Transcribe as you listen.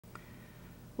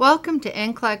Welcome to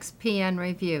NCLEX PN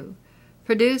Review,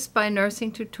 produced by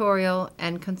Nursing Tutorial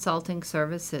and Consulting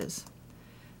Services.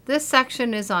 This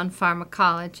section is on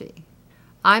pharmacology.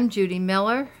 I'm Judy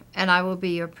Miller, and I will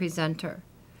be your presenter.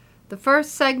 The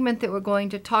first segment that we're going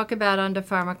to talk about under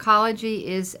pharmacology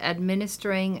is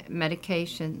administering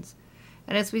medications.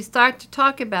 And as we start to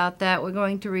talk about that, we're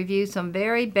going to review some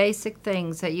very basic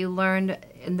things that you learned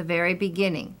in the very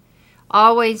beginning.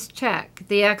 Always check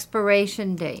the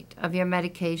expiration date of your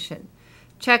medication.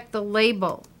 Check the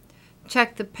label.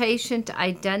 Check the patient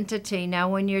identity. Now,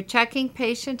 when you're checking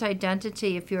patient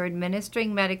identity, if you're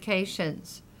administering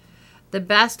medications, the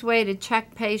best way to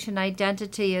check patient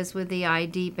identity is with the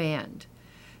ID band.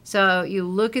 So you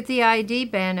look at the ID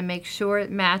band and make sure it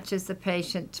matches the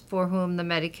patient for whom the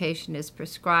medication is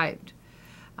prescribed.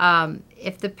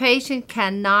 If the patient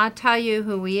cannot tell you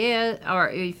who he is, or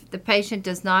if the patient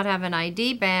does not have an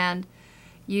ID band,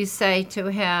 you say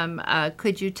to him,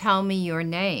 could you tell me your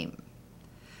name?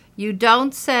 You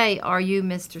don't say, are you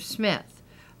Mr. Smith?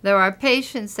 There are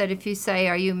patients that if you say,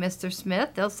 are you Mr. Smith?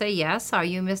 They'll say, yes. Are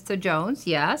you Mr. Jones?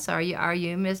 Yes. Are you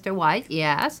Mr. White?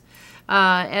 Yes.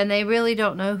 And they really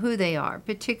don't know who they are,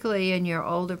 particularly in your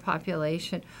older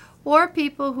population or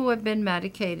people who have been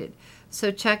medicated. So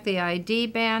check the ID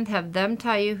band, have them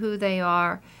tell you who they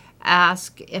are.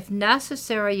 Ask, if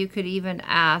necessary, you could even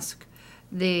ask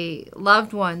the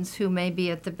loved ones who may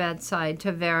be at the bedside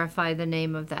to verify the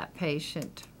name of that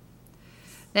patient.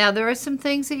 Now, there are some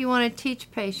things that you want to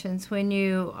teach patients when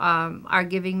you are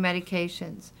giving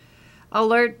medications.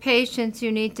 Alert patients, you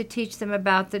need to teach them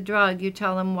about the drug. You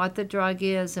tell them what the drug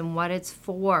is and what it's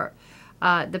for.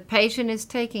 The patient is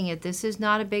taking it. This is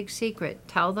not a big secret.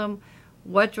 Tell them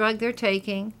what drug they're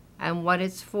taking and what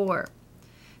it's for.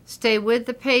 Stay with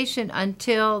the patient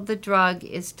until the drug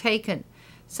is taken.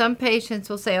 Some patients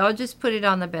will say, I'll just put it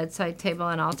on the bedside table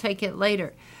and I'll take it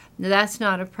later. No, that's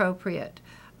not appropriate.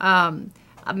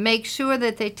 Make sure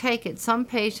that they take it. Some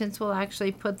patients will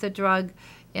actually put the drug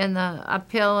in a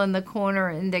pill in the corner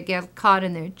and they get caught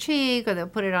in their cheek, or they'll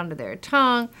put it under their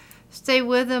tongue. Stay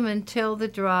with them until the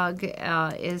drug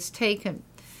is taken.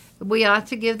 We ought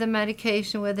to give the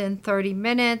medication within 30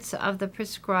 minutes of the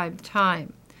prescribed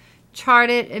time.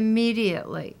 Chart it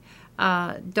immediately.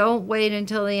 Don't wait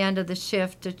until the end of the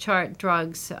shift to chart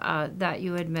drugs that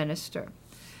you administer.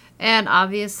 And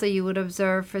obviously you would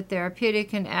observe for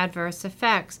therapeutic and adverse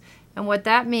effects. And what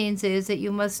that means is that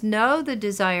you must know the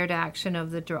desired action of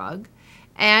the drug,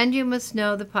 and you must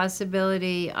know the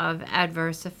possibility of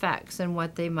adverse effects and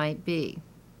what they might be.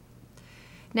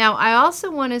 Now, I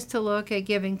also want us to look at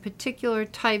giving particular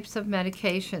types of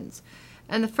medications.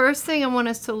 And the first thing I want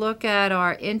us to look at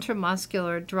are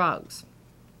intramuscular drugs.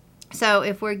 So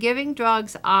if we're giving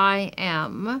drugs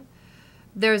IM,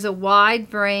 there's a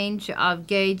wide range of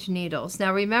gauge needles.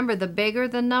 Now remember, the bigger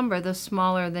the number, the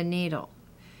smaller the needle.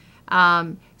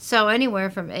 So anywhere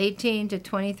from 18 to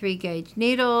 23 gauge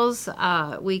needles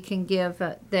we can give.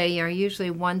 They are usually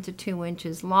 1 to 2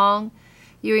 inches long.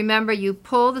 You remember, you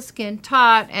pull the skin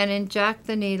taut and inject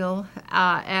the needle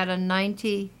at a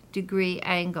 90-degree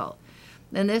angle.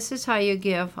 And this is how you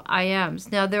give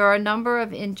IMs. Now, there are a number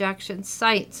of injection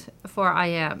sites for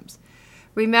IMs.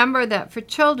 Remember that for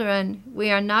children, we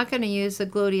are not going to use the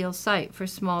gluteal site for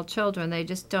small children. They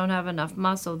just don't have enough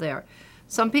muscle there.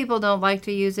 Some people don't like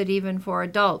to use it even for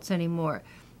adults anymore,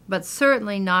 but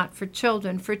certainly not for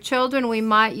children. For children, we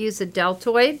might use a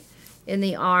deltoid in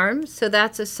the arm, so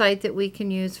that's a site that we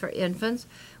can use for infants.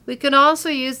 We can also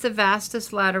use the vastus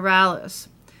lateralis.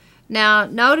 Now,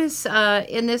 notice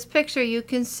in this picture you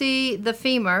can see the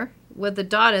femur with the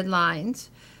dotted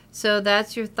lines. So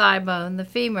that's your thigh bone, the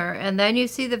femur, and then you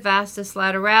see the vastus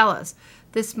lateralis,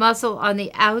 this muscle on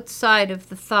the outside of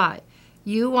the thigh.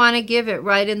 You want to give it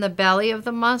right in the belly of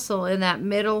the muscle, in that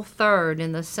middle third,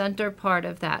 in the center part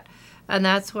of that. And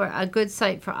that's where a good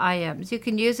site for IMs. You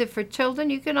can use it for children.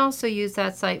 You can also use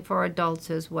that site for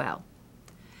adults as well.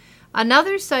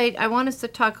 Another site I want us to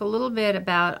talk a little bit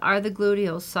about are the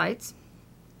gluteal sites.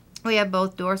 We have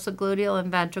both dorsogluteal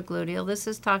and ventrogluteal. This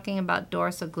is talking about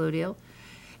dorsogluteal.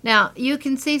 Now, you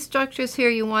can see structures here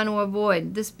you want to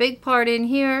avoid. This big part in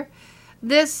here,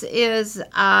 this is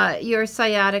your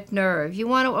sciatic nerve. You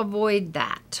want to avoid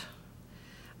that.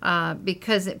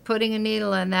 Because putting a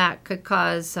needle in that could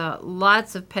cause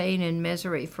lots of pain and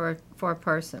misery for a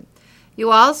person.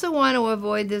 You also want to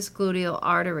avoid this gluteal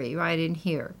artery right in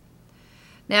here.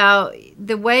 Now,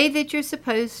 the way that you're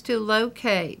supposed to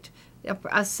locate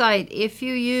a site, if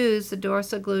you use the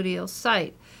dorsogluteal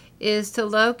site, is to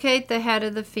locate the head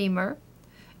of the femur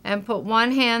and put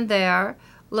one hand there,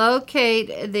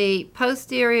 locate the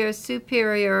posterior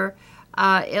superior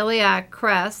iliac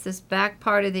crest, this back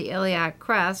part of the iliac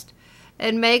crest,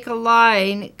 and make a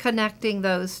line connecting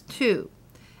those two.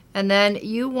 And then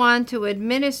you want to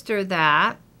administer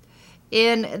that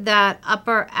in that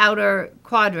upper outer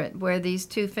quadrant where these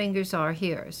two fingers are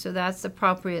here. So that's the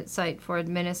appropriate site for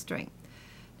administering.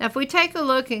 Now if we take a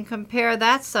look and compare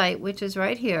that site, which is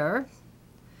right here,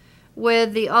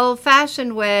 with the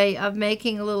old-fashioned way of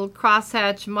making a little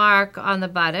crosshatch mark on the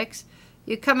buttocks,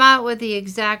 you come out with the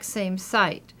exact same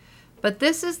site. But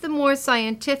this is the more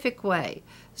scientific way.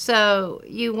 So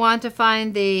you want to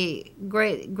find the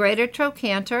greater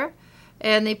trochanter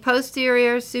and the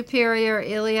posterior superior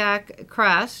iliac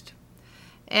crest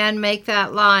and make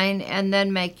that line and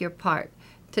then make your part.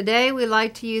 Today we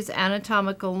like to use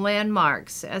anatomical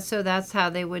landmarks, so that's how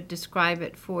they would describe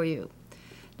it for you.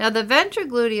 Now the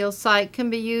ventrogluteal site can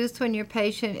be used when your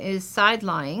patient is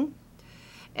side-lying,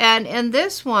 and in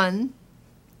this one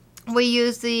we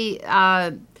use the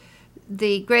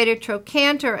greater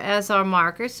trochanter as our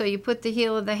marker. So you put the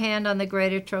heel of the hand on the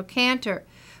greater trochanter.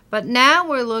 But now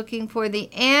we're looking for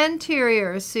the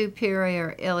anterior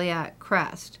superior iliac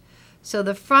crest. So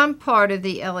the front part of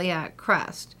the iliac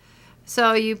crest.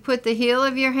 So you put the heel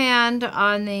of your hand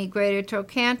on the greater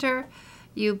trochanter.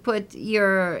 You put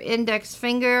your index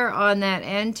finger on that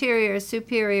anterior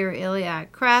superior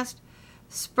iliac crest.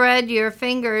 Spread your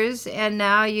fingers, and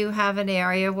now you have an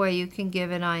area where you can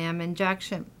give an IM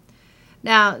injection.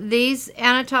 Now, these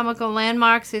anatomical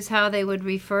landmarks is how they would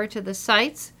refer to the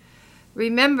sites.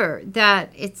 Remember that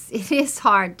it is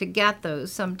hard to get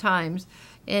those sometimes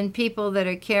in people that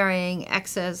are carrying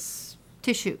excess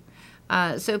tissue.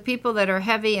 So people that are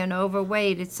heavy and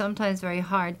overweight, it's sometimes very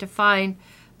hard to find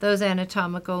those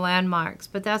anatomical landmarks.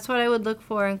 But that's what I would look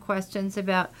for in questions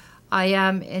about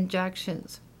IM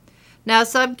injections. Now,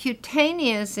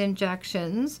 subcutaneous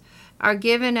injections are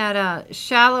given at a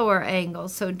shallower angle,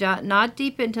 so not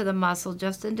deep into the muscle,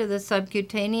 just into the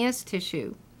subcutaneous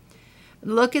tissue.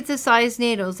 Look at the size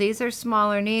needles. These are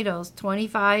smaller needles,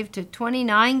 25 to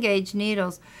 29 gauge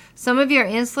needles. Some of your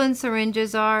insulin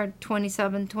syringes are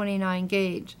 27, 29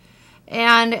 gauge.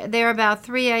 And they're about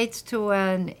 3/8 to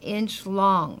an inch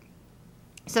long.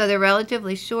 So they're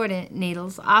relatively short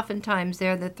needles. Oftentimes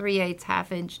they're the 3/8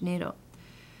 half-inch needle.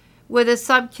 With a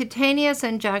subcutaneous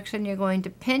injection, you're going to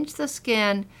pinch the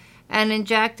skin and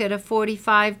inject at a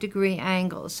 45-degree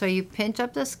angle. So you pinch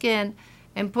up the skin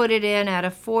and put it in at a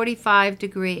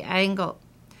 45-degree angle.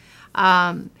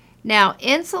 Now,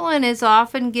 insulin is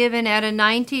often given at a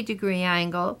 90-degree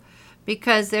angle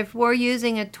because if we're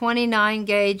using a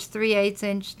 29-gauge 3/8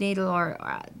 inch needle,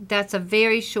 that's a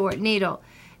very short needle.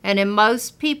 And in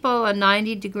most people, a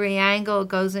 90-degree angle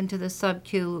goes into the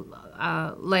subcu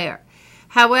layer.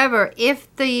 However,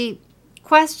 if the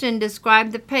question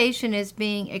described the patient as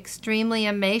being extremely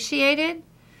emaciated,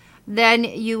 then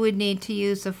you would need to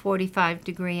use a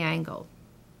 45-degree angle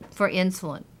for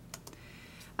insulin.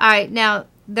 All right, now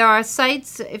there are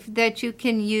sites that you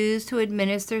can use to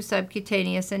administer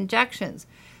subcutaneous injections.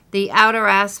 The outer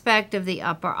aspect of the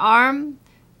upper arm,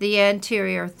 the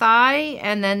anterior thigh,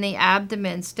 and then the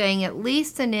abdomen, staying at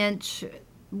least an inch,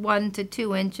 1 to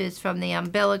 2 inches from the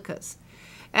umbilicus.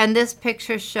 And this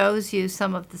picture shows you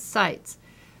some of the sites.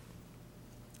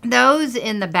 Those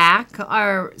in the back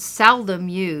are seldom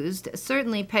used.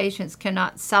 Certainly patients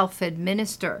cannot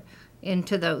self-administer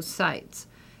into those sites.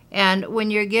 And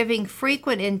when you're giving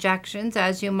frequent injections,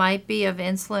 as you might be of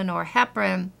insulin or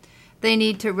heparin, they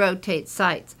need to rotate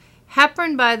sites.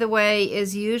 Heparin, by the way,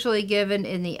 is usually given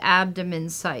in the abdomen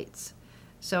sites.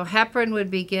 So heparin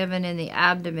would be given in the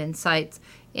abdomen sites.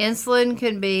 Insulin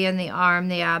can be in the arm,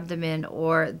 the abdomen,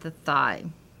 or the thigh.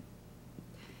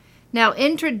 Now,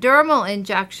 intradermal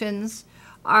injections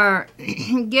are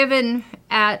given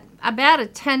at about a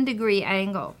 10-degree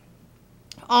angle,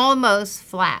 almost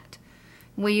flat.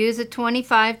 We use a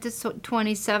 25 to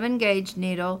 27 gauge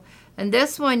needle, and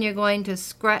this one you're going to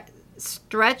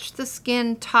stretch the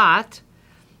skin taut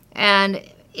and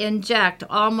inject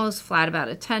almost flat, about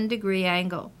a 10-degree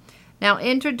angle. Now,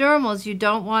 intradermals, you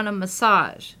don't want to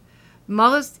massage.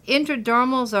 Most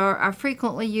intradermals are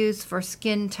frequently used for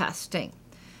skin testing.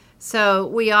 So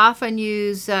we often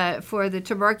use for the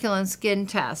tuberculin skin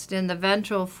test in the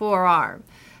ventral forearm.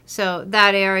 So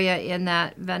that area in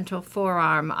that ventral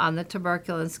forearm on the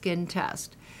tuberculin skin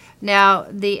test. Now,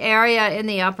 the area in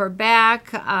the upper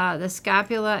back, the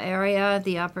scapula area,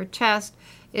 the upper chest,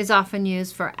 is often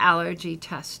used for allergy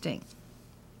testing.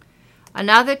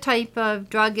 Another type of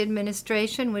drug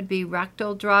administration would be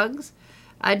rectal drugs.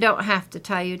 I don't have to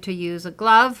tell you to use a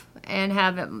glove and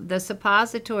have it, the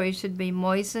suppository should be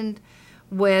moistened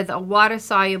with a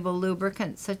water-soluble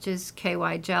lubricant such as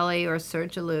KY jelly or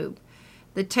Surgilube.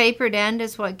 The tapered end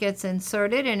is what gets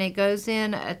inserted, and it goes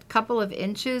in a couple of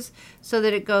inches so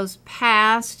that it goes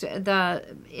past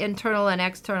the internal and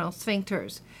external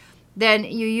sphincters. Then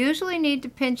you usually need to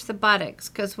pinch the buttocks,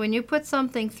 because when you put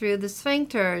something through the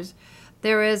sphincters,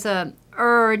 there is an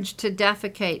urge to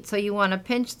defecate. So you want to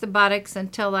pinch the buttocks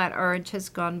until that urge has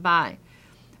gone by.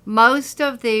 Most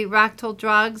of the rectal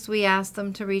drugs, we ask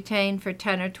them to retain for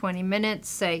 10 or 20 minutes,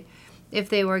 say if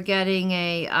they were getting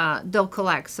a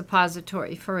NCLEX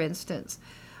suppository, for instance.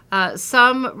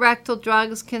 Some rectal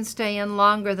drugs can stay in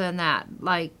longer than that,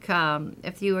 like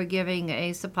if you were giving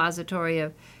a suppository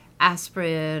of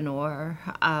aspirin or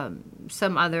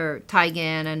some other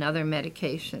Tigan, another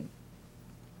medication.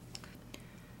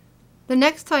 The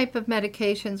next type of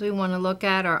medications we want to look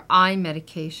at are eye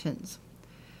medications.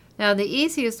 Now, the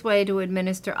easiest way to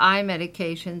administer eye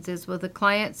medications is with a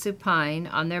client supine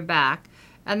on their back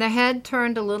and the head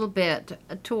turned a little bit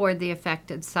toward the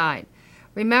affected side.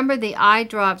 Remember, the eye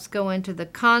drops go into the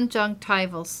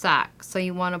conjunctival sac, so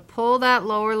you want to pull that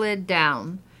lower lid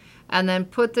down and then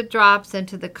put the drops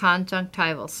into the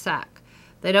conjunctival sac.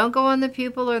 They don't go on the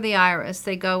pupil or the iris,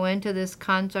 they go into this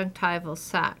conjunctival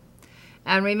sac.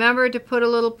 And remember to put a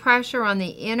little pressure on the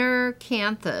inner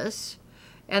canthus,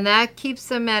 and that keeps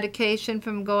the medication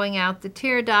from going out the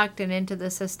tear duct and into the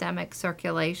systemic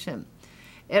circulation.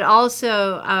 It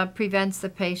also prevents the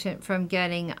patient from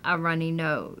getting a runny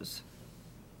nose.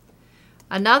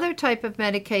 Another type of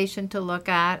medication to look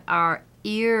at are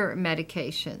ear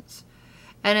medications.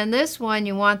 And in this one,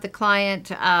 you want the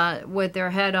client with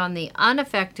their head on the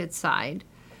unaffected side.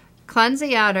 Cleanse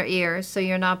the outer ear so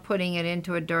you're not putting it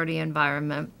into a dirty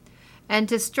environment. And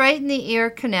to straighten the ear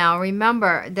canal,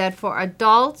 remember that for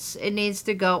adults, it needs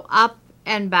to go up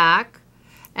and back.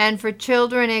 And for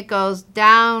children, it goes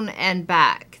down and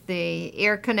back. The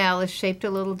ear canal is shaped a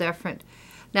little different.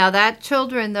 Now that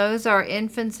children, those are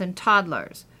infants and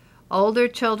toddlers. Older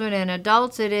children and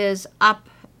adults, it is up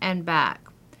and back.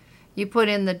 You put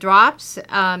in the drops.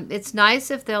 It's nice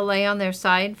if they'll lay on their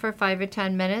side for 5 or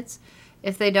 10 minutes.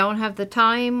 If they don't have the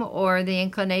time or the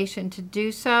inclination to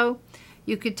do so,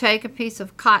 you could take a piece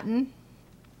of cotton,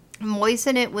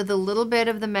 moisten it with a little bit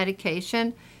of the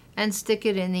medication, and stick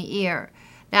it in the ear.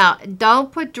 Now,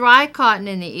 don't put dry cotton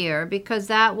in the ear because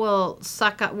that will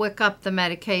wick up the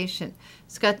medication.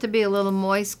 It's got to be a little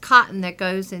moist cotton that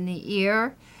goes in the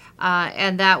ear,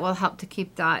 and that will help to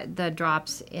keep the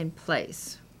drops in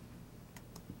place.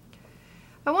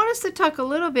 I want us to talk a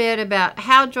little bit about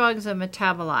how drugs are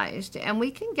metabolized, and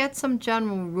we can get some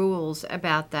general rules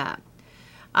about that.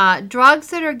 Drugs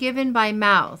that are given by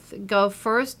mouth go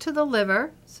first to the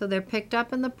liver, so they're picked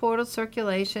up in the portal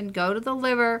circulation, go to the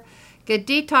liver, get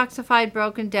detoxified,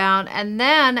 broken down, and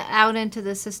then out into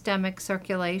the systemic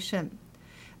circulation.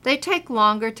 They take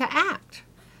longer to act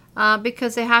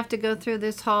because they have to go through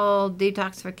this whole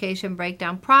detoxification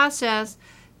breakdown process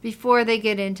before they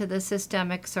get into the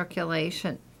systemic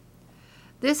circulation.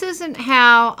 This isn't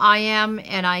how IM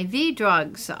and IV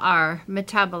drugs are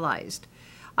metabolized.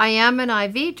 IM and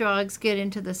IV drugs get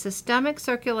into the systemic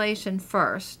circulation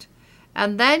first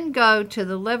and then go to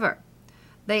the liver.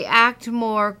 They act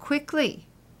more quickly.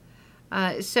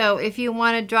 So if you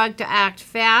want a drug to act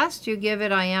fast, you give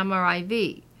it IM or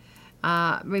IV.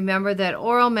 Remember that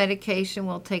oral medication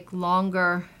will take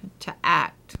longer to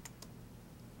act.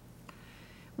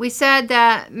 We said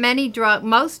that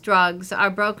most drugs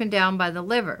are broken down by the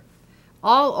liver.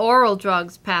 All oral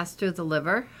drugs pass through the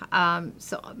liver.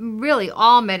 So really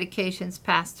all medications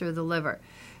pass through the liver.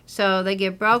 So they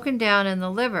get broken down in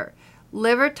the liver.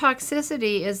 Liver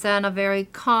toxicity is then a very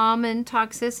common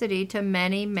toxicity to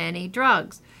many, many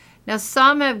drugs. Now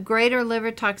some have greater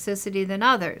liver toxicity than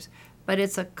others, but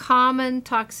it's a common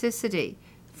toxicity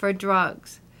for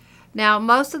drugs. Now,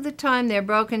 most of the time, they're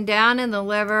broken down in the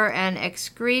liver and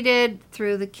excreted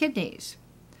through the kidneys.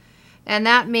 And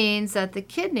that means that the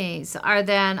kidneys are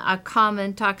then a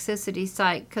common toxicity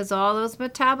site because all those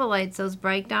metabolites, those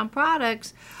breakdown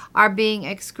products, are being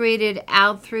excreted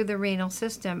out through the renal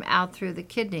system, out through the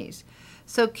kidneys.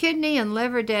 So kidney and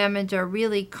liver damage are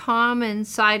really common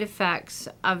side effects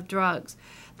of drugs.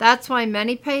 That's why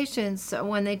many patients,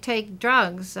 when they take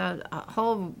drugs, a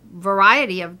whole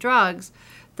variety of drugs,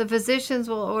 the physicians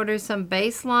will order some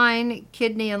baseline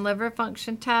kidney and liver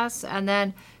function tests, and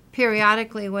then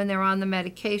periodically when they're on the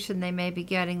medication, they may be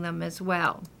getting them as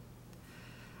well.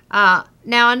 Now,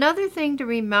 another thing to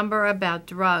remember about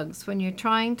drugs when you're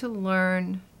trying to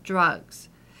learn drugs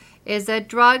is that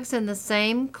drugs in the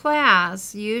same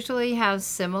class usually have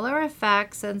similar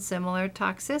effects and similar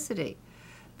toxicity.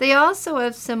 They also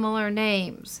have similar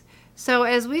names. So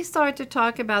as we start to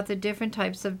talk about the different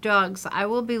types of drugs, I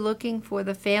will be looking for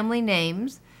the family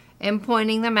names and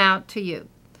pointing them out to you.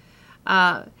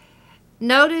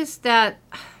 Notice that,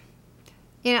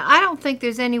 I don't think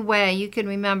there's any way you can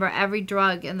remember every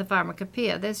drug in the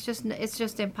pharmacopoeia. It's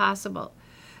just impossible.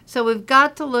 So we've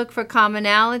got to look for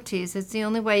commonalities. It's the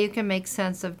only way you can make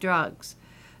sense of drugs.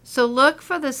 So look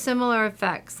for the similar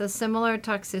effects, the similar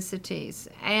toxicities,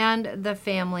 and the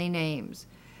family names.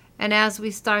 And as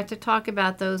we start to talk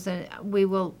about those, we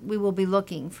will be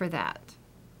looking for that.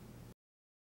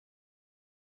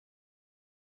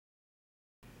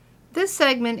 This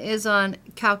segment is on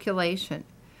calculation.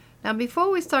 Now,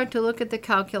 before we start to look at the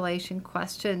calculation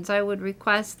questions, I would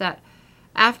request that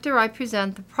after I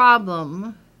present the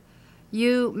problem,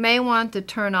 you may want to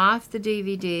turn off the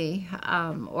DVD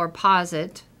or pause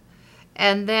it,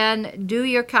 and then do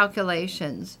your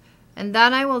calculations. And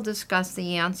then I will discuss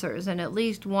the answers and at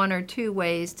least one or two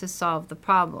ways to solve the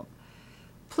problem.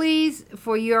 Please,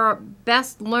 for your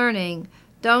best learning,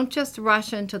 don't just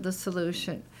rush into the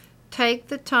solution. Take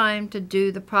the time to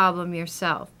do the problem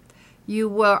yourself.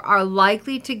 You are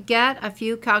likely to get a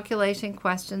few calculation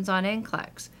questions on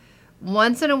NCLEX.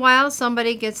 Once in a while,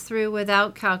 somebody gets through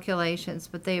without calculations,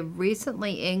 but they have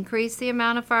recently increased the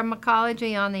amount of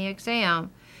pharmacology on the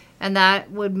exam, and that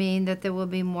would mean that there will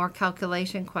be more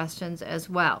calculation questions as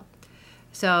well.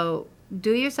 So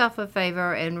do yourself a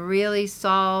favor and really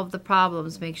solve the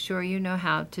problems. Make sure you know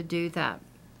how to do that.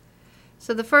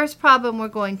 So the first problem we're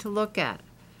going to look at.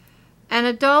 An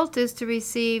adult is to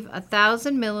receive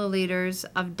 1,000 milliliters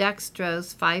of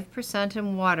dextrose 5%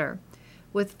 in water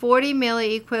with 40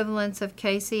 milliequivalents of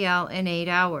KCl in 8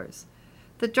 hours.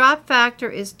 The drop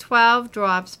factor is 12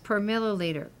 drops per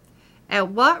milliliter. At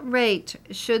what rate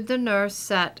should the nurse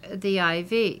set the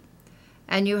IV?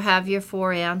 And you have your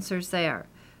 4 answers there.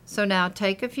 So now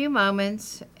take a few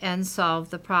moments and solve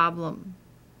the problem.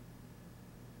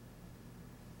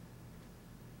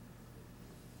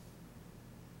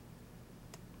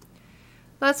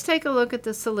 Let's take a look at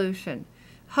the solution.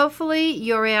 Hopefully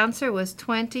your answer was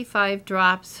 25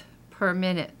 drops per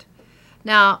minute.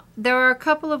 Now, there are a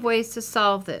couple of ways to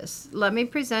solve this. Let me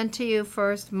present to you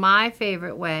first my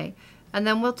favorite way, and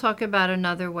then we'll talk about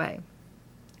another way.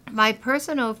 My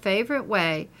personal favorite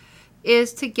way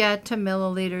is to get to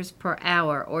milliliters per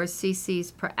hour, or cc's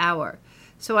per hour.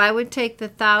 So I would take the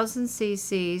 1,000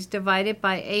 cc's divided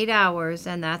by 8 hours,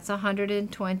 and that's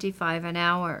 125 an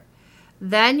hour.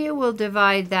 Then you will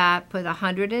divide that, put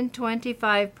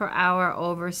 125 per hour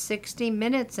over 60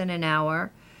 minutes in an hour,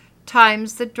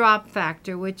 times the drop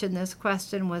factor, which in this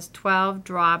question was 12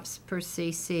 drops per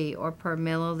cc, or per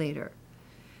milliliter.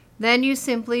 Then you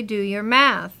simply do your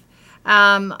math.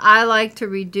 I like to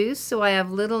reduce, so I have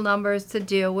little numbers to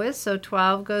deal with, so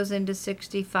 12 goes into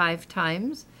 65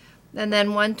 times. And then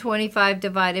 125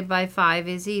 divided by 5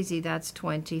 is easy, that's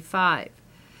 25.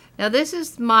 Now this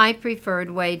is my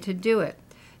preferred way to do it.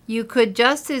 You could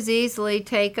just as easily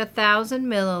take 1,000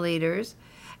 milliliters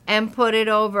and put it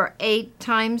over 8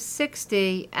 times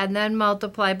 60 and then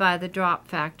multiply by the drop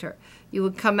factor. You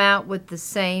would come out with the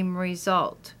same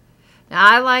result. Now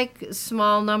I like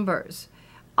small numbers.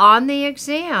 On the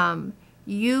exam,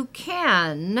 you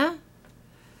can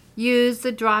use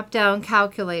the drop-down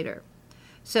calculator.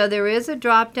 So there is a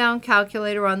drop-down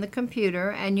calculator on the computer,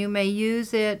 and you may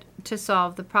use it to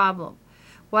solve the problem.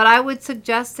 What I would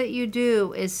suggest that you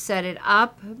do is set it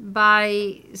up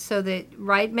so that,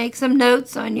 make some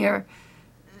notes on your,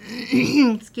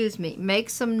 excuse me, make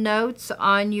some notes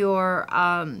on your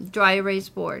dry erase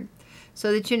board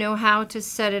so that you know how to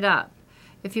set it up.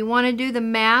 If you want to do the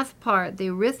math part, the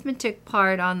arithmetic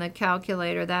part on the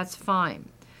calculator, that's fine.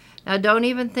 Now don't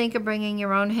even think of bringing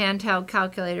your own handheld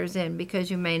calculators in,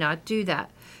 because you may not do that.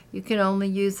 You can only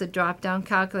use the drop-down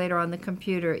calculator on the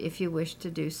computer if you wish to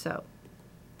do so.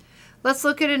 Let's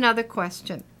look at another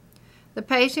question. The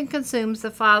patient consumes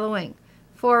the following: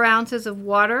 4 ounces of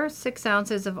water, 6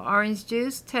 ounces of orange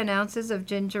juice, 10 ounces of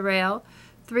ginger ale,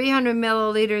 300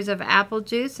 milliliters of apple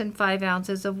juice, and 5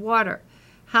 ounces of water.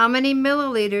 How many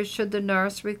milliliters should the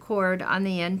nurse record on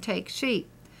the intake sheet?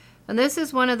 And this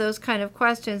is one of those kind of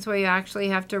questions where you actually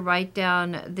have to write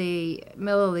down the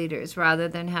milliliters rather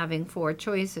than having 4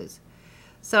 choices.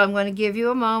 So I'm going to give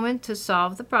you a moment to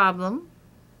solve the problem.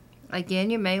 Again,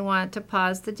 you may want to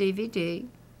pause the DVD.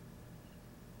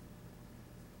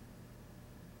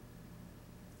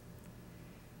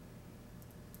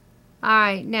 All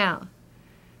right, now,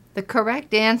 the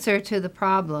correct answer to the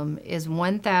problem is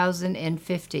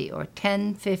 1,050 or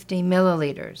 1,050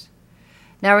 milliliters.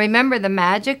 Now remember, the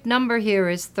magic number here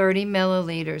is 30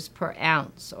 milliliters per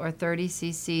ounce, or 30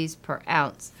 cc's per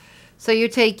ounce. So you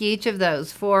take each of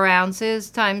those. 4 ounces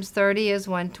times 30 is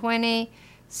 120.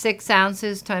 6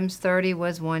 ounces times 30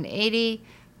 was 180.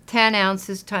 10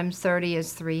 ounces times 30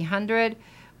 is 300.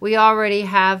 We already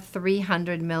have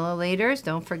 300 milliliters.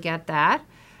 Don't forget that.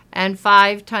 And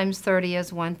 5 times 30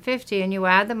 is 150. And you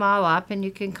add them all up and you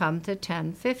can come to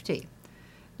 1050.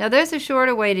 Now there's a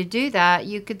shorter way to do that.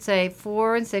 You could say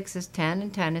 4 and 6 is 10,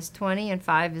 and 10 is 20, and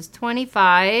 5 is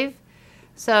 25.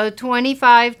 So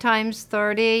 25 times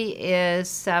 30 is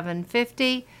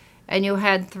 750, and you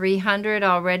had 300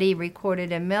 already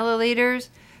recorded in milliliters,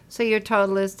 so your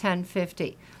total is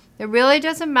 1050. It really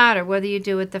doesn't matter whether you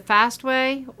do it the fast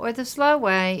way or the slow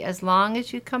way, as long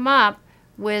as you come up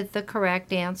with the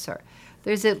correct answer.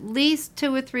 There's at least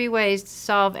 2 or 3 ways to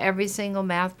solve every single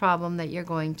math problem that you're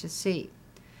going to see.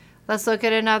 Let's look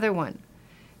at another one.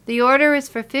 The order is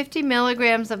for 50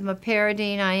 milligrams of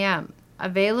meperidine IM.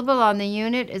 Available on the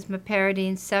unit is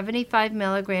meperidine 75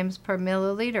 milligrams per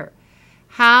milliliter.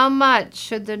 How much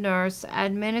should the nurse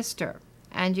administer?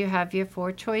 And you have your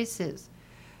 4 choices.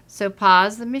 So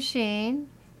pause the machine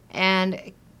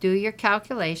and do your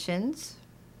calculations.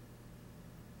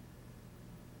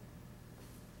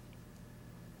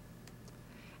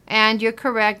 And your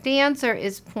correct answer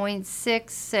is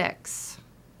 0.66.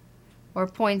 or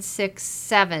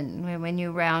 0.67 when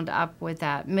you round up with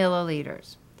that,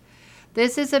 milliliters.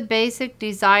 This is a basic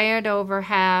desired over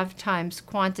half times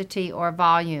quantity or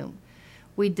volume.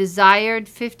 We desired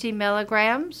 50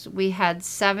 milligrams, we had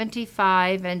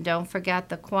 75, and don't forget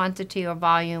the quantity or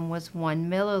volume was 1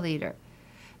 milliliter.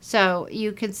 So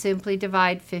you can simply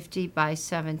divide 50 by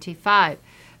 75.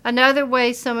 Another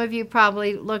way, some of you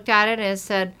probably looked at it and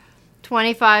said,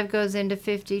 25 goes into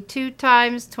 50 2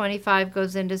 times, 25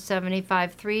 goes into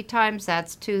 75 3 times,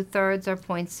 that's 2/3 or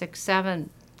 0.67.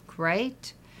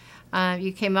 Great.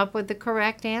 You came up with the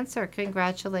correct answer.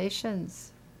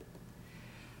 Congratulations.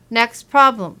 Next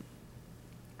problem.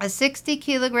 A 60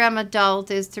 kilogram adult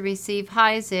is to receive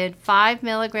Hyzid 5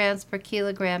 milligrams per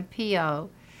kilogram PO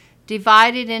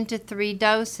divided into 3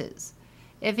 doses.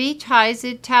 If each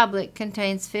Hyzid tablet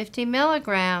contains 50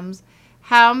 milligrams,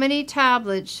 how many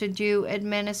tablets should you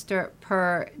administer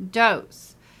per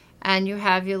dose? And you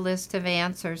have your list of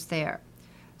answers there.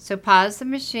 So pause the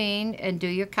machine and do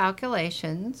your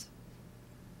calculations.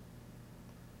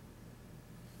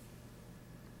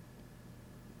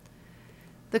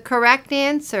 The correct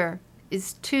answer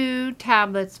is 2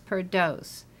 tablets per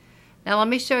dose. Now let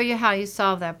me show you how you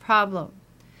solve that problem.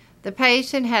 The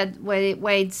patient had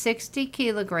weighed 60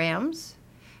 kilograms,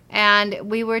 and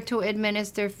we were to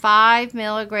administer 5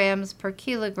 milligrams per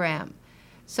kilogram.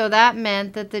 So that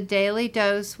meant that the daily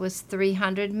dose was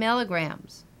 300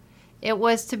 milligrams. It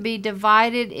was to be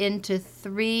divided into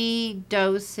 3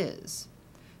 doses.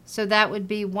 So that would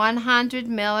be 100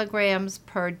 milligrams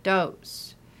per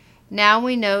dose. Now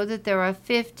we know that there are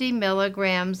 50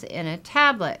 milligrams in a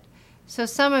tablet. So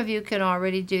some of you can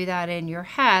already do that in your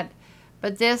head.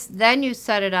 But then you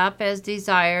set it up as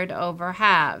desired over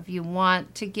half. You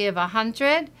want to give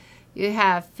 100. You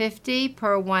have 50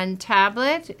 per 1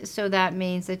 tablet. So that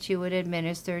means that you would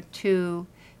administer 2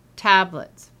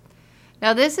 tablets.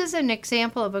 Now this is an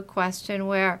example of a question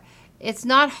where it's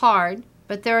not hard,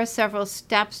 but there are several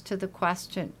steps to the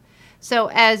question. So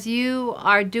as you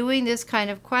are doing this kind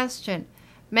of question,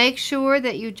 make sure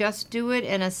that you just do it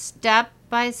in a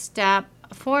step-by-step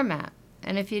format.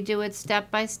 And if you do it step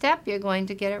by step, you're going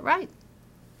to get it right.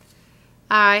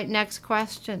 All right, next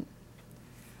question.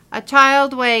 A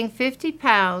child weighing 50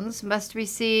 pounds must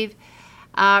receive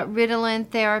Ritalin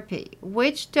therapy.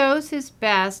 Which dose is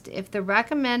best if the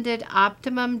recommended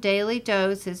optimum daily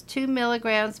dose is 2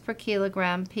 milligrams per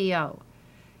kilogram PO?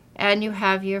 And you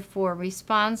have your 4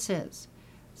 responses.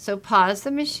 So pause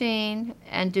the machine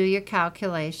and do your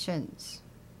calculations.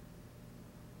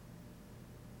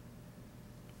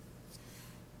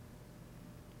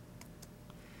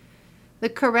 The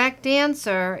correct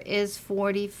answer is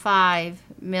 45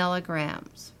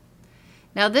 milligrams.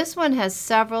 Now this one has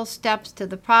several steps to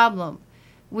the problem.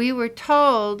 We were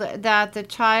told that the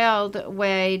child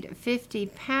weighed 50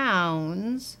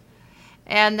 pounds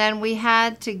and then we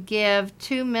had to give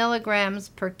 2 milligrams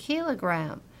per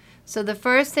kilogram. So the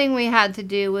first thing we had to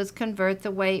do was convert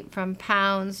the weight from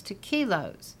pounds to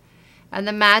kilos. And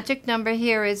the magic number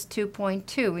here is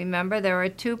 2.2. Remember, there are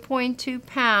 2.2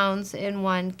 pounds in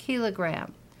 1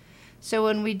 kilogram. So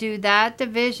when we do that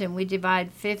division, we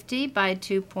divide 50 by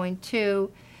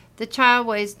 2.2. The child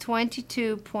weighs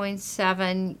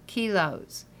 22.7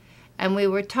 kilos. And we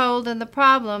were told in the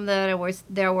problem that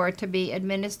there were to be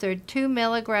administered 2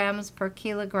 milligrams per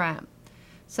kilogram.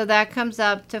 So that comes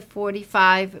up to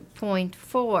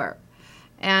 45.4.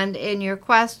 And in your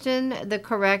question, the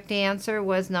correct answer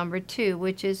was number 2,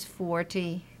 which is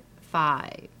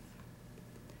 45.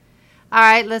 All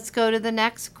right, let's go to the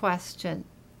next question.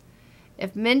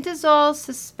 If mintazole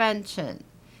suspension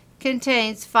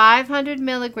contains 500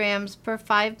 milligrams per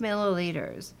 5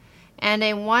 milliliters, and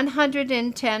a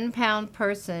 110-pound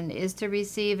person is to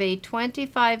receive a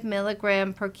 25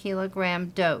 milligram per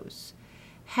kilogram dose,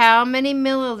 how many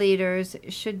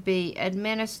milliliters should be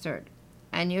administered?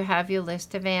 And you have your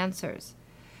list of answers.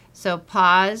 So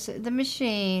pause the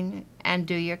machine and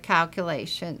do your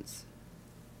calculations.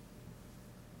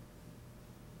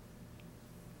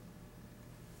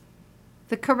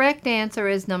 The correct answer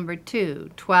is number 2,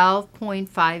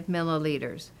 12.5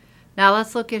 milliliters. Now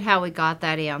let's look at how we got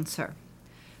that answer.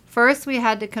 First, we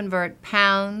had to convert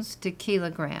pounds to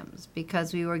kilograms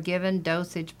because we were given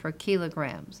dosage per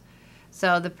kilograms.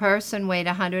 So the person weighed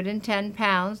 110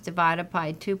 pounds divided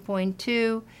by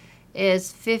 2.2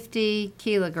 is 50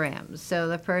 kilograms. So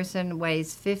the person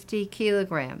weighs 50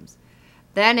 kilograms.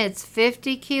 Then it's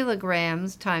 50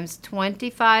 kilograms times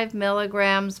 25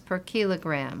 milligrams per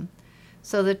kilogram.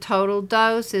 So the total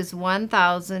dose is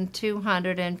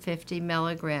 1,250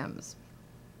 milligrams.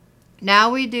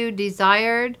 Now we do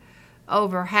desired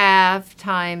over half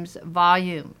times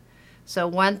volume. So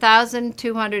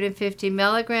 1,250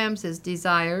 milligrams is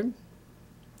desired.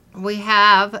 We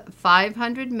have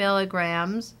 500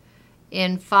 milligrams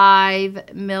in 5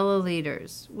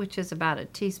 milliliters, which is about a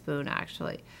teaspoon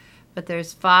actually. But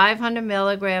there's 500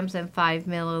 milligrams and 5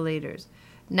 milliliters.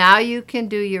 Now you can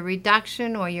do your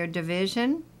reduction or your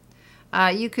division.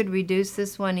 You could reduce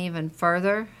this one even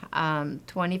further.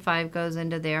 25 goes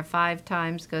into there 5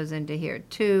 times, goes into here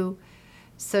 2.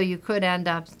 So you could end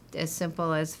up as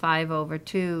simple as 5 over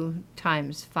 2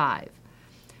 times 5.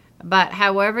 But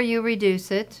however you reduce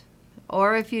it,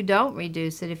 or if you don't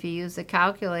reduce it, if you use a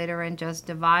calculator and just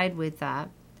divide with that,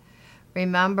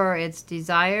 remember it's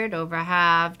desired over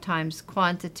half times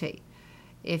quantity.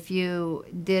 If you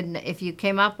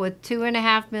came up with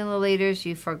 2.5 milliliters,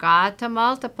 you forgot to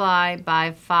multiply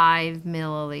by 5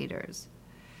 milliliters.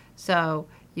 So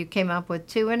you came up with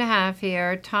 2.5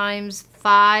 here times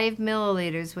 5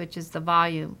 milliliters, which is the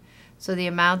volume. So the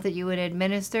amount that you would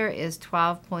administer is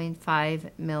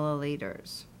 12.5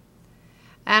 milliliters.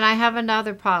 And I have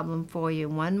another problem for you,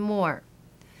 one more.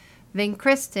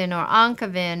 Vincristine or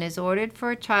Oncovin is ordered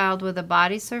for a child with a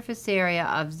body surface area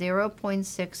of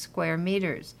 0.6 square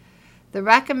meters. The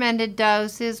recommended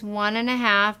dose is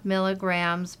 1.5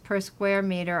 milligrams per square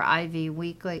meter IV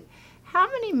weekly. How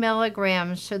many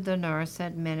milligrams should the nurse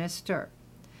administer?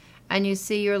 And you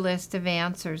see your list of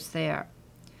answers there.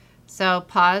 So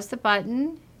pause the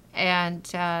button and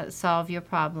solve your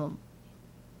problem.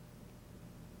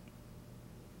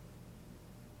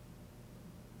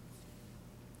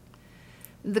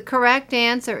 The correct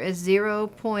answer is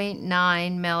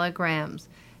 0.9 milligrams.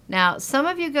 Now, some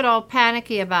of you get all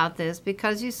panicky about this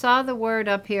because you saw the word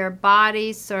up here,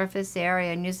 body surface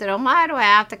area, and you said, oh, why do I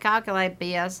have to calculate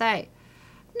BSA?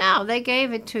 No, they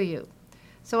gave it to you.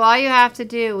 So all you have to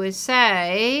do is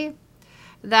say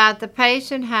that the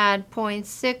patient had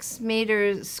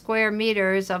 0.6 square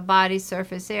meters of body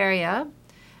surface area,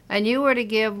 and you were to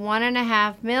give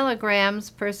 1.5 milligrams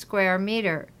per square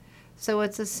meter. So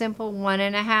it's a simple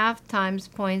 1.5 times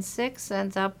 0.6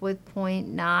 ends up with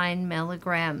 0.9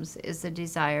 milligrams is the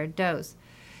desired dose.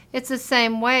 It's the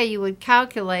same way you would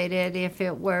calculate it if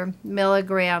it were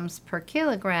milligrams per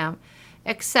kilogram,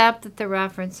 except that the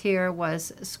reference here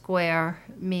was square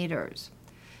meters.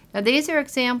 Now these are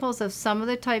examples of some of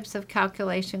the types of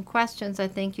calculation questions I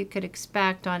think you could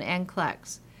expect on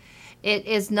NCLEX. It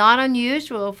is not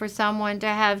unusual for someone to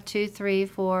have 2, 3,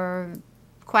 4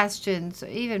 questions,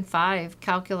 even 5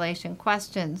 calculation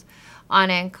questions on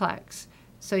NCLEX.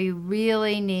 So you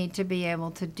really need to be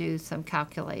able to do some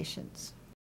calculations.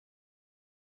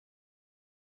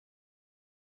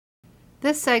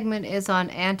 This segment is on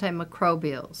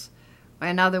antimicrobials.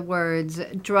 In other words,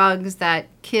 drugs that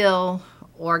kill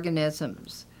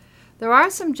organisms. There are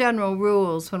some general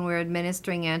rules when we're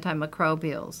administering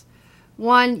antimicrobials.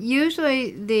 One,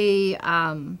 usually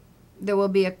there will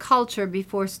be a culture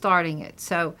before starting it.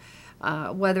 So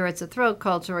whether it's a throat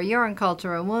culture, a urine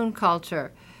culture, a wound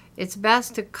culture, it's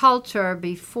best to culture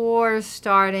before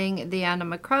starting the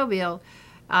antimicrobial.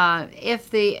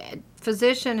 If the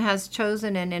physician has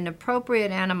chosen an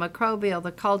inappropriate antimicrobial,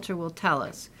 the culture will tell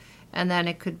us, and then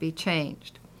it could be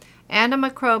changed.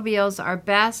 Antimicrobials are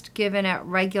best given at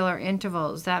regular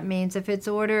intervals. That means if it's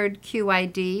ordered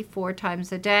QID 4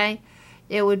 times a day,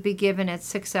 it would be given at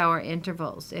 6-hour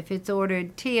intervals. If it's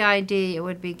ordered TID, it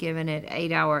would be given at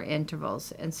 8-hour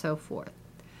intervals, and so forth.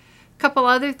 A couple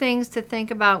other things to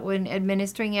think about when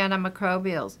administering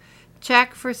antimicrobials.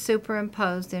 Check for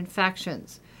superimposed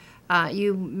infections.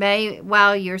 You may,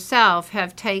 well, yourself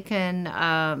have taken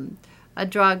a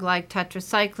drug like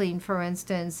tetracycline, for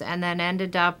instance, and then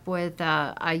ended up with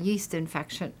a yeast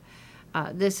infection.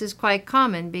 This is quite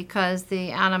common because the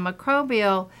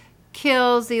antimicrobial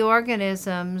kills the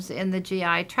organisms in the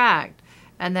GI tract.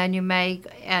 And then you make,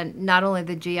 and not only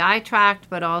the GI tract,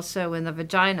 but also in the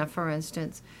vagina, for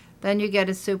instance. Then you get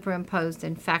a superimposed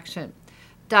infection.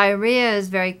 Diarrhea is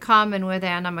very common with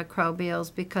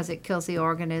antimicrobials because it kills the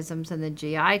organisms in the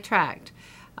GI tract.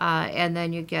 And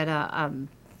then you get a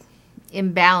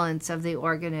imbalance of the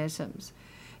organisms.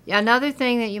 Another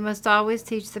thing that you must always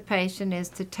teach the patient is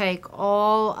to take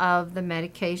all of the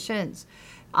medications.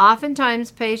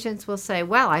 Oftentimes patients will say,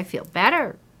 well, I feel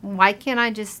better. Why can't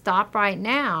I just stop right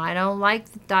now? I don't like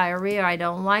the diarrhea, I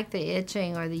don't like the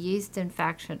itching or the yeast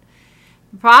infection.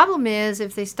 The problem is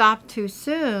if they stop too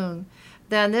soon,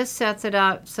 then this sets it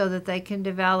up so that they can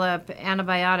develop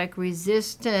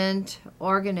antibiotic-resistant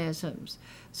organisms.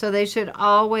 So they should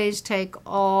always take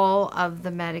all of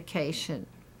the medication.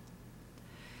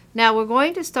 Now we're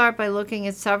going to start by looking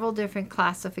at several different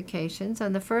classifications,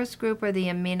 and the first group are the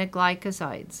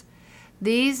aminoglycosides.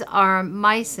 These are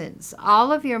mycins.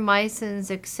 All of your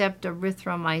mycins except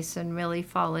erythromycin really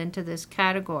fall into this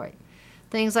category.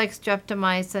 Things like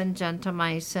streptomycin,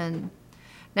 gentamicin.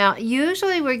 Now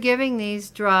usually we're giving these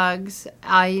drugs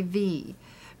IV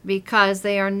because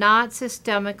they are not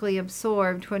systemically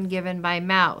absorbed when given by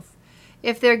mouth.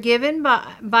 If they're given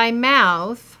by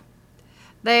mouth,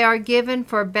 they are given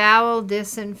for bowel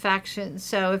disinfection.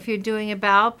 So if you're doing a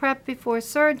bowel prep before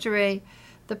surgery,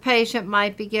 the patient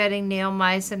might be getting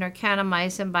neomycin or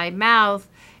kanamycin by mouth,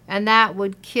 and that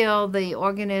would kill the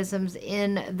organisms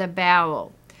in the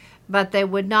bowel. But they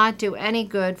would not do any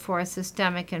good for a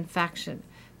systemic infection.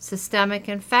 Systemic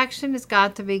infection has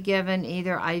got to be given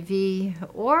either IV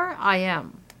or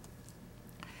IM.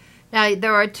 Now,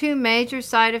 there are two major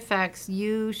side effects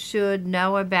you should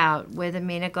know about with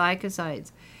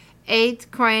aminoglycosides.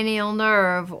 8th cranial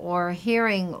nerve or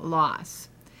hearing loss.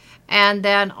 And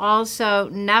then also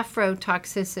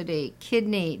nephrotoxicity,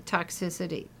 kidney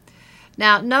toxicity.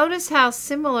 Now, notice how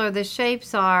similar the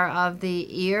shapes are of the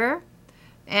ear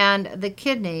and the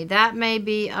kidney. That may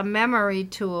be a memory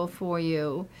tool for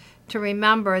you to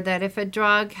remember that if a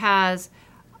drug has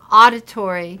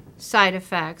auditory side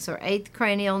effects or 8th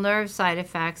cranial nerve side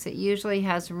effects, it usually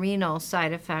has renal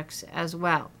side effects as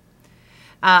well.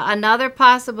 Another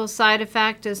possible side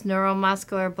effect is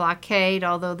neuromuscular blockade,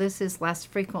 although this is less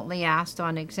frequently asked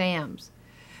on exams.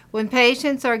 When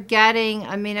patients are getting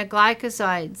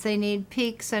aminoglycosides, they need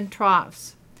peaks and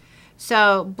troughs.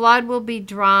 So blood will be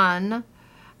drawn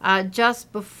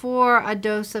just before a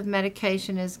dose of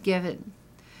medication is given.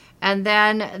 And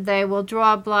then they will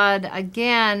draw blood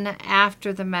again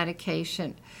after the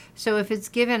medication. So if it's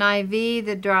given IV,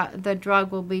 the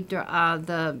drug will be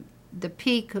the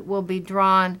peak will be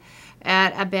drawn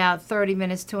at about 30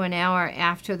 minutes to an hour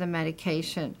after the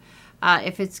medication.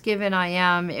 If it's given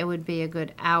IM, it would be a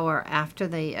good hour after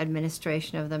the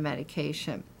administration of the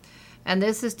medication. And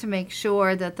this is to make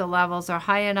sure that the levels are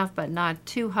high enough but not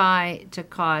too high to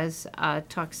cause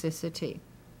toxicity.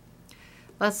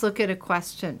 Let's look at a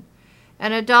question.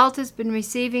 An adult has been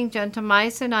receiving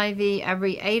gentamicin IV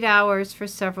every 8 hours for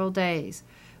several days.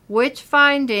 Which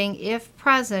finding, if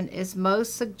present, is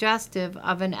most suggestive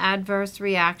of an adverse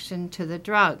reaction to the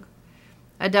drug?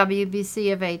 A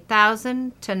WBC of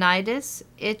 8,000, tinnitus,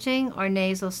 itching, or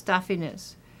nasal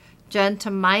stuffiness?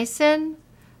 Gentamicin,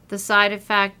 the side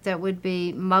effect that would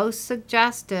be most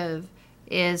suggestive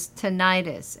is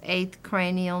tinnitus, 8th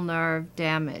cranial nerve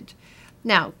damage.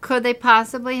 Now, could they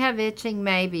possibly have itching?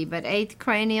 Maybe, but 8th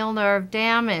cranial nerve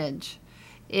damage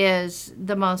is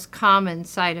the most common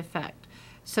side effect.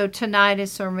 So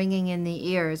tinnitus or ringing in the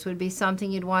ears would be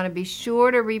something you'd want to be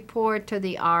sure to report to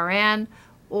the RN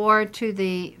or to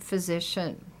the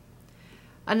physician.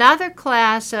 Another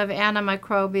class of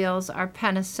antimicrobials are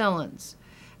penicillins,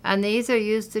 and these are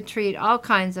used to treat all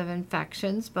kinds of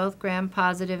infections, both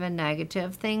gram-positive and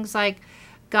negative, things like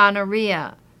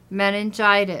gonorrhea,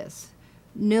 meningitis,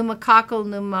 pneumococcal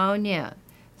pneumonia,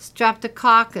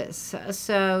 streptococcus,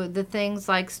 so the things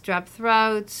like strep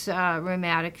throats,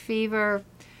 rheumatic fever,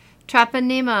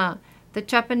 treponema. The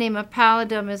treponema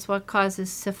pallidum is what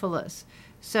causes syphilis.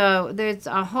 So there's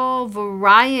a whole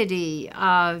variety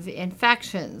of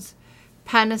infections.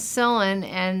 Penicillin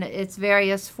and its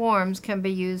various forms can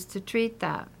be used to treat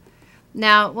that.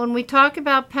 Now, when we talk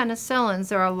about penicillins,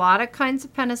 there are a lot of kinds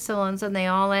of penicillins, and they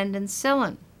all end in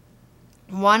 "cillin."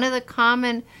 One of the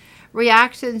common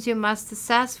reactions you must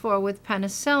assess for with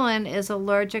penicillin is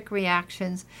allergic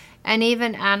reactions and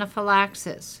even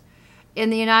anaphylaxis. In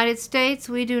the United States,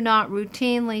 we do not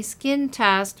routinely skin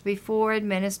test before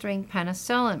administering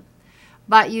penicillin,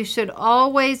 but you should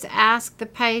always ask the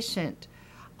patient,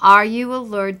 are you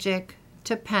allergic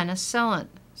to penicillin?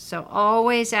 So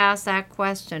always ask that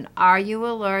question, are you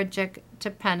allergic to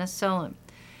penicillin?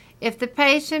 If the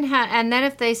patient and then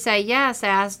if they say yes,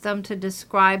 ask them to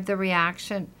describe the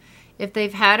reaction. If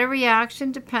they've had a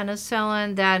reaction to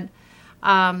penicillin, then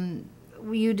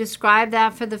you describe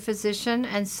that for the physician,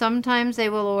 and sometimes they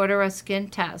will order a skin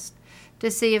test to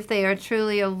see if they are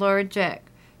truly allergic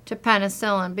to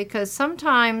penicillin, because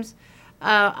sometimes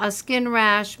a skin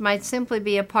rash might simply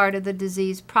be a part of the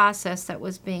disease process that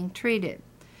was being treated.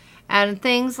 And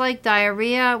things like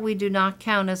diarrhea, we do not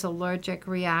count as allergic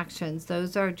reactions.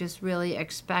 Those are just really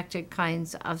expected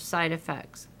kinds of side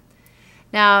effects.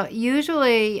 Now,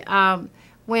 usually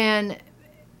when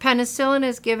penicillin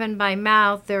is given by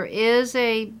mouth, there is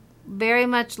a very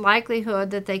much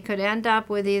likelihood that they could end up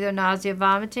with either nausea,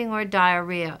 vomiting, or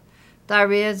diarrhea.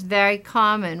 Diarrhea is very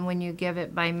common when you give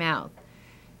it by mouth.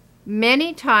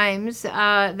 Many times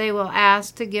they will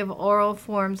ask to give oral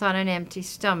forms on an empty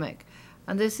stomach.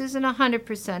 And this isn't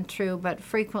 100% true, but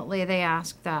frequently they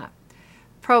ask that.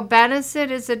 Probenecid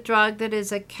is a drug that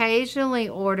is occasionally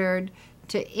ordered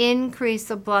to increase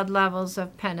the blood levels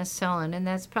of penicillin, and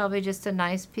that's probably just a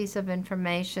nice piece of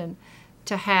information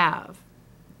to have.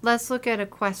 Let's look at a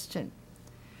question.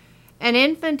 An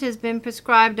infant has been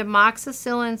prescribed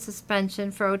amoxicillin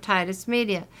suspension for otitis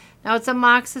media. Now, it's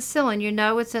amoxicillin. You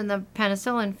know it's in the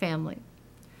penicillin family.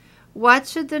 What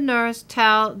should the nurse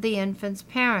tell the infant's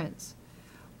parents?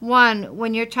 1,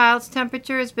 when your child's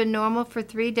temperature has been normal for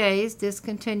 3 days,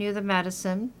 discontinue the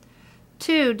medicine.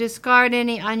 2, discard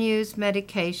any unused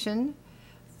medication.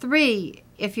 3,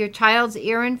 if your child's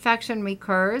ear infection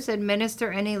recurs,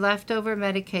 administer any leftover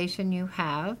medication you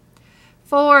have.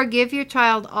 4, give your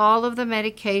child all of the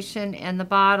medication in the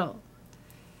bottle.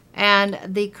 And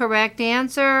the correct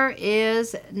answer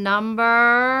is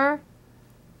number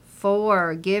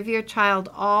 4. Give your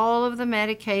child all of the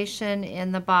medication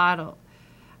in the bottle.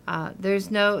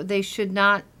 They should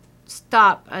not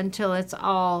stop until it's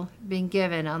all been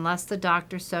given, unless the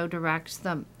doctor so directs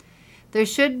them. There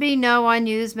should be no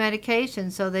unused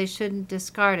medication, so they shouldn't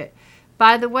discard it.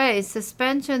 By the way,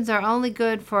 suspensions are only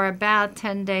good for about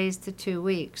 10 days to 2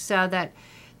 weeks, so that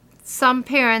some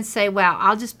parents say, well,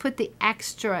 I'll just put the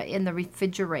extra in the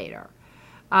refrigerator.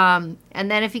 And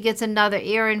then if he gets another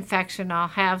ear infection, I'll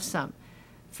have some.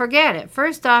 Forget it.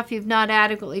 First off, you've not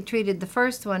adequately treated the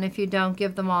first one if you don't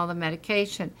give them all the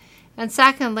medication. And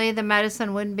secondly, the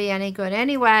medicine wouldn't be any good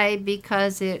anyway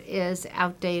because it is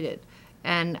outdated.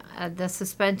 And the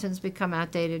suspensions become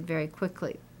outdated very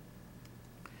quickly.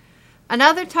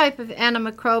 Another type of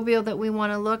antimicrobial that we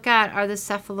want to look at are the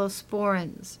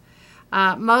cephalosporins.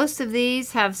 Most of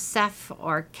these have ceph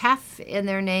or keph in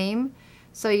their name.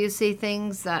 So you see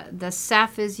things that the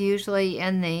ceph is usually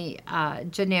in the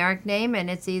generic name, and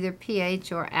it's either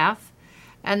PH or F.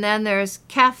 And then there's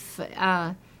keph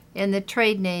in the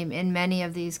trade name in many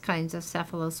of these kinds of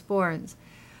cephalosporins.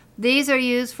 These are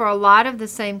used for a lot of the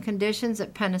same conditions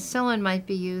that penicillin might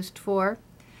be used for.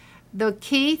 The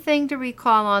key thing to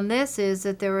recall on this is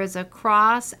that there is a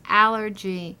cross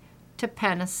allergy to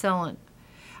penicillin.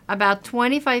 About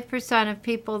 25% of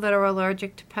people that are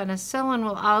allergic to penicillin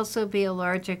will also be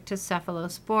allergic to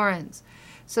cephalosporins.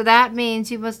 So that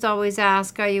means you must always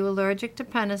ask, are you allergic to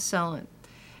penicillin?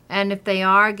 And if they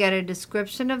are, get a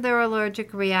description of their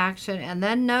allergic reaction and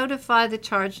then notify the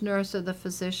charge nurse or the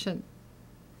physician.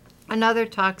 Another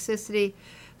toxicity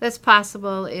that's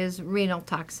possible is renal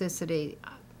toxicity.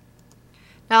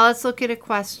 Now let's look at a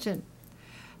question.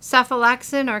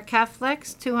 Cephalexin or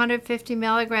Keflex, 250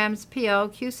 milligrams PO,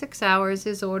 Q6 hours,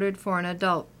 is ordered for an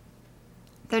adult.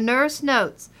 The nurse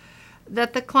notes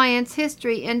that the client's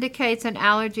history indicates an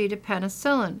allergy to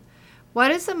penicillin.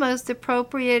 What is the most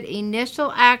appropriate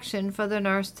initial action for the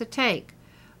nurse to take?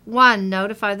 1,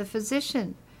 notify the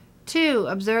physician. 2,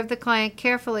 observe the client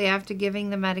carefully after giving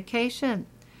the medication.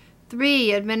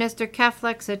 3, administer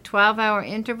Keflex at 12-hour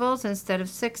intervals instead of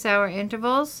 6-hour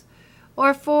intervals.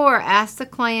 Or 4, ask the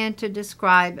client to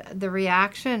describe the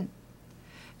reaction.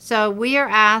 So we are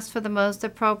asked for the most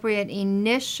appropriate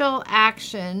initial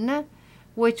action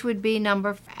which would be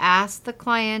number 4. Ask the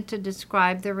client to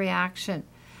describe the reaction.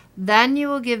 Then you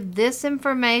will give this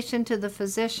information to the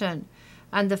physician,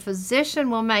 and the physician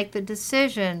will make the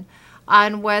decision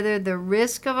on whether the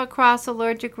risk of a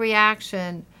cross-allergic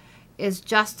reaction is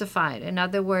justified. In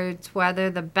other words, whether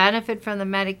the benefit from the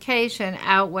medication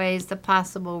outweighs the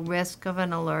possible risk of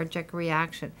an allergic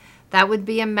reaction. That would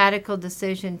be a medical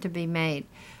decision to be made,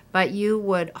 but you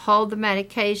would hold the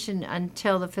medication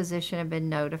until the physician had been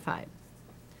notified.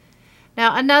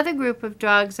 Now, another group of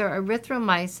drugs are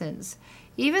erythromycins.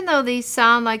 Even though these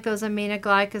sound like those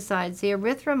aminoglycosides, the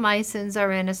erythromycins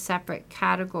are in a separate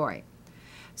category.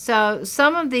 So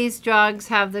some of these drugs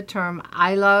have the term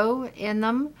ILO in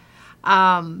them.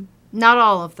 Not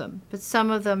all of them, but some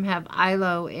of them have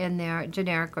ILO in their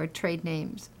generic or trade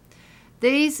names.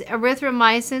 These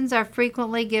erythromycins are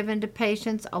frequently given to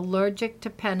patients allergic to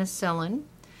penicillin.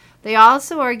 They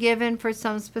also are given for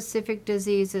some specific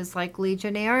diseases like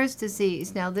Legionnaire's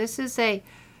disease. Now, this is a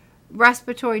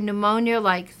respiratory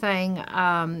pneumonia-like thing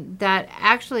that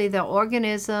actually the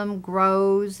organism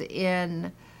grows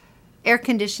in air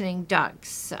conditioning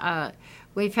ducts.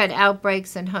 We've had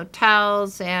outbreaks in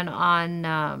hotels and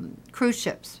on cruise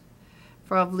ships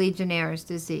for Legionnaire's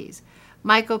disease.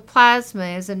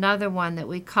 Mycoplasma is another one that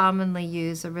we commonly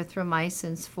use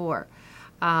erythromycins for.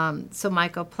 So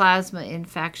mycoplasma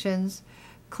infections.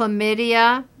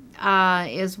 Chlamydia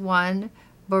is one.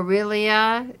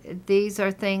 Borrelia, these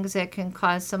are things that can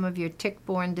cause some of your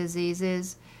tick-borne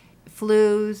diseases.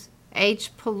 Flus,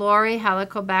 H. pylori,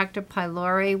 Helicobacter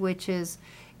pylori, which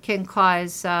can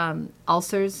cause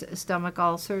ulcers, stomach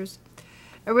ulcers.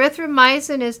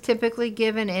 Erythromycin is typically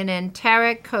given in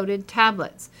enteric-coated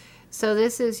tablets. So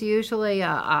this is usually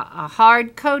a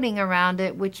hard coating around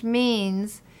it, which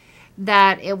means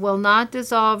that it will not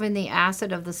dissolve in the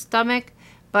acid of the stomach,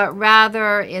 but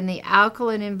rather in the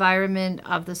alkaline environment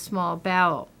of the small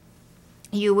bowel.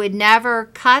 You would never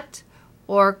cut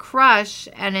or crush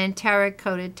an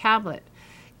enteric-coated tablet.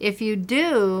 If you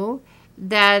do,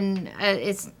 then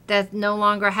that no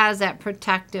longer has that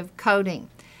protective coating.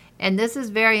 And this is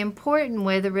very important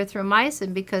with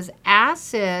erythromycin because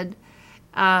acid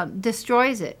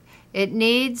destroys it. It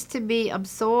needs to be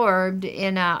absorbed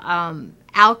in an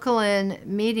alkaline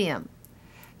medium.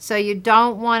 So you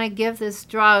don't want to give this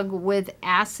drug with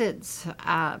acids.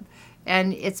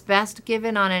 And it's best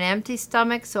given on an empty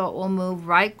stomach so it will move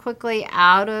right quickly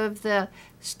out of the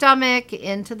stomach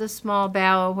into the small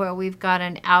bowel where we've got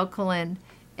an alkaline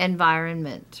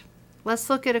environment. Let's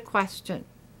look at a question.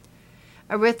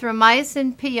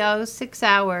 Erythromycin PO 6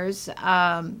 hours,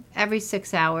 every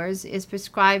 6 hours, is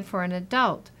prescribed for an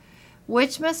adult.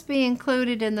 Which must be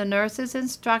included in the nurse's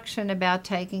instruction about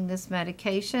taking this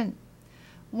medication?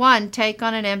 1. Take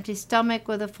on an empty stomach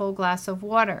with a full glass of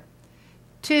water.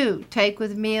 2. Take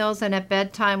with meals and at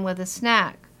bedtime with a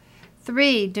snack.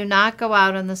 3. Do not go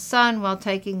out in the sun while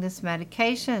taking this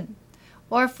medication.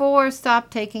 Or 4. Stop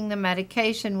taking the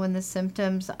medication when the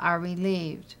symptoms are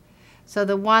relieved. So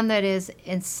the one that is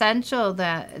essential,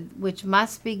 which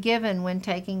must be given when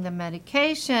taking the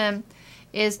medication,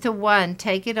 is to 1.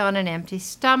 Take it on an empty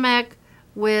stomach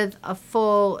with a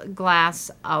full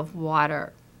glass of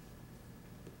water.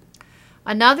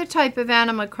 Another type of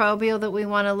antimicrobial that we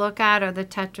want to look at are the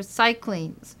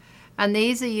tetracyclines. And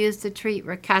these are used to treat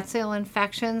rickettsial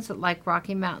infections like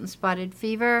Rocky Mountain spotted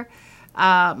fever,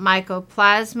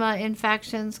 mycoplasma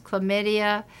infections,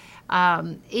 chlamydia,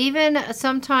 even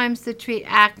sometimes to treat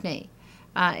acne.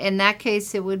 In that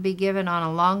case, it would be given on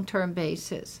a long-term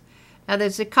basis. Now,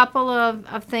 there's a couple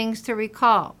of things to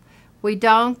recall. We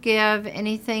don't give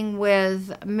anything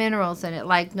with minerals in it,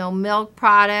 like no milk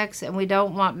products, and we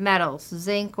don't want metals,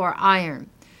 zinc or iron,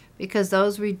 because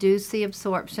those reduce the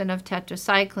absorption of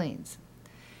tetracyclines.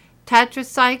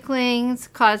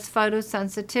 Tetracyclines cause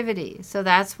photosensitivity, so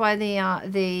that's why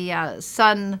the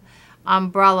sun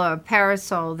umbrella or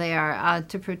parasol there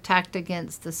to protect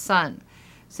against the sun.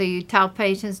 So you tell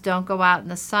patients don't go out in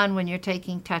the sun when you're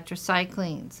taking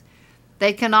tetracyclines.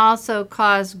 They can also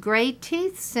cause gray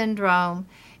teeth syndrome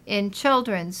in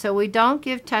children, so we don't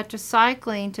give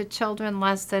tetracycline to children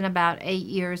less than about 8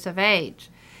 years of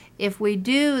age. If we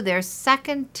do, their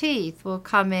second teeth will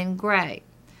come in gray.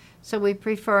 So we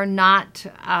prefer not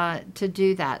to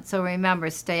do that. So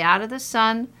remember, stay out of the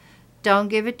sun. Don't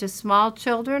give it to small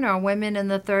children or women in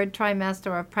the 3rd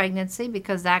trimester of pregnancy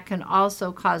because that can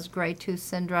also cause gray tooth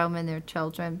syndrome in their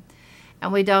children.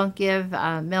 And we don't give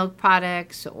milk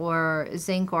products or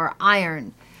zinc or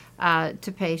iron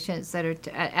to patients that are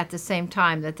at the same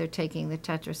time that they're taking the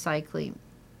tetracycline.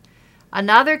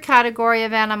 Another category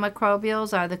of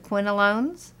antimicrobials are the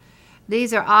quinolones.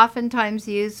 These are oftentimes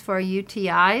used for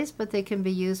UTIs, but they can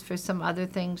be used for some other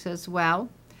things as well.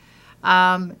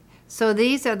 So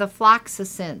these are the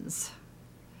fluoxetines.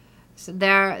 So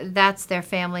that's their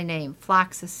family name,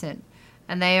 fluoxetine.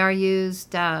 And they are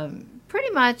used pretty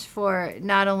much for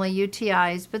not only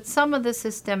UTIs, but some of the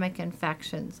systemic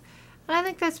infections. And I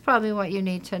think that's probably what you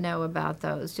need to know about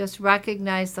those. Just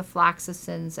recognize the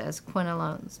fluoxetines as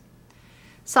quinolones.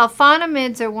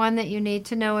 Sulfonamides are one that you need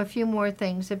to know a few more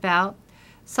things about.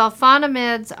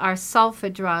 Sulfonamides are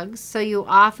sulfa drugs, so you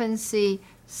often see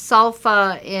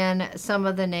sulfa in some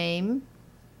of the name,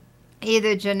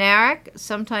 either generic,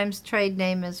 sometimes trade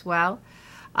name as well.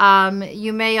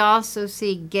 You may also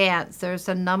see GANTs. There's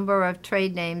a number of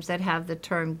trade names that have the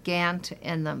term GANT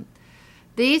in them.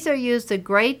 These are used a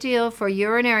great deal for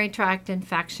urinary tract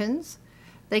infections.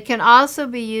 They can also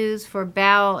be used for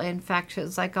bowel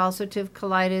infections like ulcerative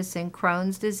colitis and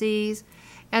Crohn's disease,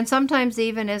 and sometimes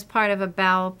even as part of a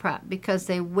bowel prep because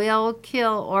they will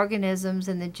kill organisms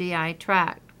in the GI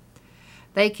tract.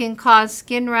 They can cause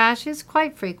skin rashes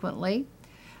quite frequently.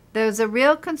 There's a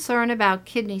real concern about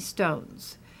kidney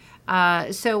stones,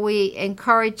 so we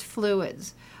encourage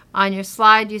fluids. On your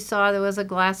slide you saw there was a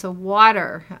glass of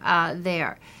water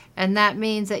there, and that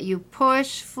means that you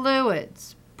push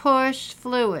fluids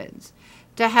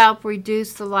to help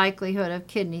reduce the likelihood of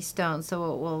kidney stones,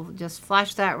 so it will just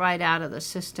flush that right out of the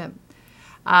system.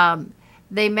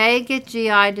 They may get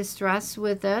GI distress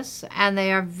with this, and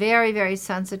they are very, very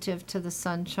sensitive to the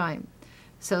sunshine.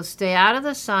 So stay out of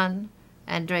the sun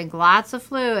and drink lots of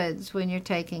fluids when you're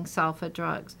taking sulfa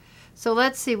drugs. So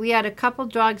let's see, we had a couple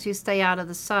drugs you stay out of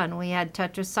the sun. We had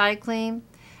tetracycline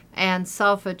and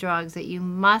sulfa drugs that you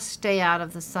must stay out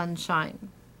of the sunshine.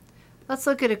 Let's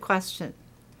look at a question.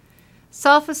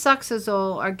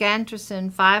 Sulfasalazole or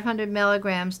Gantracin 500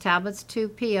 milligrams tablets 2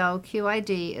 PO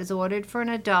QID is ordered for an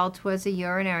adult who has a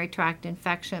urinary tract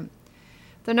infection.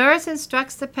 The nurse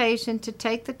instructs the patient to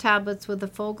take the tablets with a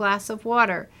full glass of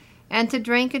water and to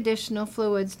drink additional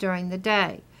fluids during the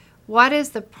day. What is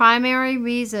the primary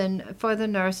reason for the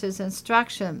nurse's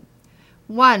instruction?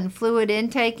 1. Fluid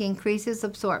intake increases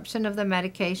absorption of the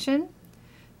medication.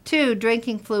 2.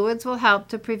 Drinking fluids will help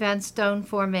to prevent stone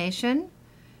formation.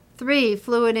 3.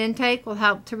 Fluid intake will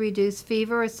help to reduce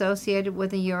fever associated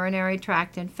with a urinary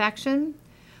tract infection.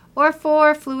 Or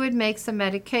 4. Fluid makes the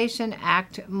medication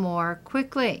act more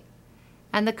quickly.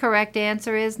 And the correct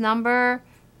answer is number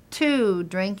 2.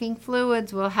 Drinking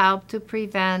fluids will help to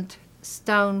prevent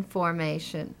stone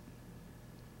formation.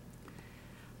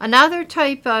 Another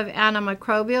type of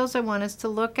antimicrobials I want us to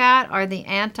look at are the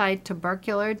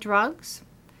anti-tubercular drugs.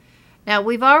 Now,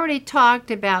 we've already talked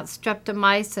about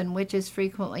streptomycin, which is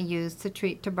frequently used to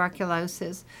treat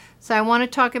tuberculosis, so I want to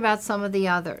talk about some of the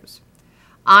others.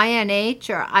 INH,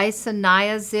 or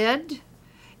isoniazid,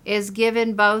 is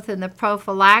given both in the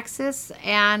prophylaxis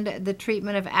and the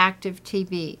treatment of active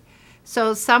TB.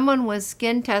 So someone with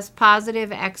skin test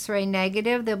positive, X-ray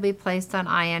negative, they'll be placed on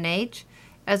INH,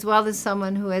 as well as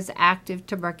someone who has active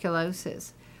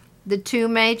tuberculosis. The two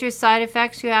major side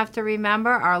effects you have to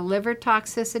remember are liver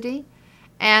toxicity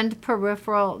and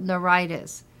peripheral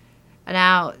neuritis.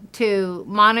 Now, to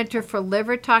monitor for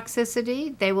liver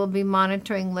toxicity, they will be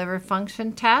monitoring liver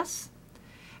function tests.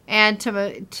 And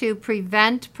to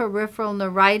prevent peripheral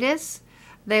neuritis,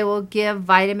 they will give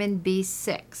vitamin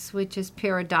B6, which is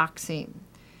pyridoxine.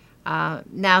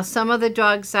 Now, some of the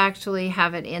drugs actually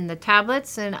have it in the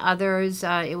tablets, and others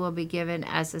it will be given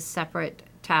as a separate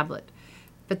tablet.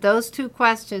 But those two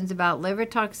questions about liver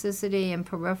toxicity and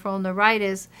peripheral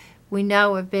neuritis, we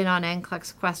know have been on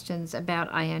NCLEX questions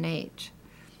about INH.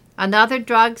 Another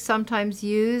drug sometimes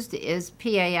used is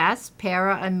PAS,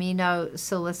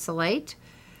 para-aminosalicylate.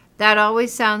 That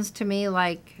always sounds to me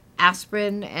like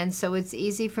aspirin, and so it's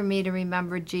easy for me to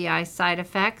remember GI side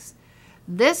effects.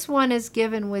 This one is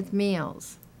given with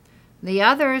meals. The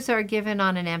others are given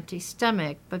on an empty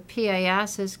stomach, but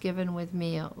PAS is given with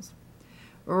meals.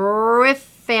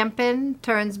 Rifampin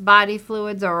turns body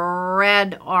fluids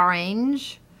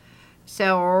red-orange.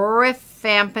 So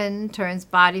rifampin turns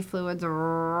body fluids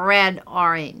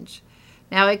red-orange.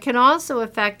 Now, it can also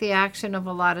affect the action of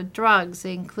a lot of drugs,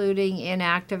 including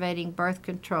inactivating birth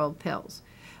control pills.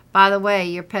 By the way,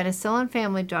 your penicillin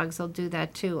family drugs will do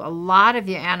that too. A lot of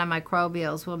your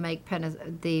antimicrobials will make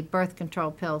the birth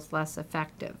control pills less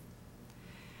effective.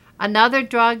 Another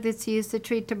drug that's used to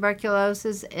treat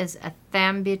tuberculosis is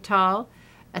ethambutol.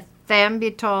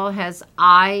 Ethambutol has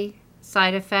eye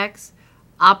side effects,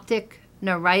 optic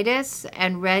neuritis,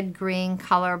 and red-green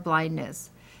color blindness.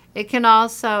 It can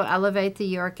also elevate the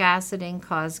uric acid and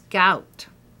cause gout.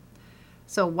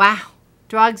 So wow,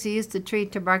 drugs used to treat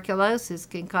tuberculosis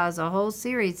can cause a whole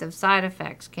series of side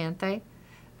effects, can't they?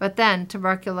 But then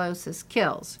tuberculosis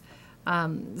kills.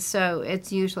 So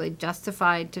it's usually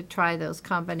justified to try those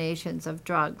combinations of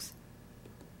drugs.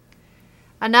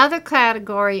 Another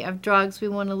category of drugs we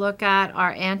want to look at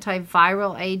are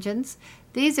antiviral agents.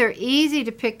 These are easy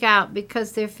to pick out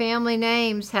because their family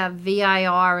names have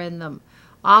VIR in them.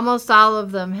 Almost all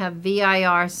of them have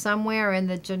VIR somewhere in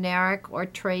the generic or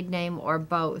trade name or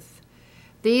both.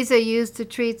 These are used to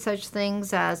treat such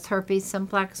things as herpes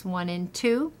simplex 1 and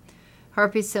 2,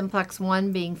 herpes simplex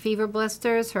 1 being fever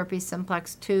blisters, herpes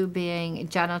simplex 2 being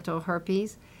genital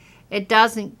herpes. It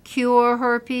doesn't cure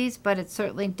herpes, but it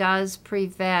certainly does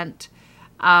prevent,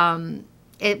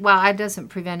 it doesn't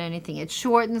prevent anything. It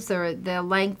shortens the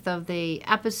length of the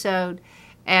episode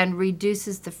and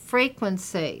reduces the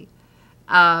frequency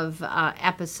of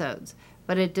episodes.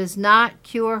 But it does not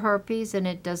cure herpes and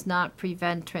it does not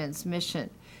prevent transmission.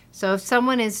 So if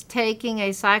someone is taking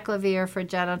acyclovir for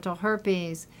genital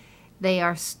herpes, they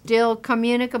are still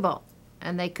communicable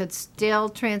and they could still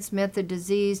transmit the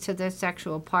disease to their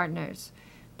sexual partners.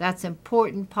 That's an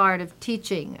important part of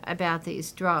teaching about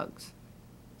these drugs.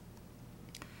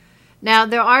 Now,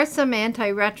 there are some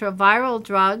antiretroviral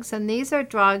drugs, and these are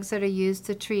drugs that are used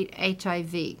to treat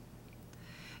HIV.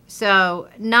 So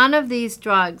none of these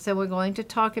drugs, and we're going to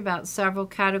talk about several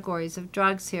categories of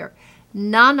drugs here,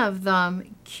 none of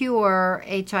them cure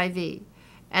HIV,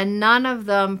 and none of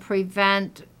them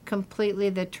prevent completely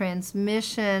the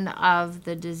transmission of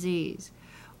the disease.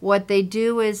 What they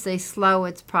do is they slow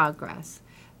its progress.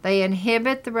 They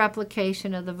inhibit the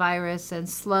replication of the virus and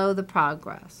slow the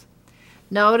progress.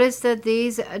 Notice that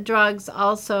these drugs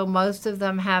also, most of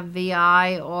them have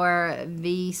VI or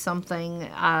V something,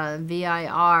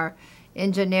 VIR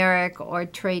in generic or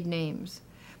trade names.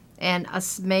 And a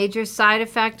major side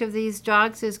effect of these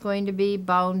drugs is going to be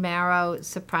bone marrow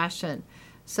suppression.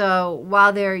 So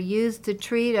while they're used to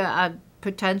treat a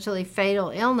potentially fatal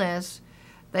illness,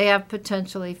 they have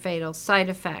potentially fatal side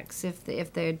effects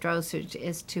if their dosage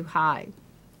is too high.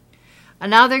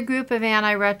 Another group of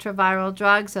antiretroviral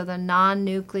drugs are the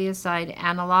non-nucleoside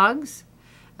analogs.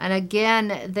 And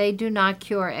again, they do not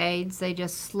cure AIDS. They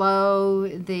just slow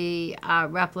the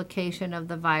replication of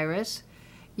the virus.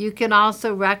 You can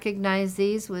also recognize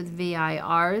these with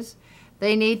VIRs.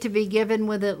 They need to be given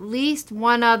with at least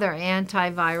one other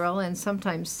antiviral and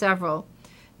sometimes several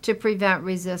to prevent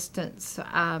resistance.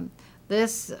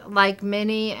 This, like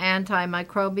many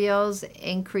antimicrobials,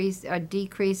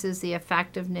 decreases the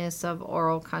effectiveness of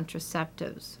oral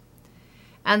contraceptives.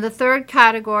 And the third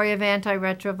category of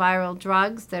antiretroviral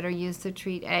drugs that are used to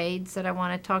treat AIDS that I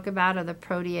want to talk about are the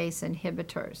protease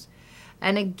inhibitors.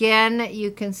 And again,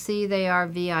 you can see they are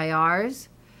VIRs.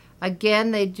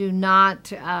 Again, they do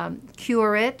not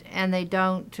cure it, and they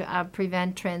don't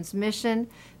prevent transmission.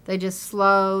 They just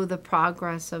slow the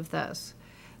progress of this.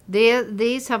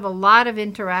 These have a lot of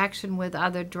interaction with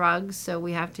other drugs, so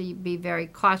we have to be very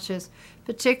cautious,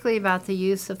 particularly about the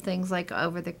use of things like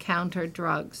over-the-counter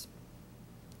drugs.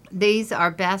 These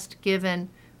are best given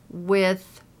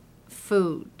with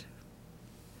food.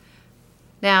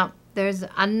 Now, there's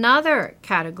another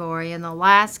category, and the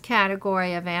last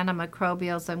category of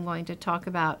antimicrobials I'm going to talk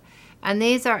about, and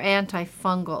these are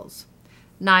antifungals,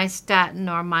 nystatin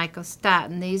or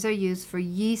mycostatin. These are used for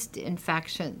yeast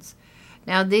infections.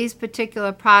 Now, these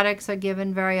particular products are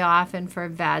given very often for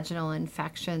vaginal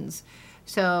infections.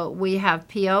 So we have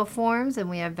PO forms and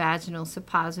we have vaginal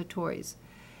suppositories.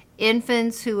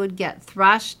 Infants who would get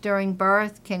thrush during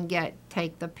birth can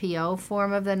take the PO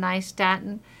form of the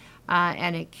nystatin,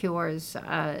 and it cures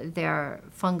their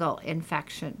fungal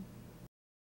infection.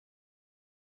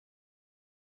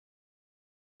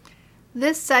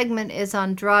 This segment is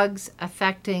on drugs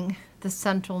affecting the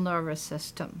central nervous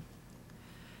system.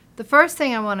 The first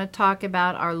thing I want to talk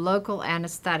about are local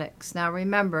anesthetics. Now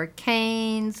remember,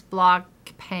 canes block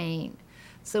pain.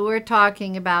 So we're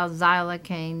talking about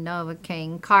xylocaine,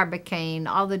 novocaine, carbocaine,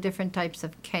 all the different types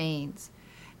of canes.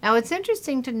 Now it's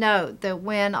interesting to note that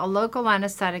when a local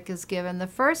anesthetic is given, the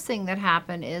first thing that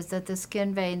happens is that the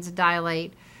skin veins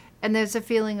dilate and there's a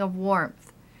feeling of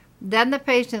warmth. Then the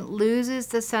patient loses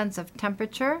the sense of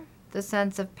temperature, the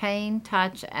sense of pain,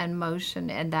 touch, and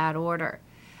motion in that order.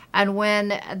 And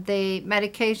when the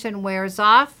medication wears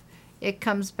off, it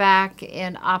comes back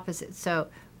in opposite. So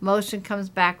motion comes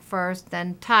back first,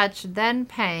 then touch, then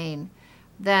pain,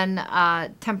 then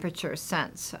temperature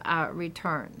sense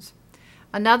returns.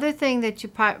 Another thing that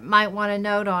you might want to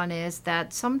note on is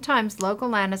that sometimes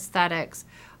local anesthetics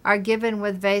are given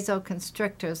with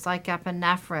vasoconstrictors like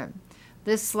epinephrine.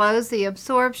 This slows the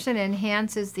absorption,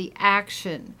 enhances the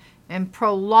action, and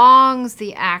prolongs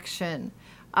the action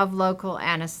of local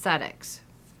anesthetics.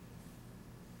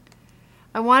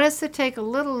 I want us to take a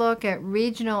little look at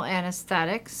regional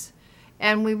anesthetics,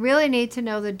 and we really need to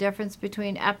know the difference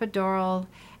between epidural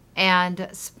and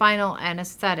spinal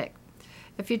anesthetic.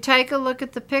 If you take a look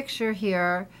at the picture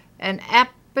here, an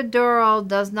epidural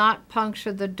does not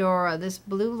puncture the dura. This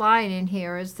blue line in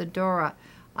here is the dura.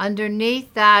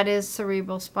 Underneath that is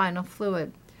cerebrospinal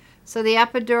fluid. So the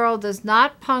epidural does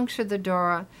not puncture the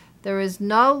dura. There is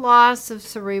no loss of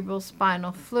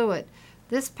cerebrospinal fluid.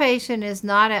 This patient is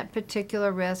not at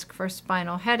particular risk for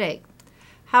spinal headache.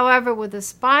 However, with a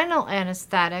spinal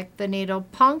anesthetic, the needle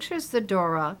punctures the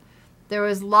dura. There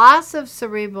is loss of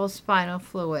cerebrospinal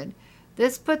fluid.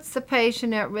 This puts the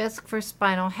patient at risk for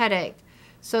spinal headache.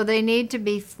 So they need to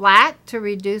be flat to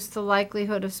reduce the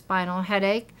likelihood of spinal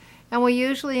headache, and we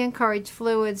usually encourage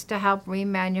fluids to help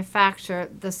remanufacture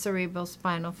the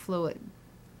cerebrospinal fluid.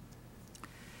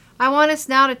 I want us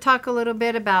now to talk a little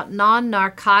bit about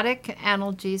non-narcotic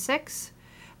analgesics.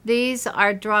 These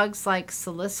are drugs like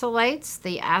salicylates,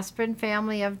 the aspirin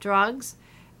family of drugs,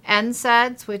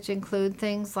 NSAIDs, which include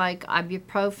things like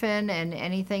ibuprofen and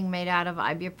anything made out of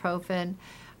ibuprofen,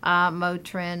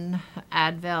 Motrin,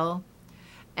 Advil,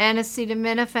 and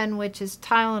acetaminophen, which is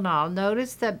Tylenol.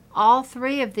 Notice that all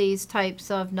three of these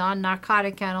types of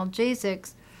non-narcotic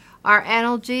analgesics are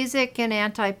analgesic and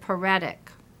antipyretic.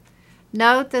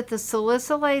 Note that the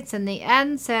salicylates and the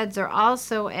NSAIDs are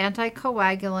also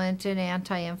anticoagulant and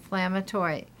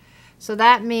anti-inflammatory. So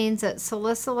that means that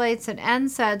salicylates and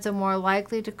NSAIDs are more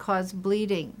likely to cause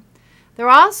bleeding. They're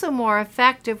also more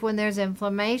effective when there's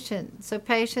inflammation. So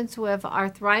patients who have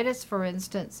arthritis, for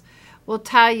instance, will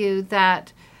tell you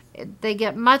that they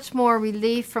get much more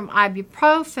relief from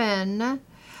ibuprofen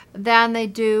than they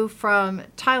do from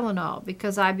Tylenol,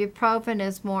 because ibuprofen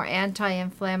is more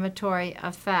anti-inflammatory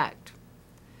effect.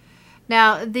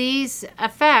 Now, these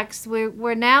effects,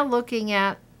 we're now looking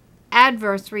at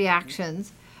adverse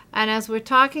reactions. And as we're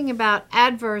talking about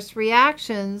adverse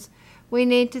reactions, we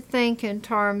need to think in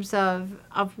terms of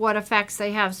what effects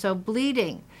they have. So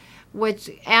bleeding, which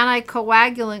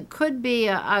anticoagulant could be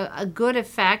a good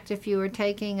effect if you were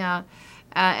taking an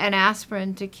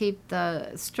aspirin to keep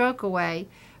the stroke away,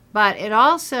 but it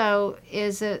also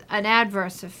is an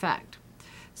adverse effect.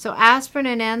 So aspirin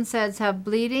and NSAIDs have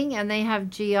bleeding and they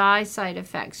have GI side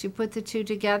effects. You put the two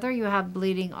together, you have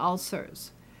bleeding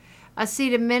ulcers.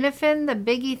 Acetaminophen, the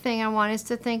biggie thing I want us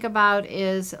to think about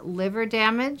is liver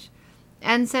damage.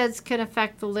 NSAIDs can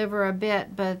affect the liver a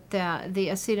bit, but the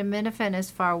acetaminophen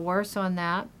is far worse on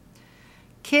that.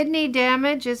 Kidney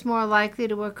damage is more likely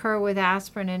to occur with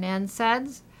aspirin and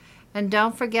NSAIDs. And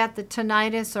don't forget the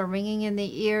tinnitus or ringing in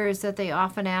the ears that they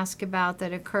often ask about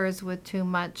that occurs with too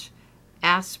much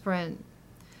aspirin.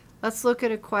 Let's look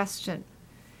at a question.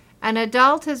 An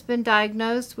adult has been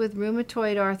diagnosed with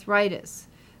rheumatoid arthritis.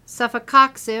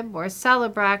 Cefocoxib or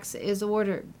Celebrex is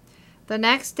ordered. The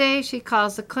next day she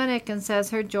calls the clinic and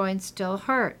says her joints still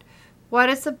hurt. What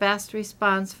is the best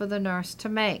response for the nurse to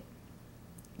make?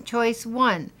 Choice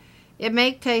 1. It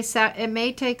may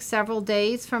take several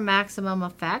days for maximum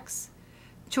effects.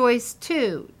 Choice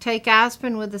 2. Take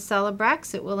aspirin with the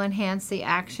Celebrex. It will enhance the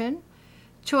action.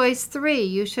 Choice 3.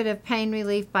 You should have pain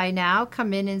relief by now.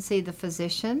 Come in and see the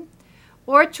physician.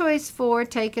 Or choice 4.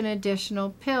 Take an additional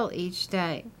pill each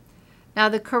day. Now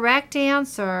the correct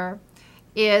answer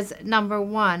is number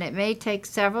 1. It may take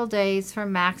several days for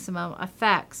maximum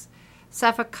effects.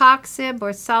 Cefocoxib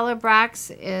or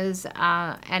Celebrex is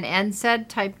an NSAID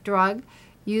type drug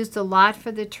used a lot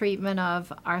for the treatment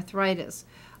of arthritis.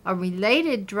 A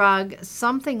related drug,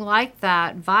 something like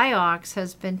that, Vioxx,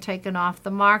 has been taken off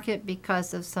the market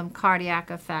because of some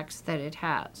cardiac effects that it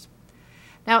has.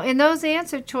 Now, in those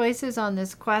answer choices on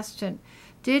this question,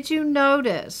 did you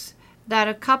notice that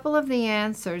a couple of the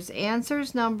answers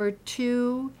number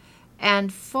 2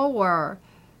 and 4,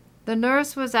 the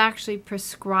nurse was actually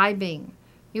prescribing?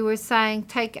 You were saying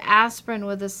take aspirin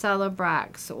with a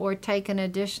Celebrex or take an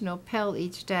additional pill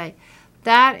each day.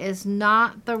 That is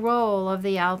not the role of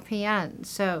the LPN.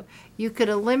 So you could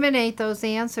eliminate those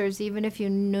answers even if you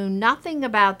knew nothing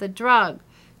about the drug,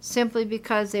 simply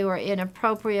because they were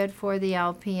inappropriate for the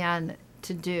LPN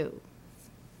to do.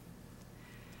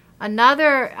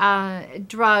 Another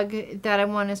drug that I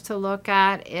want us to look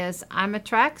at is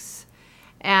Imitrex,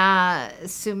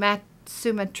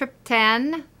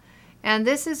 sumatriptan, and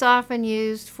this is often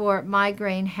used for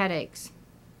migraine headaches.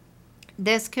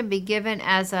 This can be given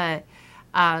as a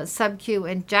sub-Q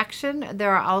injection.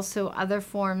 There are also other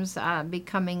forms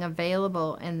becoming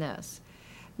available in this.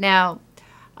 Now,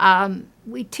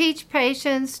 We teach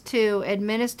patients to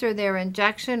administer their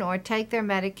injection or take their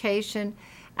medication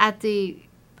at the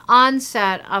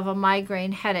onset of a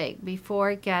migraine headache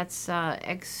before it gets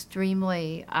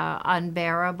extremely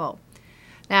unbearable.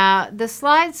 Now, the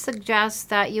slide suggests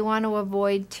that you want to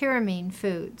avoid tyramine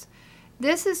foods.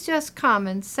 This is just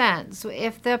common sense.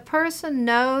 If the person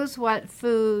knows what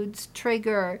foods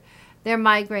trigger their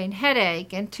migraine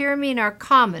headache, and tyramine are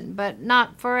common, but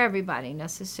not for everybody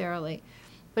necessarily.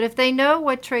 But if they know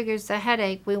what triggers the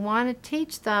headache, we want to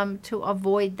teach them to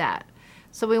avoid that.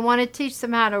 So we want to teach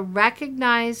them how to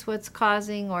recognize what's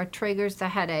causing or triggers the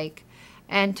headache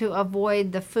and to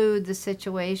avoid the food, the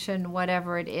situation,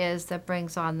 whatever it is that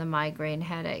brings on the migraine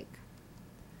headache.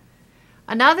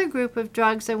 Another group of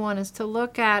drugs I want us to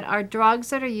look at are drugs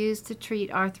that are used to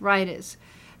treat arthritis.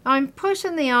 Now, I'm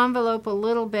pushing the envelope a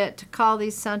little bit to call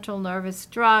these central nervous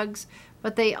drugs,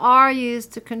 but they are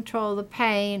used to control the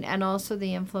pain and also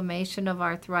the inflammation of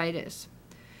arthritis.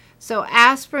 So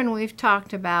aspirin we've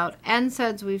talked about,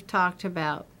 NSAIDs we've talked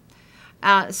about.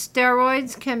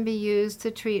 Steroids can be used to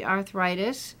treat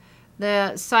arthritis.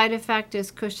 The side effect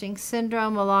is Cushing's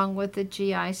syndrome along with the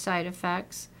GI side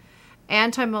effects.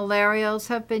 Antimalarials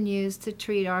have been used to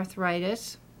treat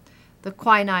arthritis, the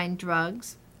quinine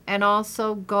drugs, and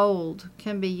also gold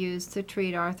can be used to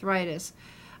treat arthritis.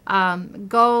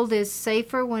 Gold is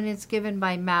safer when it's given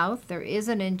by mouth. There is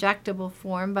an injectable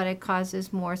form, but it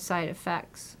causes more side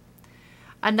effects.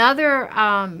 Another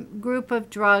group of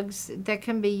drugs that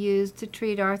can be used to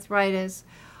treat arthritis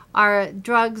are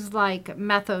drugs like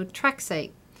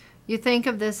methotrexate. You think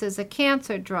of this as a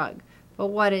cancer drug, but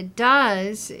what it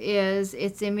does is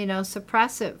it's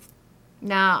immunosuppressive.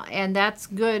 Now, and that's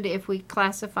good if we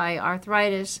classify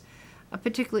arthritis,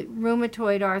 particularly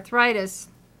rheumatoid arthritis,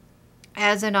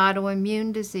 as an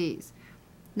autoimmune disease.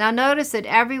 Now notice that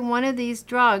every one of these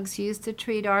drugs used to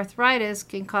treat arthritis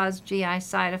can cause GI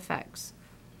side effects.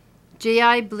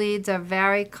 GI bleeds are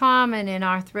very common in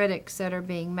arthritics that are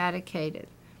being medicated.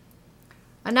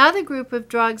 Another group of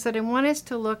drugs that I want us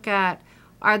to look at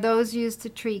are those used to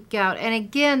treat gout. And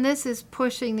again, this is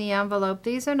pushing the envelope.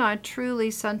 These are not truly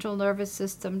central nervous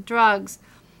system drugs,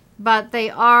 but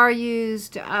they are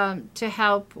used to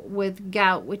help with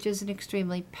gout, which is an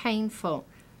extremely painful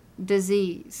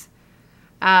disease.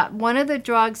 One of the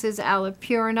drugs is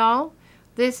allopurinol.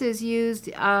 This is used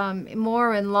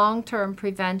more in long-term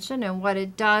prevention, and what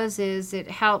it does is it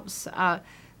helps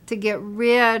to get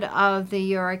rid of the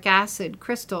uric acid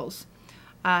crystals.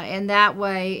 And that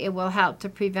way it will help to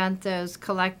prevent those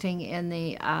collecting in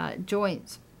the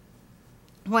joints.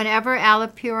 Whenever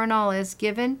allopurinol is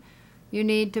given, you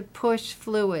need to push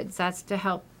fluids. That's to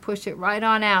help push it right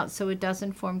on out so it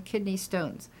doesn't form kidney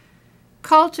stones.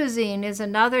 Colchicine is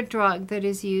another drug that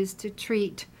is used to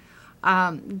treat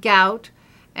gout,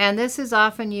 and this is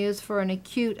often used for an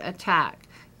acute attack.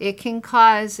 It can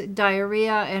cause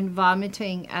diarrhea and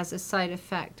vomiting as a side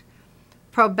effect.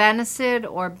 Probenecid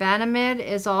or Benamid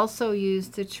is also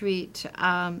used to treat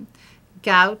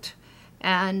gout,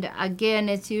 and again,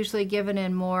 it's usually given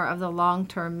in more of the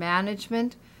long-term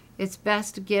management. It's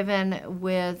best given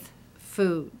with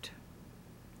food.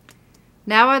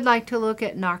 Now I'd like to look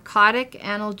at narcotic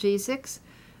analgesics.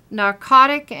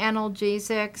 Narcotic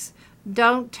analgesics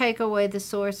don't take away the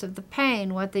source of the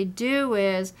pain. What they do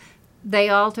is they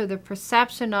alter the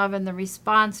perception of and the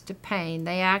response to pain.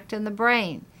 They act in the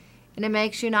brain, and it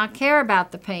makes you not care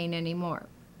about the pain anymore.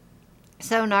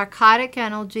 So narcotic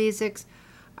analgesics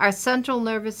are central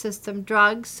nervous system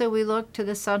drugs, so we look to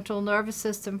the central nervous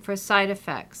system for side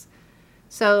effects.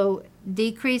 So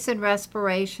decrease in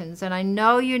respirations, and I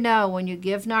know you know when you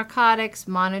give narcotics,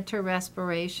 monitor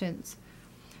respirations.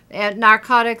 And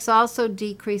narcotics also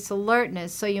decrease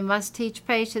alertness, so you must teach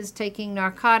patients taking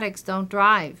narcotics don't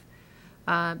drive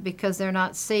because they're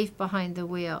not safe behind the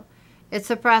wheel. It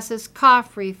suppresses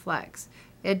cough reflex.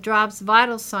 It drops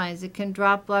vital signs. It can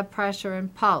drop blood pressure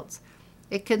and pulse.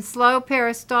 It can slow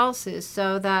peristalsis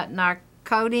so that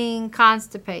codeine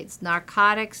constipates.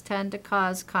 Narcotics tend to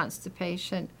cause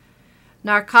constipation.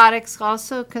 Narcotics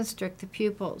also constrict the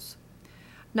pupils.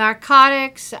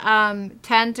 Narcotics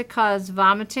tend to cause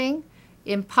vomiting,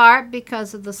 in part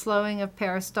because of the slowing of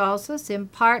peristalsis, in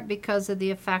part because of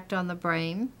the effect on the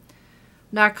brain.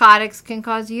 Narcotics can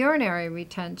cause urinary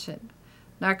retention.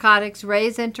 Narcotics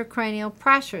raise intracranial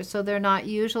pressure, so they're not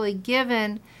usually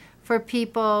given for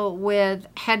people with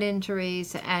head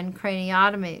injuries and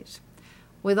craniotomies.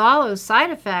 With all those side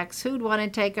effects, who'd want to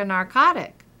take a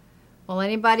narcotic? Well,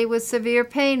 anybody with severe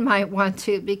pain might want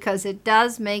to, because it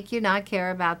does make you not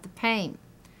care about the pain.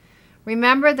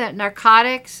 Remember that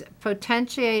narcotics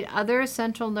potentiate other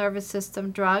central nervous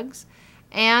system drugs,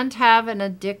 and have an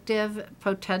addictive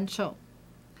potential.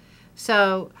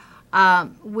 So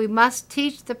we must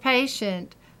teach the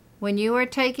patient, when you are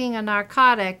taking a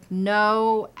narcotic,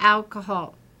 no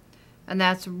alcohol. And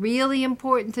that's really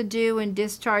important to do in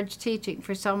discharge teaching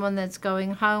for someone that's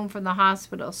going home from the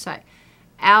hospital. Say,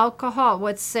 alcohol,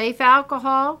 what's safe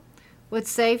alcohol,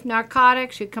 what's safe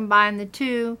narcotics, you combine the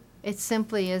two, it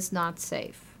simply is not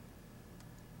safe.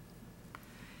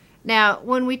 Now,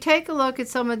 when we take a look at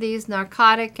some of these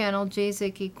narcotic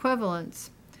analgesic equivalents,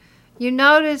 you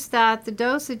notice that the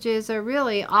dosages are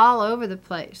really all over the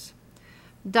place.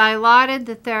 Dilaudid,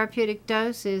 the therapeutic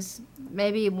dose is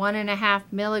maybe 1.5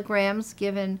 milligrams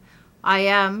given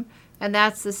IM, and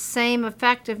that's the same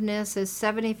effectiveness as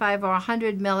 75 or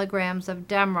 100 milligrams of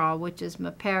Demerol, which is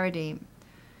meperidine.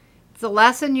 The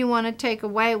lesson you want to take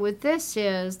away with this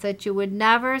is that you would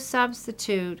never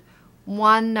substitute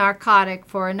one narcotic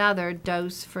for another,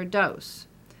 dose for dose.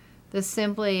 This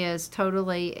simply is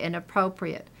totally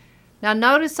inappropriate. Now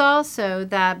notice also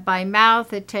that by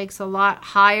mouth it takes a lot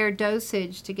higher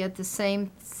dosage to get the same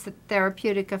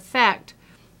therapeutic effect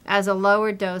as a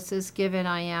lower doses given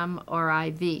IM or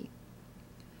IV.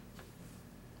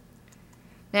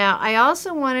 Now I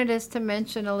also wanted us to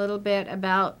mention a little bit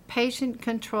about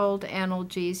patient-controlled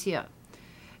analgesia.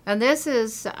 And this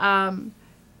is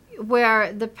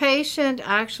where the patient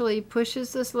actually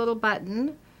pushes this little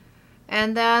button,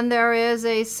 and then there is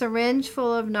a syringe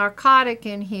full of narcotic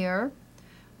in here.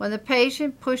 When the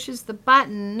patient pushes the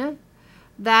button,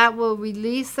 that will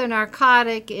release the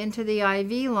narcotic into the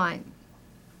IV line.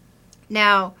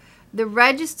 Now, the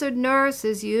registered nurse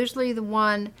is usually the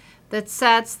one that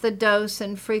sets the dose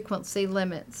and frequency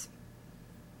limits.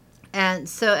 And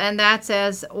that's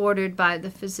as ordered by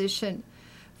the physician.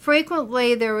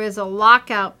 Frequently, there is a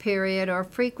lockout period or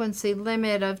frequency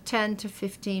limit of 10 to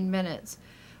 15 minutes.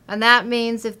 And that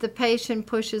means if the patient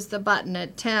pushes the button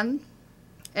at 10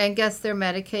 and gets their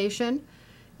medication,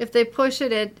 if they push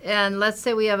it at, and let's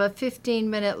say we have a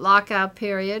 15-minute lockout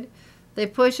period, they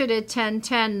push it at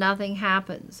 10:10, nothing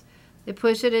happens. They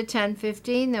push it at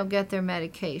 10:15, they'll get their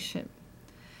medication.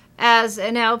 As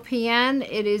an LPN,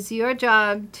 it is your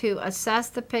job to assess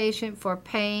the patient for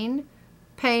pain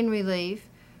relief,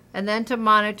 and then to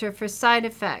monitor for side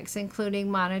effects, including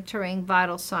monitoring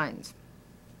vital signs.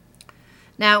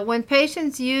 Now, when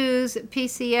patients use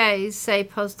PCAs, say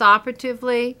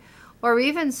postoperatively, or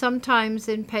even sometimes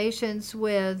in patients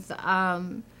with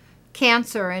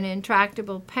cancer and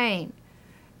intractable pain,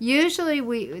 usually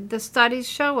the studies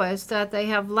show us that they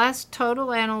have less total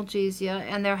analgesia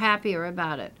and they're happier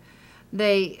about it.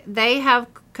 They have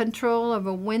control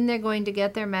over when they're going to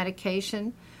get their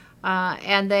medication,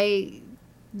 and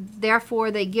therefore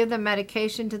they give the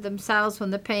medication to themselves when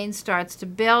the pain starts to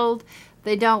build.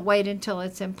 They don't wait until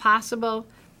it's impossible,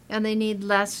 and they need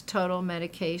less total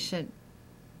medication.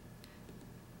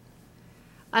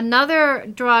 Another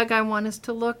drug I want us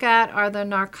to look at are the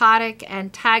narcotic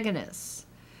antagonists.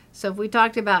 So if we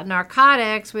talked about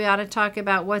narcotics, we ought to talk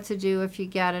about what to do if you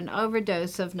get an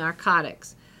overdose of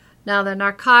narcotics. Now, the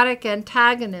narcotic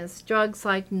antagonists, drugs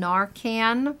like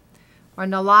Narcan or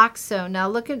naloxone. Now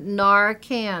look at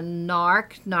Narcan,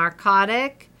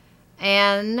 narcotic,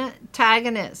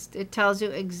 antagonist. It tells you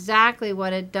exactly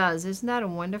what it does. Isn't that a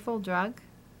wonderful drug?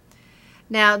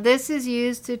 Now, this is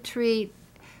used to treat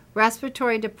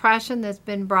respiratory depression that's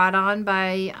been brought on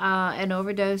by an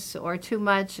overdose or too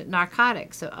much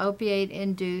narcotics, so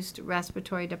opiate-induced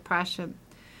respiratory depression.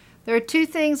 There are two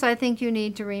things I think you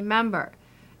need to remember.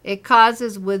 It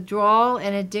causes withdrawal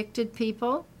in addicted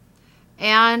people,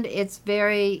 and it's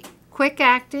very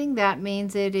quick-acting. That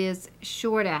means it is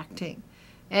short-acting.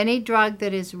 Any drug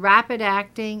that is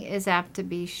rapid-acting is apt to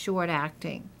be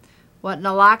short-acting. What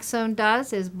naloxone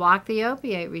does is block the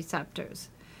opiate receptors.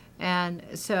 And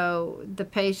so the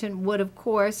patient would, of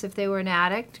course, if they were an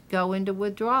addict, go into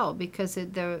withdrawal because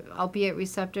the opiate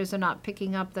receptors are not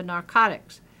picking up the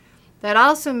narcotics. That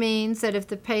also means that if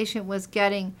the patient was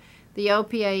getting the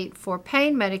opiate for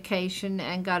pain medication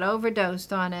and got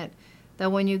overdosed on it,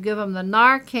 that when you give them the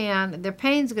Narcan, their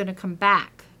pain's going to come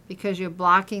back because you're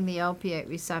blocking the opiate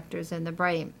receptors in the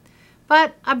brain.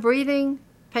 But a breathing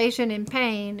patient in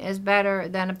pain is better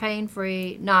than a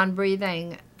pain-free,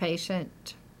 non-breathing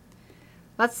patient.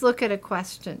 Let's look at a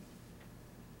question.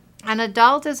 An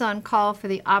adult is on call for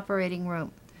the operating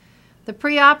room. The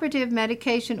preoperative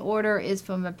medication order is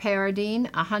for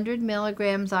meperidine, 100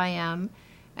 milligrams IM,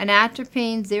 and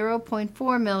atropine,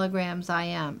 0.4 milligrams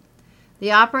IM.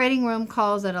 The operating room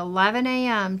calls at 11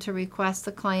 a.m. to request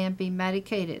the client be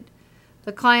medicated.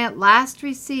 The client last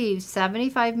received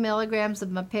 75 milligrams of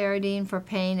meperidine for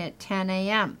pain at 10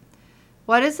 a.m.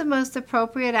 What is the most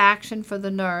appropriate action for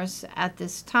the nurse at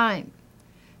this time?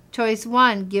 Choice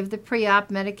 1, give the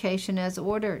pre-op medication as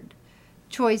ordered.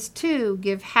 Choice 2,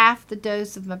 give half the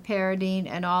dose of meperidine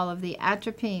and all of the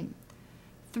atropine.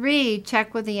 3,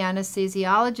 check with the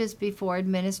anesthesiologist before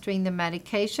administering the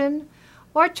medication.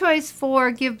 Or choice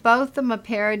 4, give both the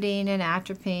meperidine and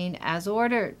atropine as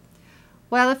ordered.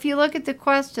 Well, if you look at the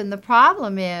question, the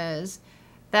problem is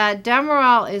that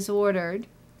Demerol is ordered,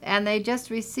 and they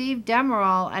just received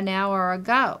Demerol an hour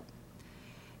ago.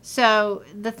 So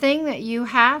the thing that you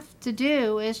have to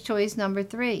do is choice number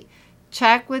 3.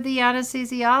 Check with the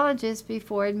anesthesiologist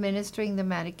before administering the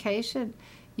medication.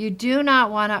 You do not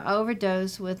want to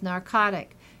overdose with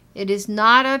narcotic. It is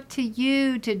not up to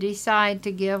you to decide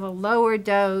to give a lower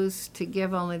dose, to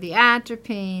give only the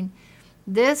atropine.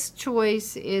 This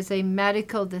choice is a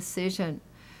medical decision.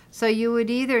 So you would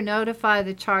either notify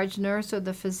the charge nurse or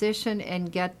the physician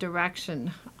and get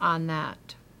direction on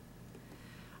that.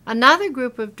 Another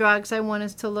group of drugs I want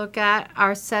us to look at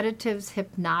are sedatives,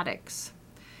 hypnotics.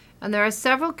 And there are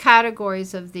several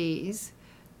categories of these.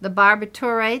 The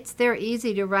barbiturates, they're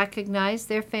easy to recognize.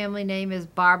 Their family name is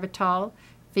barbitol,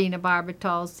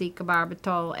 phenobarbital,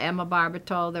 secabarbital,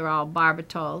 amibarbital. They're all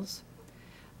barbitols.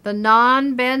 The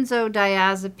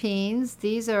non-benzodiazepines,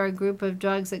 these are a group of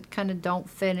drugs that kind of don't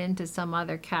fit into some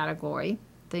other category.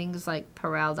 Things like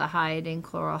paraldehyde and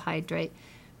chlorohydrate.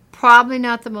 Probably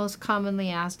not the most commonly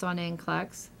asked on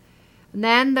NCLEX. And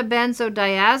then the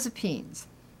benzodiazepines.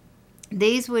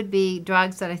 These would be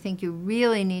drugs that I think you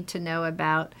really need to know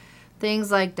about.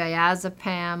 Things like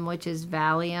diazepam, which is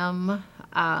Valium.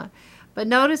 But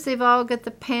notice they've all got the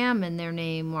PAM in their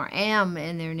name or AM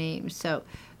in their name. So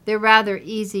they're rather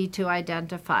easy to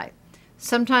identify.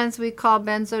 Sometimes we call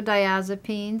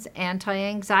benzodiazepines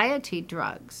anti-anxiety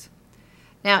drugs.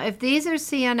 Now, if these are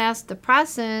CNS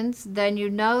depressants, then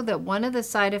you know that one of the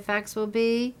side effects will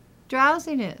be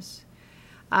drowsiness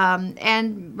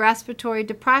and respiratory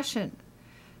depression.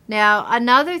 Now,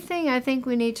 another thing I think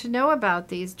we need to know about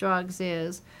these drugs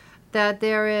is that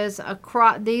there is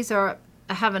these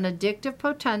have an addictive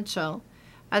potential,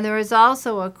 and there is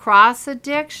also a cross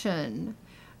addiction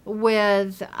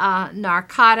with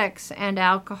narcotics and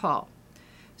alcohol.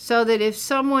 So that if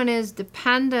someone is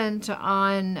dependent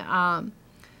on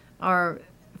or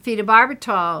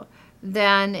phenobarbital,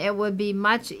 then it would be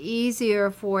much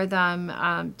easier for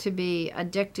them to be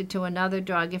addicted to another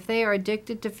drug. If they are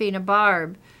addicted to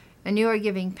phenobarb and you are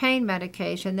giving pain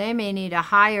medication, they may need a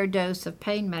higher dose of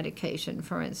pain medication,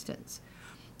 for instance.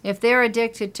 If they're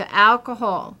addicted to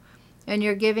alcohol and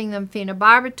you're giving them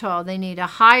phenobarbital, they need a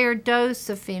higher dose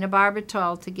of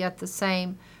phenobarbital to get the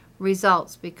same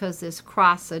results because this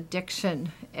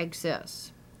cross-addiction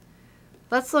exists.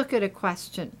 Let's look at a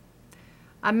question.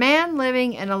 A man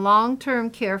living in a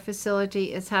long-term care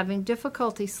facility is having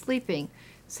difficulty sleeping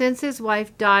since his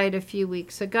wife died a few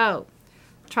weeks ago.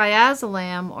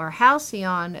 Triazolam or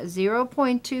Halcyon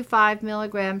 0.25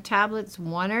 milligram tablets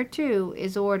 1 or 2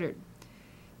 is ordered.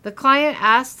 The client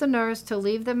asks the nurse to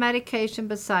leave the medication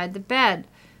beside the bed,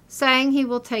 saying he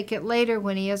will take it later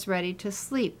when he is ready to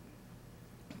sleep.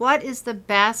 What is the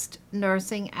best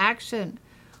nursing action?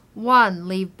 1,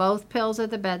 leave both pills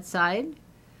at the bedside.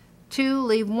 2,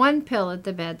 leave 1 pill at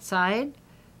the bedside.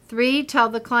 3, tell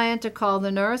the client to call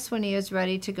the nurse when he is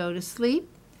ready to go to sleep.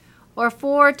 Or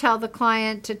 4, tell the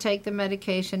client to take the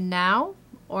medication now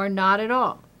or not at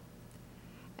all.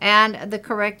 And the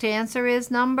correct answer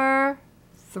is number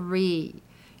 3.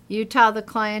 You tell the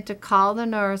client to call the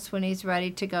nurse when he's ready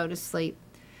to go to sleep.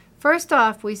 First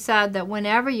off, we said that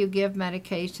whenever you give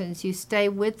medications, you stay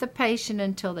with the patient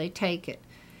until they take it.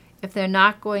 If they're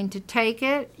not going to take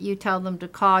it, you tell them to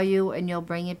call you and you'll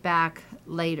bring it back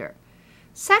later.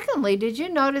 Secondly, did you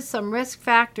notice some risk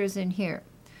factors in here?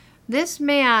 This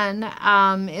man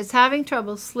is having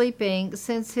trouble sleeping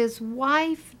since his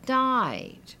wife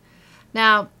died.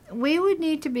 Now, we would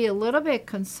need to be a little bit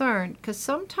concerned because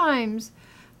sometimes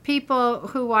people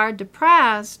who are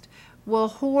depressed will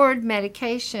hoard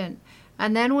medication,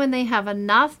 and then when they have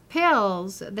enough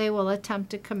pills, they will attempt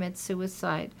to commit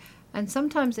suicide. And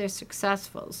sometimes they're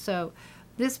successful. So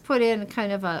this put in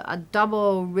kind of a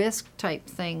double risk type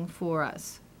thing for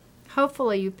us.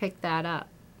 Hopefully you picked that up.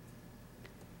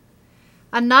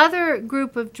 Another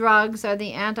group of drugs are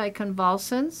the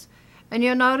anticonvulsants. And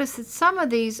you'll notice that some of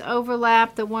these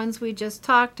overlap the ones we just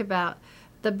talked about.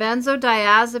 The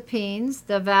benzodiazepines,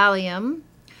 the Valium,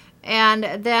 and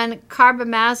then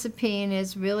carbamazepine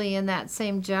is really in that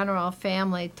same general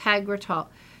family, Tegretol.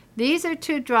 These are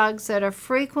 2 drugs that are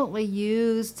frequently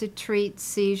used to treat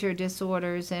seizure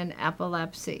disorders and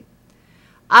epilepsy.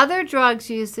 Other drugs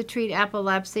used to treat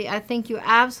epilepsy, I think you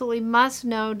absolutely must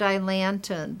know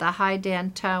Dilantin, the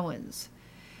hydantoins.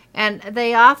 And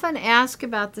they often ask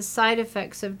about the side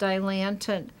effects of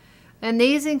Dilantin. And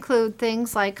these include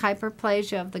things like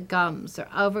hyperplasia of the gums or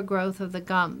overgrowth of the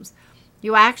gums.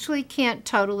 You actually can't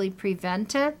totally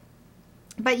prevent it,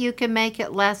 but you can make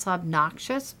it less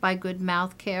obnoxious by good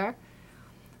mouth care.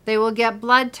 They will get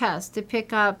blood tests to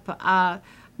pick up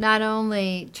not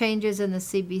only changes in the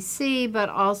CBC, but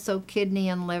also kidney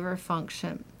and liver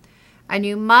function. And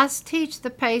you must teach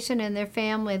the patient and their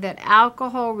family that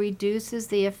alcohol reduces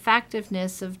the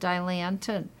effectiveness of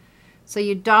Dilantin. So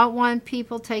you don't want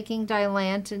people taking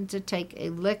Dilantin to take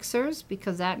elixirs,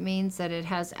 because that means that it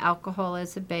has alcohol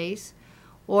as a base,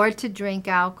 or to drink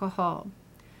alcohol.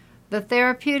 The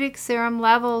therapeutic serum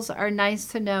levels are nice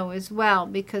to know as well,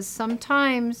 because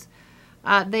sometimes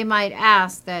they might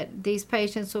ask that these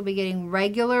patients will be getting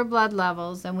regular blood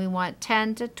levels, and we want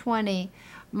 10 to 20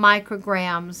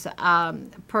 micrograms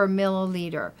per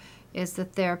milliliter is the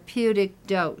therapeutic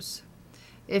dose.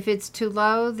 If it's too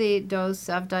low, the dose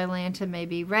of Dilantin may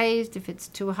be raised. If it's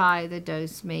too high, the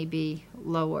dose may be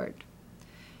lowered.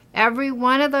 Every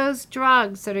one of those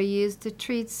drugs that are used to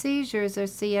treat seizures are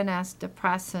CNS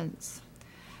depressants.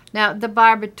 Now, the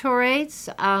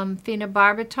barbiturates,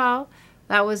 phenobarbital,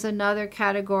 that was another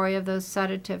category of those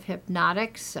sedative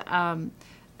hypnotics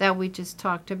that we just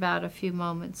talked about a few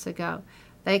moments ago.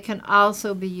 They can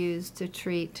also be used to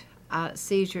treat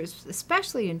seizures,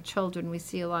 especially in children. We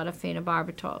see a lot of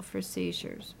phenobarbital for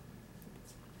seizures.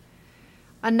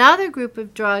 Another group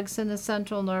of drugs in the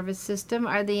central nervous system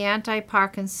are the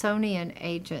anti-Parkinsonian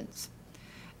agents.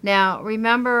 Now,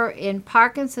 remember, in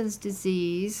Parkinson's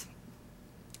disease,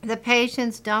 the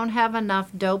patients don't have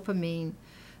enough dopamine.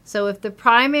 So if the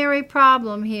primary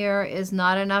problem here is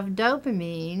not enough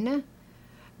dopamine,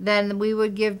 then we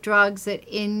would give drugs that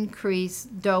increase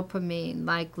dopamine,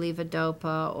 like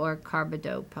levodopa or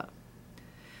carbidopa.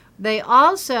 They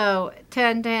also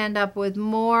tend to end up with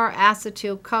more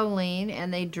acetylcholine,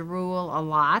 and they drool a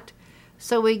lot.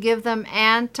 So we give them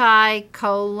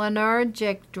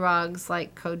anticholinergic drugs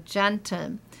like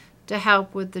cogentin to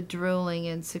help with the drooling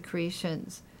and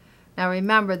secretions. Now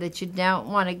remember that you don't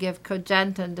want to give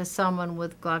cogentin to someone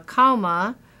with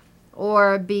glaucoma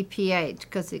or BPH,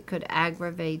 because it could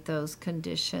aggravate those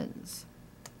conditions.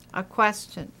 A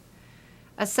question.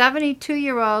 A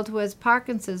 72-year-old who has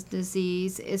Parkinson's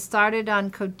disease is started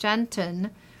on cogentin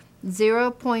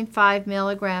 0.5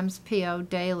 milligrams PO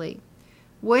daily.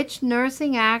 Which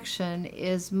nursing action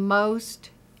is most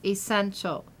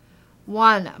essential?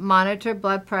 1. Monitor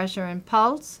blood pressure and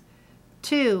pulse.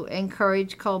 2.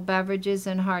 Encourage cold beverages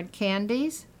and hard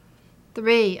candies.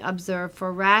 3. Observe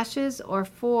for rashes. Or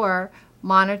 4.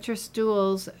 Monitor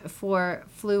stools for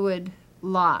fluid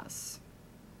loss.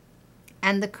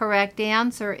 And the correct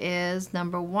answer is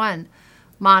number 1.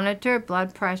 Monitor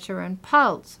blood pressure and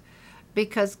pulse,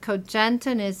 because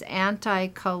cogentin is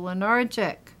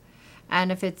anticholinergic.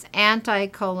 And if it's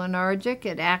anticholinergic,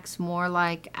 it acts more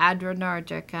like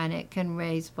adrenergic, and it can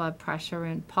raise blood pressure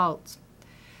and pulse.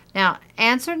 Now,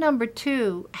 answer number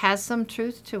 2 has some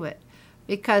truth to it,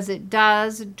 because it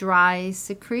does dry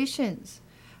secretions.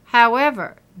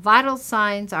 However, vital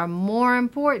signs are more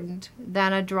important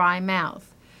than a dry mouth.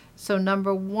 So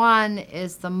number 1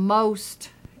 is the most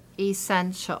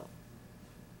essential.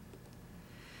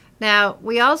 Now,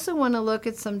 we also want to look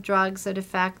at some drugs that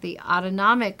affect the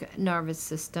autonomic nervous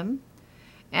system.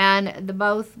 And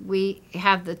we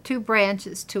have the 2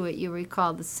 branches to it, you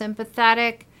recall, the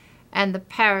sympathetic and the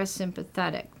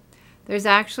parasympathetic. There's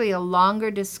actually a longer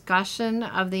discussion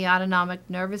of the autonomic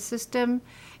nervous system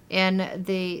in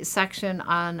the section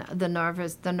on the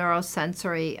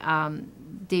neurosensory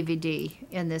DVD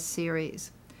in this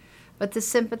series. But the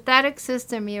sympathetic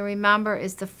system, you remember,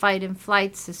 is the fight and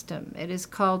flight system. It is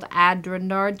called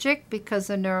adrenergic because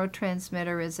the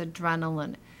neurotransmitter is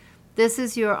adrenaline. This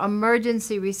is your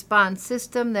emergency response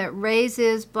system that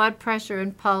raises blood pressure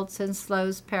and pulse and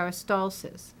slows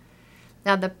peristalsis.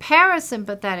 Now, the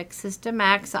parasympathetic system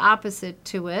acts opposite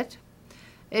to it.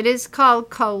 It is called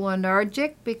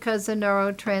cholinergic because the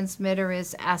neurotransmitter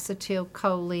is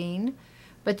acetylcholine.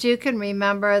 But you can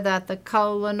remember that the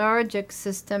cholinergic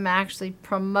system actually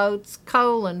promotes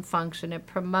colon function. It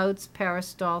promotes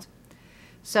peristalsis.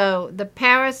 So the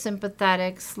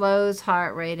parasympathetic slows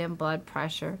heart rate and blood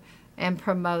pressure and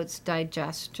promotes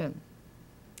digestion.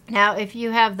 Now, if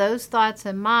you have those thoughts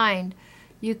in mind,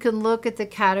 you can look at the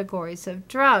categories of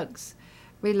drugs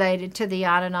related to the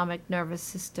autonomic nervous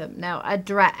system. Now,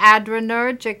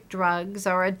 adrenergic drugs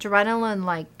are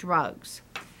adrenaline-like drugs.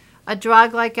 A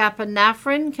drug like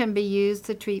epinephrine can be used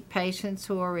to treat patients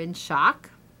who are in shock.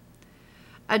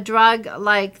 A drug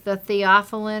like the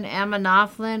theophylline,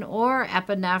 aminophylline, or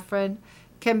epinephrine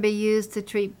can be used to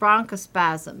treat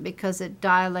bronchospasm because it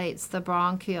dilates the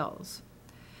bronchioles.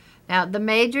 Now, the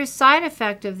major side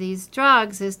effect of these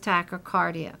drugs is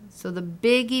tachycardia. So the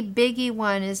biggie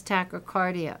one is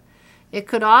tachycardia. It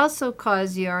could also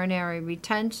cause urinary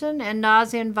retention and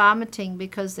nausea and vomiting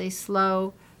because they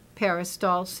slow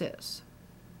peristalsis.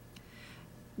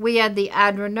 We had the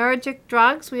adrenergic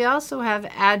drugs. We also have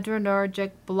adrenergic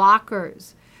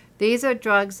blockers. These are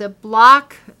drugs that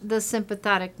block the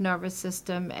sympathetic nervous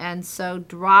system and so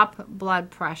drop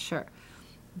blood pressure.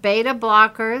 Beta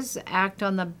blockers act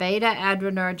on the beta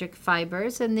adrenergic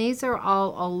fibers, and these are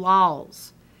all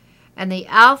alols. And the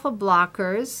alpha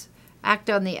blockers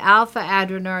act on the alpha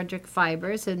adrenergic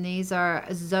fibers, and these are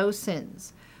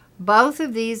zosins. Both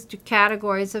of these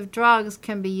categories of drugs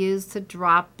can be used to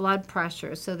drop blood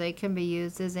pressure, so they can be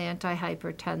used as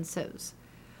antihypertensives.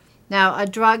 Now, a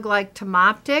drug like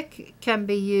Tomoptic can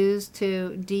be used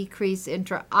to decrease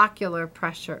intraocular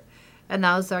pressure, and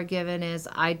those are given as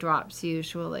eye drops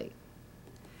usually.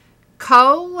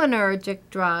 Cholinergic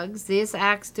drugs, this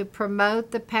acts to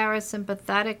promote the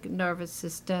parasympathetic nervous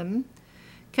system,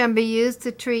 can be used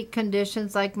to treat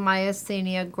conditions like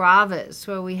myasthenia gravis,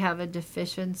 where we have a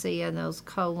deficiency in those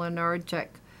cholinergic,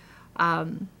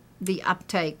 the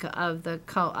uptake of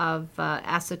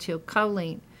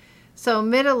acetylcholine. So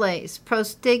amylase,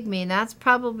 prostigmine, that's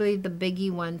probably the biggie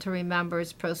one to remember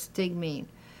is prostigmine.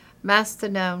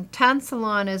 Mestinon,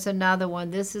 tensilon is another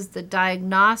one. This is the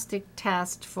diagnostic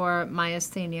test for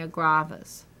myasthenia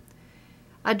gravis.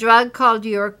 A drug called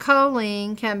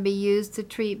urcoline can be used to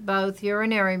treat both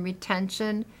urinary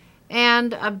retention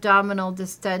and abdominal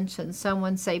distension.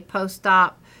 Someone, say,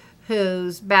 post-op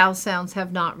whose bowel sounds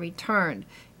have not returned.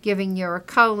 Giving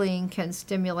urcoline can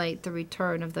stimulate the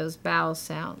return of those bowel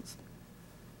sounds.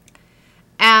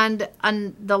 And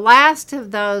the last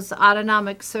of those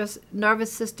autonomic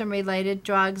nervous system related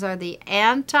drugs are the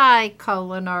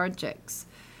anticholinergics.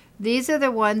 These are the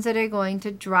ones that are going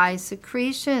to dry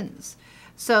secretions.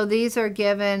 So these are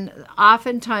given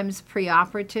oftentimes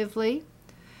preoperatively.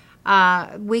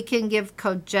 We can give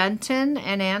Cogentin,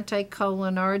 an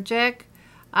anticholinergic,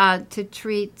 to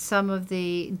treat some of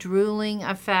the drooling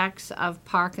effects of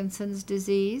Parkinson's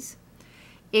disease.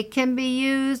 It can be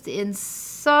used in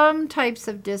some types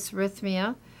of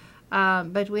dysrhythmia,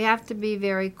 but we have to be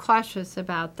very cautious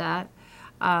about that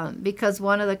because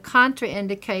one of the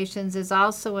contraindications is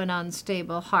also an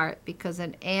unstable heart, because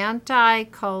an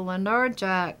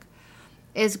anticholinergic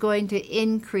is going to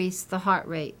increase the heart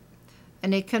rate,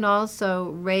 and it can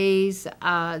also raise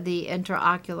the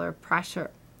intraocular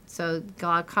pressure. So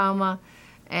glaucoma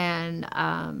and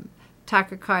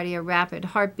tachycardia, rapid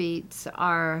heartbeats,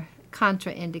 are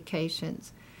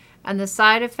contraindications. And the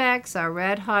side effects are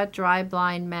red hot, dry,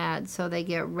 blind, mad. So they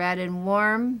get red and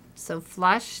warm, so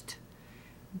flushed,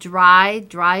 dry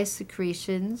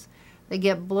secretions. They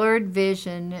get blurred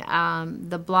vision,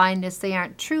 the blindness. They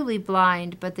aren't truly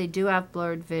blind, but they do have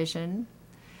blurred vision.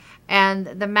 And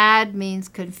the mad means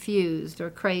confused or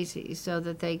crazy, so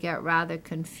that they get rather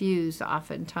confused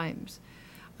oftentimes.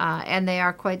 And they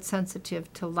are quite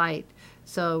sensitive to light.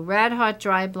 So red, hot,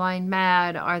 dry, blind,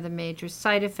 mad are the major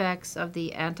side effects of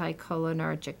the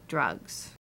anticholinergic drugs.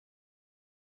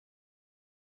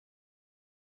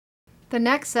 The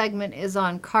next segment is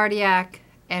on cardiac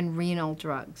and renal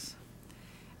drugs.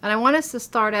 And I want us to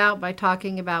start out by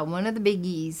talking about one of the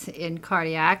biggies in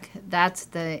cardiac. That's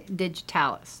the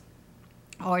digitalis,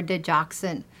 or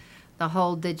digoxin, the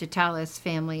whole digitalis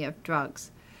family of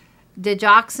drugs.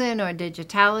 Digoxin or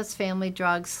digitalis family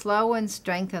drugs slow and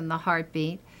strengthen the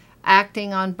heartbeat,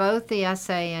 acting on both the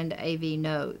SA and AV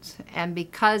nodes. And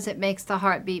because it makes the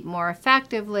heartbeat more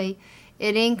effectively,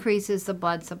 it increases the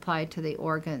blood supply to the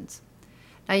organs.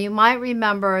 Now, you might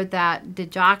remember that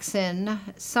digoxin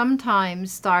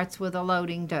sometimes starts with a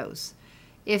loading dose.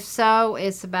 If so,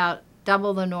 it's about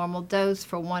double the normal dose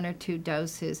for 1 or 2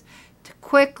 doses to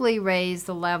quickly raise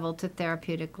the level to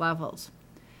therapeutic levels.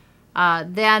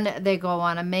 Then they go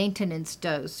on a maintenance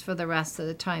dose for the rest of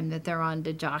the time that they're on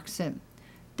digoxin.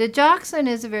 Digoxin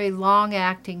is a very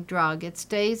long-acting drug. It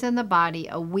stays in the body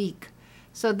a week.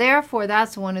 So therefore,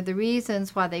 that's one of the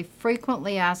reasons why they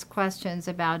frequently ask questions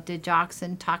about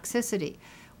digoxin toxicity.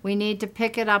 We need to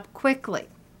pick it up quickly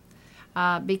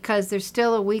because there's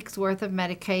still a week's worth of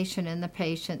medication in the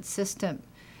patient's system.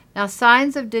 Now,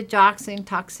 signs of digoxin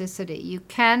toxicity. You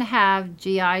can have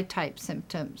GI-type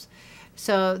symptoms.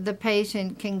 So the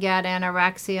patient can get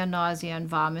anorexia, nausea, and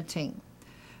vomiting.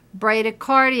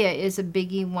 Bradycardia is a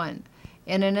biggie one.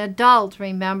 In an adult,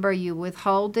 remember, you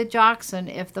withhold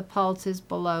digoxin if the pulse is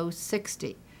below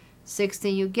 60. 60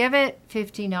 you give it,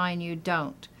 59 you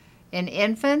don't. In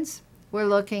infants, we're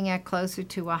looking at closer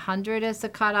to 100 as the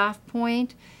cutoff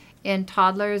point. In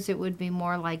toddlers, it would be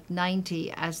more like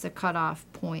 90 as the cutoff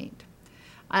point.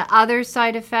 Other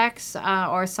side effects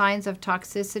or signs of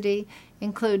toxicity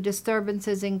include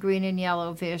disturbances in green and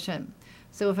yellow vision.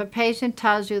 So if a patient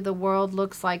tells you the world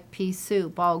looks like pea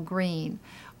soup, all green,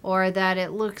 or that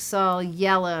it looks all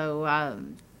yellow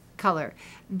color,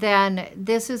 then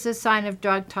this is a sign of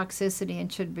drug toxicity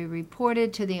and should be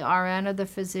reported to the RN or the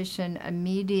physician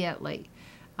immediately.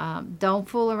 Don't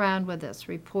fool around with this.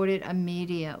 Report it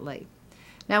immediately.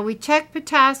 Now, we check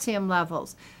potassium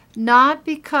levels, not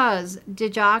because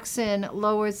digoxin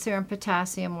lowers serum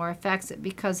potassium or affects it,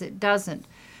 because it doesn't.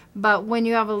 But when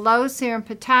you have a low serum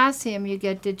potassium, you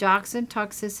get digoxin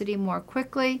toxicity more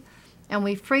quickly, and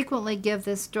we frequently give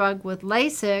this drug with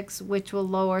Lasix, which will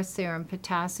lower serum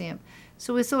potassium.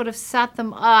 So we sort of set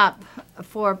them up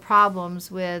for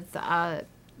problems with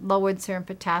lowered serum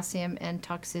potassium and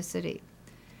toxicity.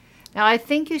 Now, I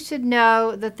think you should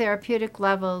know the therapeutic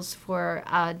levels for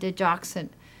digoxin.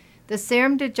 The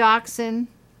serum digoxin,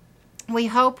 we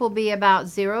hope, will be about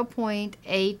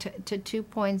 0.8 to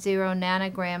 2.0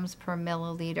 nanograms per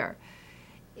milliliter.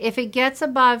 If it gets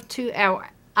above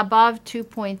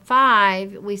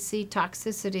 2.5, we see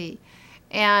toxicity.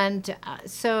 And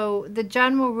so the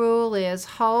general rule is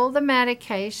hold the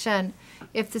medication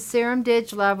if the serum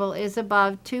dig level is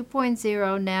above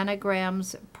 2.0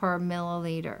 nanograms per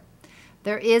milliliter.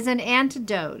 There is an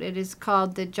antidote. It is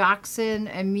called digoxin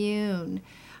immune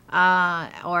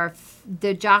or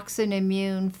digoxin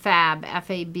immune Fab,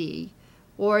 F-A-B,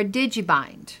 or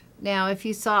Digibind. Now, if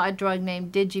you saw a drug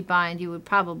named Digibind, you would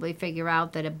probably figure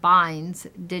out that it binds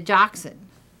digoxin.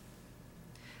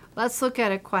 Let's look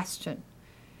at a question.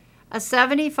 A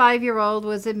 75-year-old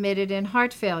was admitted in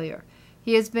heart failure.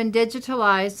 He has been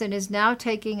digitalized and is now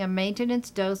taking a maintenance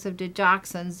dose of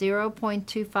digoxin,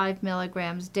 0.25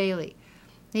 milligrams daily.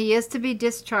 He is to be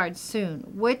discharged soon.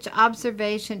 Which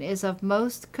observation is of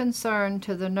most concern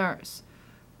to the nurse?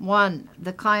 1.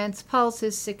 The client's pulse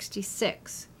is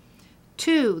 66.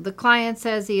 2. The client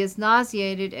says he is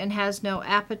nauseated and has no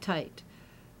appetite.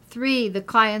 3. The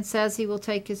client says he will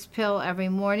take his pill every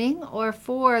morning. Or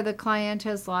 4. The client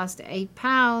has lost 8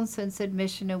 pounds since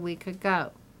admission a week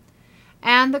ago.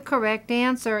 And the correct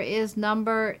answer is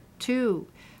number 2.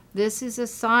 This is a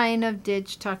sign of dig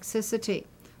toxicity.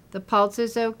 The pulse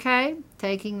is okay.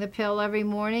 Taking the pill every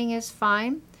morning is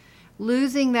fine.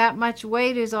 Losing that much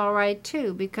weight is all right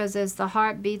too, because as the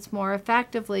heart beats more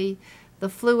effectively, the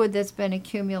fluid that's been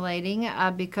accumulating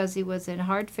because he was in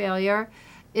heart failure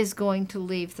is going to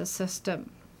leave the system.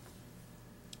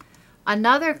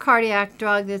 Another cardiac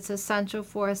drug that's essential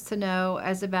for us to know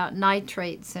is about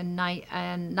nitrates and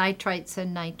nitrites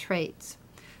and nitrates.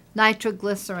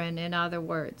 Nitroglycerin, in other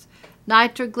words.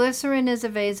 Nitroglycerin is a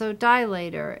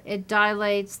vasodilator. It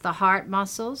dilates the heart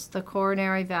muscles, the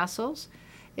coronary vessels.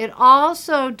 It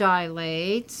also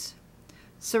dilates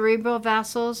cerebral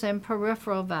vessels and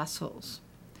peripheral vessels.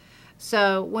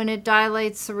 So when it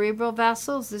dilates cerebral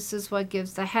vessels, this is what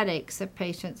gives the headaches that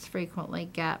patients frequently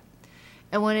get.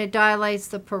 And when it dilates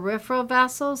the peripheral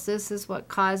vessels, this is what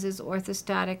causes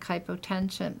orthostatic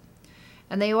hypotension.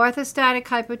 And the orthostatic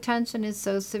hypotension is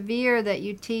so severe that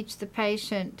you teach the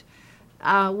patient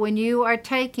when you are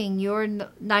taking your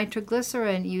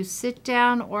nitroglycerin, you sit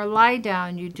down or lie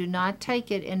down. You do not take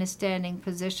it in a standing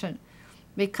position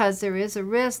because there is a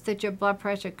risk that your blood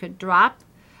pressure could drop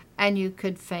and you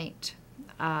could faint.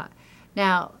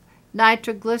 Now,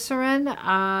 nitroglycerin,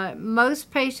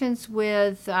 most patients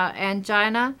with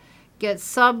angina get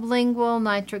sublingual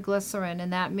nitroglycerin,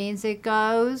 and that means it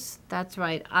goes, that's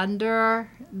right, under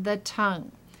the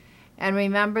tongue. And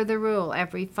remember the rule,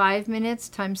 every 5 minutes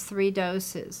times 3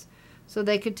 doses. So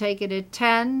they could take it at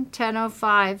 10,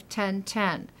 10:05,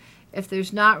 10:10. If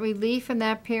there's not relief in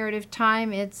that period of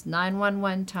time, it's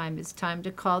 911 time. It's time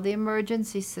to call the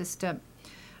emergency system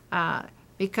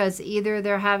because either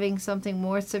they're having something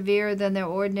more severe than their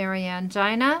ordinary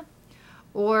angina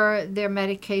or their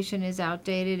medication is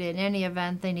outdated. In any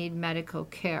event, they need medical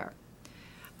care.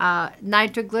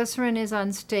 Nitroglycerin is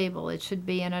unstable. It should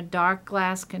be in a dark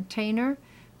glass container,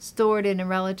 stored in a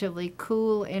relatively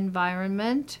cool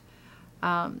environment,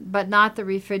 but not the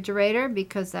refrigerator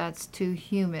because that's too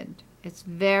humid. It's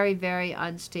very, very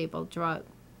unstable drug.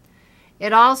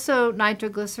 It also,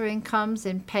 nitroglycerin comes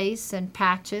in pastes and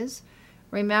patches.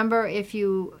 Remember, if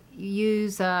you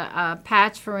use a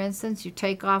patch, for instance, you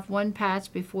take off one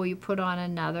patch before you put on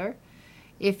another.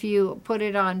 If you put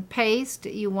it on paste,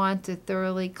 you want to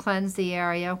thoroughly cleanse the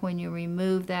area when you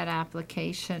remove that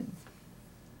application.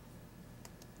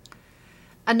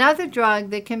 Another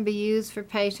drug that can be used for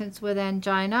patients with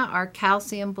angina are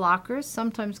calcium blockers,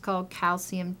 sometimes called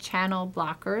calcium channel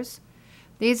blockers.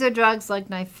 These are drugs like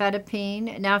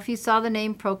nifedipine. Now, if you saw the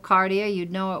name Procardia,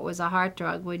 you'd know it was a heart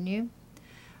drug, wouldn't you?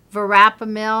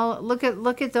 Verapamil.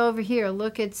 Look at over here.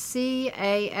 Look at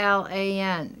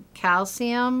CALAN,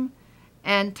 calcium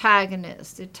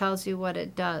antagonist. It tells you what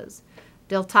it does.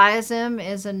 Diltiazem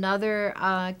is another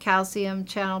calcium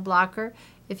channel blocker.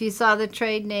 If you saw the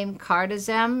trade name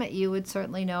Cardizem, you would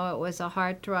certainly know it was a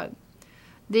heart drug.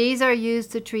 These are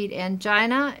used to treat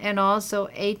angina and also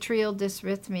atrial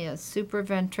dysrhythmias.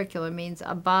 Supraventricular means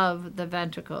above the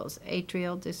ventricles,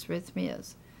 atrial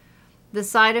dysrhythmias. The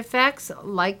side effects,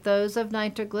 like those of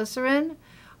nitroglycerin,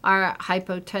 are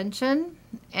hypotension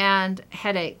and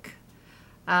headache.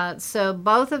 So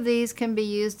both of these can be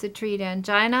used to treat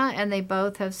angina, and they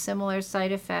both have similar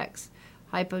side effects,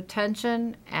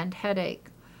 hypotension and headache.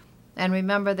 And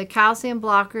remember, the calcium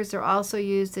blockers are also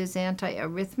used as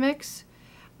antiarrhythmics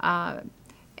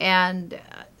and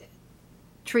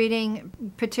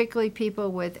treating particularly people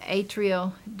with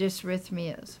atrial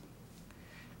dysrhythmias.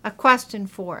 A question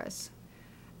for us.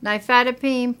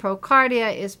 Nifedipine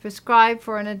Procardia is prescribed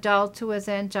for an adult who has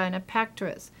angina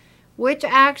pectoris. Which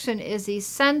action is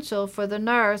essential for the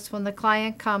nurse when the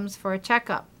client comes for a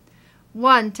checkup?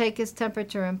 1. Take his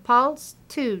temperature and pulse.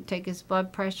 2. Take his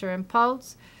blood pressure and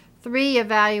pulse. 3.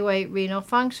 Evaluate renal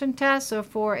function tests. Or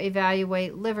 4.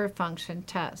 Evaluate liver function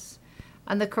tests.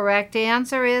 And the correct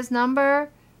answer is number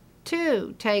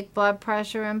 2. Take blood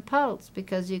pressure and pulse,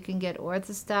 because you can get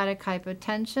orthostatic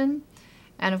hypotension.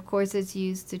 And of course, it's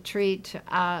used to treat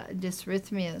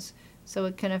dysrhythmias, so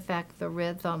it can affect the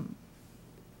rhythm.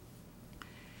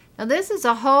 Now, this is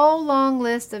a whole long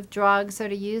list of drugs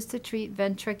that are used to treat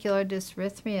ventricular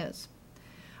dysrhythmias.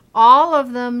 All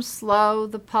of them slow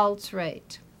the pulse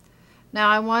rate. Now,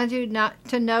 I want you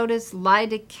to notice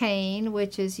lidocaine,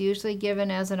 which is usually given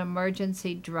as an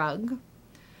emergency drug.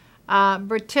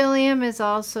 Bertilium is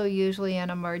also usually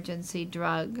an emergency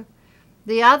drug.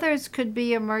 The others could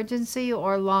be emergency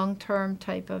or long-term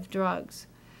type of drugs.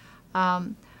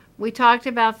 We talked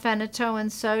about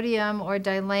phenytoin sodium or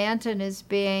Dilantin as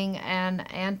being an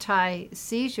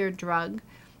anti-seizure drug,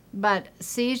 but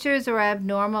seizures are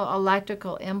abnormal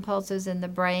electrical impulses in the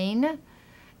brain,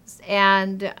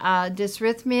 and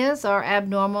dysrhythmias are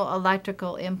abnormal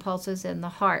electrical impulses in the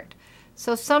heart.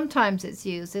 So sometimes it's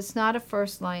used. It's not a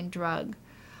first-line drug.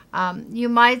 You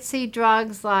might see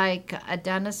drugs like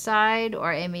adenoside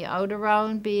or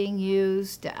amiodarone being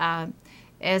used as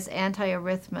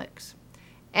antiarrhythmics.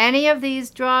 Any of these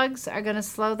drugs are going to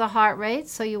slow the heart rate,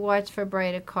 so you watch for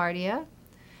bradycardia.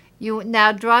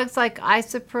 Now, drugs like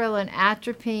isopril and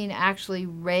atropine actually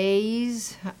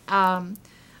raise the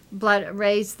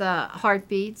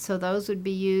heartbeat, so those would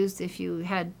be used if you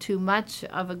had too much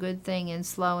of a good thing in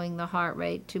slowing the heart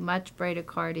rate, too much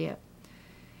bradycardia.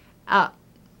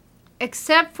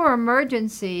 Except for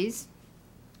emergencies,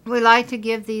 we like to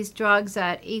give these drugs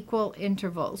at equal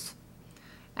intervals.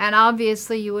 And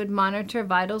obviously, you would monitor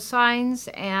vital signs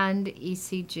and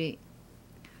ECG.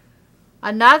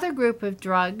 Another group of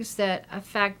drugs that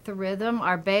affect the rhythm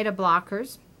are beta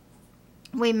blockers.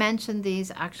 We mentioned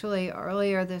these actually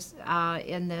earlier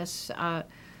in this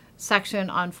section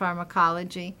on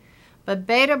pharmacology. But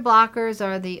beta blockers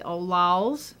are the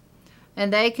OLALs,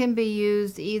 and they can be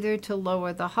used either to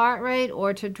lower the heart rate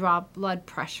or to drop blood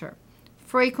pressure.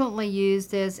 Frequently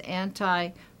used as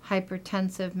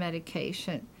antihypertensive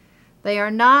medication. They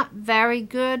are not very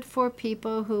good for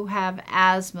people who have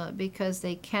asthma because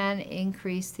they can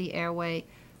increase the airway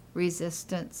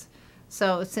resistance.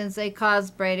 So since they cause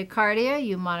bradycardia,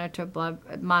 you monitor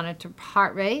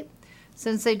heart rate.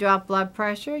 Since they drop blood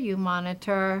pressure, you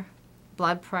monitor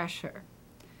blood pressure.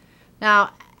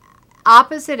 Now,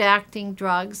 opposite acting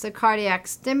drugs, the cardiac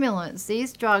stimulants,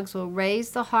 these drugs will raise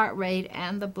the heart rate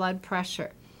and the blood pressure.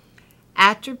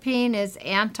 Atropine is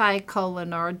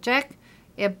anticholinergic.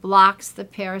 It blocks the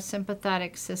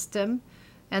parasympathetic system,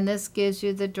 and this gives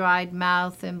you the dried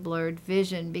mouth and blurred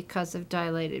vision because of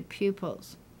dilated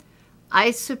pupils.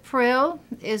 Isopril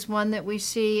is one that we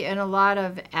see in a lot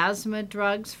of asthma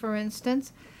drugs, for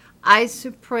instance.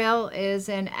 Isopril is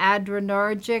an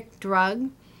adrenergic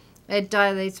drug. It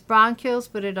dilates bronchioles,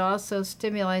 but it also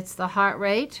stimulates the heart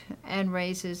rate and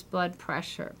raises blood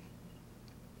pressure.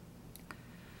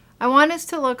 I want us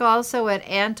to look also at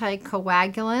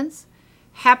anticoagulants.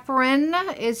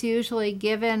 Heparin is usually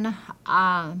given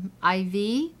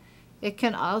IV. It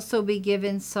can also be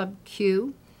given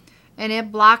sub-Q. and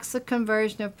it blocks the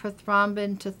conversion of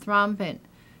prothrombin to thrombin.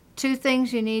 Two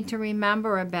things you need to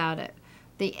remember about it.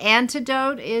 The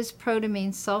antidote is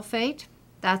protamine sulfate.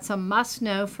 That's a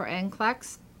must-know for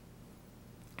NCLEX.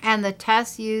 And the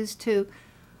tests used to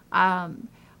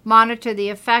monitor the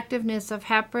effectiveness of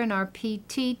heparin are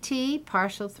PTT,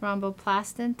 partial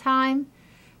thromboplastin time,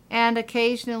 and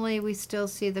occasionally we still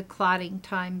see the clotting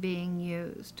time being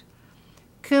used.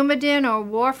 Coumadin or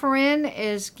warfarin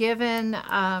is given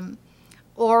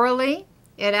orally.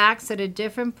 It acts at a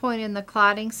different point in the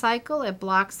clotting cycle. It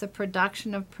blocks the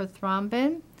production of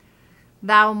prothrombin.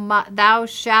 Thou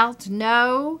shalt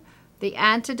know the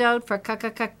antidote for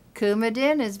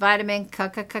coumadin is vitamin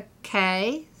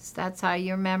K. That's how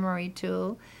your memory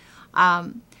tool.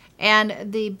 And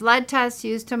the blood test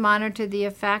used to monitor the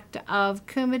effect of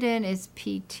Coumadin is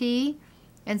PT,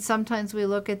 and sometimes we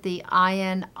look at the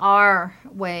INR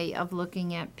way of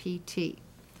looking at PT.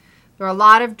 There are a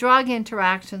lot of drug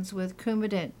interactions with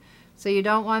Coumadin, so you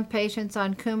don't want patients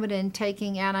on Coumadin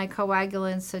taking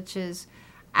anticoagulants such as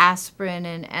aspirin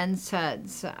and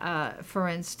NSAIDs, for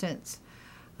instance.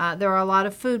 There are a lot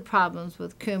of food problems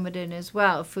with Coumadin as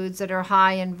well. Foods that are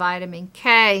high in vitamin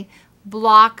K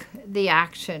block the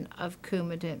action of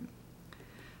Coumadin.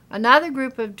 Another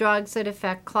group of drugs that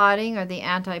affect clotting are the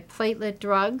antiplatelet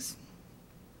drugs.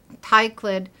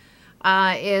 Ticlid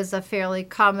is a fairly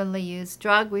commonly used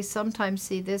drug. We sometimes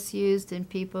see this used in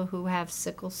people who have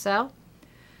sickle cell.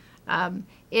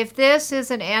 If this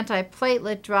is an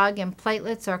antiplatelet drug, and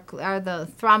platelets are the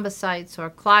thrombocytes or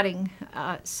clotting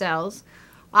cells,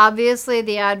 obviously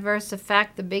the adverse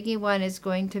effect, the biggie one, is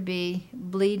going to be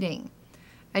bleeding.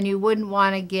 And you wouldn't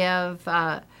want to give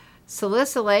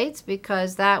salicylates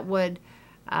because that would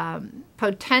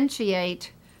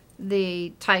potentiate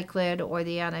the Ticlid or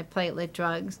the antiplatelet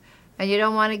drugs. And you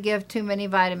don't want to give too many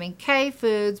vitamin K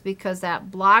foods because that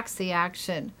blocks the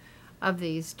action of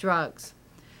these drugs.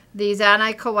 These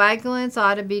anticoagulants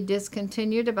ought to be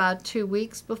discontinued about 2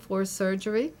 weeks before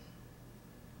surgery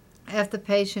if the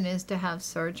patient is to have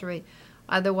surgery.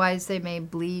 Otherwise, they may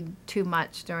bleed too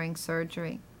much during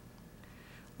surgery.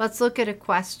 Let's look at a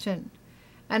question.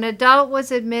 An adult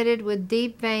was admitted with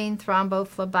deep vein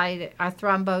thrombosis.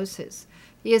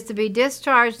 He is to be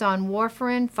discharged on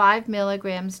warfarin 5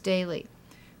 milligrams daily.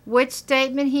 Which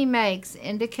statement he makes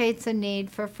indicates a need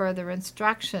for further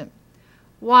instruction?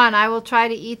 1. I will try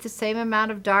to eat the same amount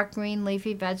of dark green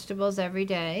leafy vegetables every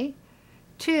day.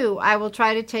 2. I will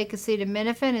try to take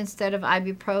acetaminophen instead of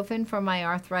ibuprofen for my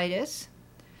arthritis.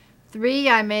 3.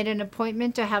 I made an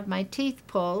appointment to have my teeth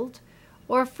pulled.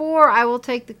 Or 4, I will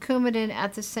take the Coumadin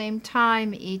at the same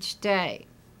time each day.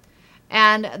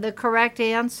 And the correct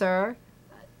answer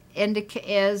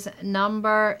is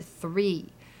number 3.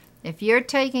 If you're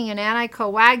taking an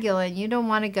anticoagulant, you don't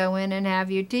want to go in and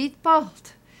have your teeth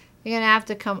pulled. You're going to have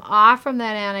to come off from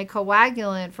that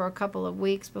anticoagulant for a couple of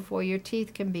weeks before your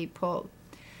teeth can be pulled.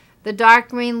 The dark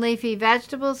green leafy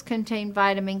vegetables contain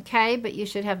vitamin K, but you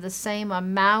should have the same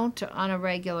amount on a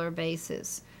regular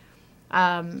basis.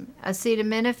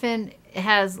 Acetaminophen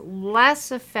has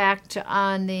less effect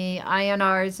on the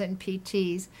INRs and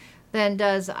PTs than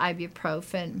does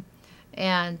ibuprofen.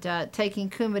 And taking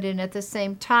Coumadin at the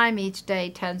same time each day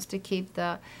tends to keep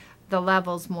the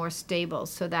levels more stable,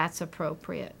 so that's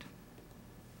appropriate.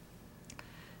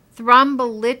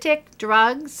 Thrombolytic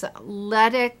drugs,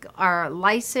 lytic or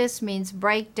lysis means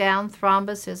break down,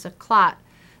 thrombus is a clot.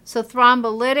 So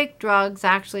thrombolytic drugs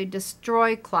actually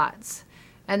destroy clots.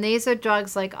 And these are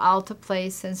drugs like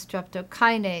alteplase and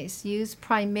streptokinase, used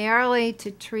primarily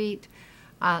to treat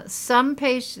some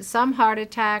heart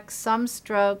attacks, some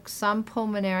strokes, some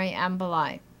pulmonary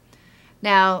emboli.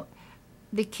 Now,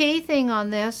 the key thing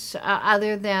on this,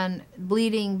 other than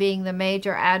bleeding being the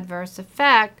major adverse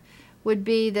effect, would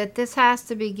be that this has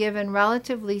to be given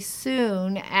relatively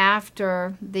soon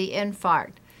after the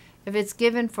infarct. If it's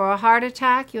given for a heart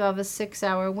attack, you have a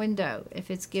 6-hour window. If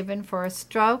it's given for a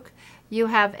stroke, you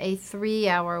have a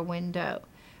 3-hour window.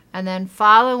 And then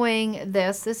following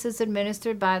this is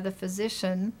administered by the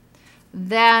physician,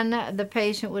 then the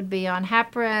patient would be on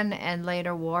heparin and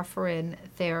later warfarin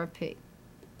therapy.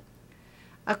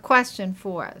 A question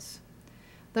for us.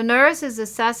 The nurse is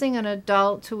assessing an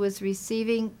adult who is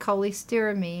receiving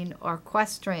cholestyramine or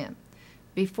Questran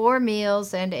before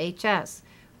meals and HS.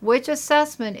 Which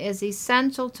assessment is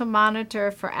essential to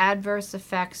monitor for adverse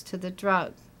effects to the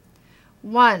drug?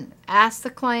 1. Ask the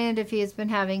client if he has been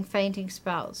having fainting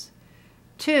spells.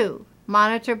 2.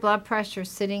 Monitor blood pressure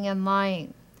sitting and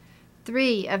lying.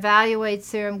 3. Evaluate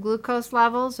serum glucose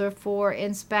levels. Or 4.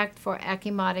 Inspect for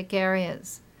ecchymotic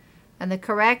areas. And the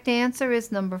correct answer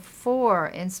is number 4,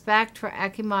 inspect for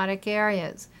ecchymotic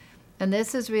areas. And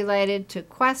this is related to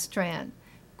Questran.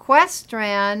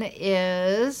 Questran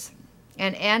is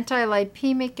an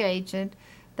anti-lipemic agent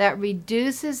that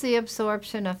reduces the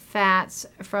absorption of fats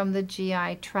from the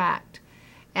GI tract.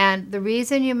 And the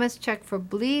reason you must check for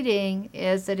bleeding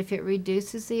is that if it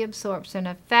reduces the absorption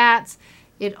of fats,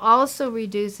 it also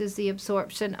reduces the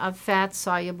absorption of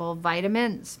fat-soluble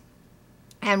vitamins.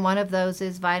 And one of those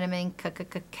is vitamin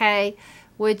K,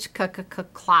 which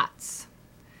clots.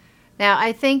 Now,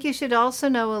 I think you should also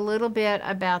know a little bit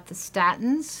about the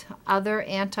statins, other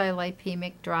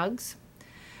anti-lipemic drugs.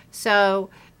 So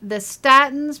the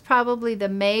statins, probably the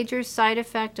major side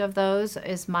effect of those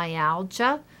is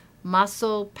myalgia,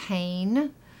 muscle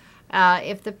pain.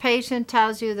 If the patient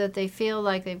tells you that they feel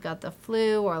like they've got the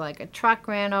flu or like a truck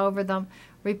ran over them,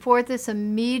 report this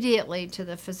immediately to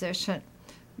the physician,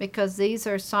 because these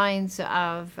are signs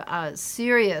of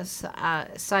serious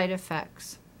side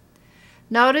effects.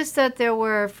 Notice that there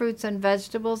were fruits and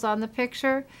vegetables on the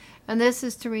picture, and this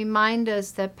is to remind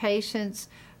us that patients,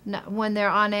 when they're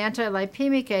on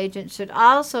anti-lipemic agents, should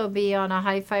also be on a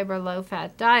high-fiber,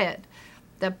 low-fat diet.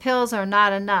 The pills are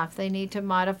not enough. They need to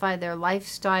modify their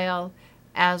lifestyle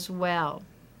as well.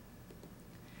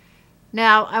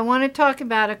 Now, I want to talk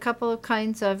about a couple of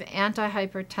kinds of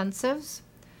antihypertensives.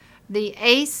 The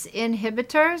ACE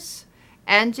inhibitors,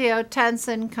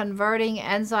 angiotensin converting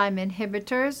enzyme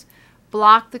inhibitors,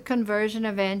 block the conversion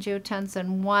of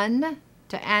angiotensin 1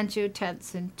 to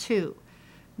angiotensin 2.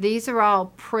 These are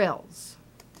all prils.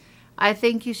 I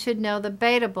think you should know the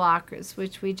beta blockers,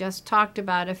 which we just talked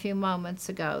about a few moments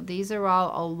ago. These are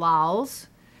all olals,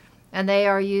 and they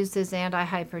are used as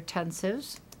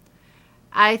antihypertensives.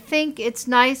 I think it's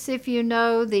nice if you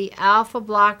know the alpha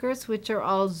blockers, which are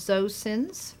all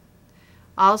zosins,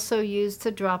 also used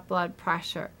to drop blood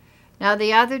pressure. Now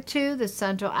the other two, the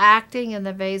central acting and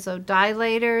the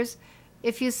vasodilators,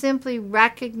 if you simply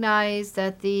recognize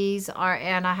that these are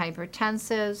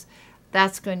antihypertensives,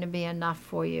 that's going to be enough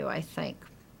for you, I think.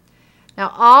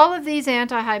 Now all of these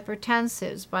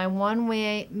antihypertensives, by one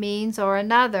means or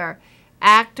another,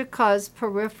 act to cause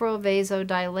peripheral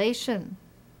vasodilation,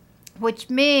 which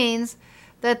means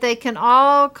that they can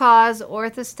all cause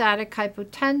orthostatic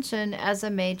hypotension as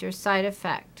a major side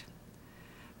effect.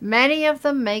 Many of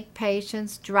them make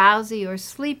patients drowsy or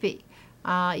sleepy.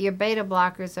 Your beta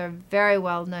blockers are very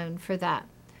well known for that.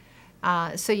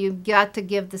 So you've got to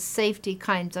give the safety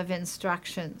kinds of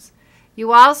instructions.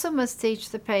 You also must teach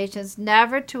the patients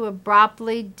never to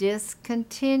abruptly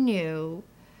discontinue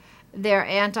their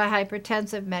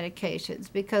antihypertensive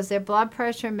medications, because their blood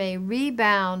pressure may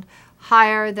rebound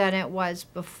higher than it was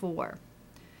before.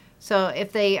 So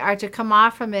if they are to come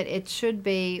off from it, it should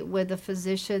be with the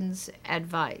physician's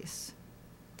advice.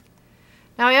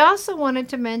 Now I also wanted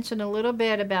to mention a little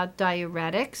bit about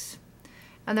diuretics.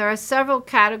 And there are several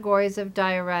categories of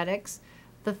diuretics.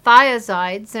 The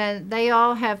thiazides, and they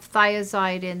all have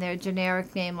thiazide in their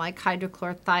generic name, like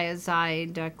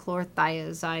hydrochlorothiazide,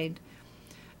 chlorothiazide.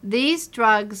 These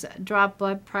drugs drop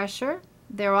blood pressure.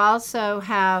 They also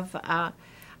have a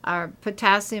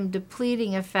potassium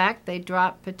depleting effect. They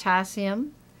drop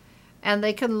potassium, and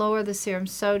they can lower the serum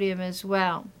sodium as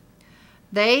well.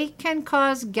 They can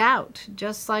cause gout,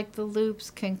 just like the loops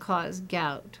can cause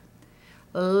gout.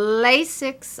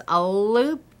 Lasix, a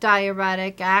loop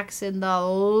diuretic, acts in the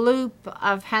loop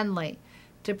of Henle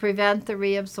to prevent the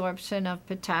reabsorption of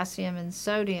potassium and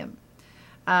sodium.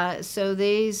 So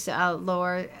these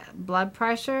lower blood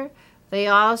pressure. They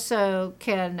also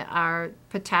are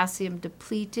potassium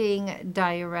depleting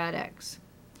diuretics.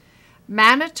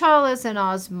 Mannitol is an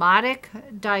osmotic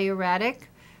diuretic.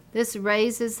 This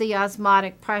raises the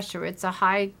osmotic pressure. It's a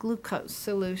high glucose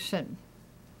solution.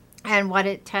 And what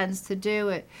it tends to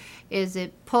do is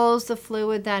it pulls the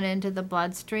fluid then into the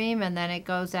bloodstream, and then it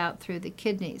goes out through the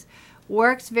kidneys.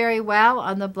 Works very well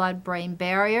on the blood-brain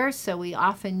barrier, so we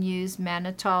often use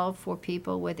mannitol for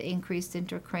people with increased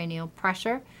intracranial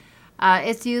pressure.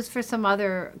 It's used for some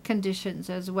other conditions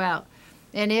as well.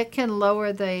 And it can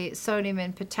lower the sodium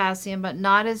and potassium, but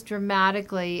not as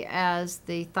dramatically as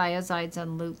the thiazides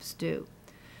and loops do.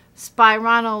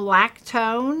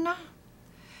 Spironolactone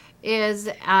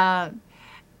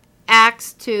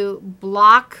acts to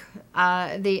block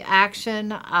the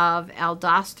action of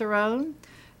aldosterone,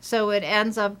 so it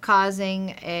ends up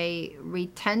causing a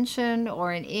retention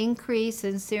or an increase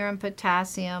in serum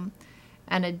potassium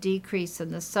and a decrease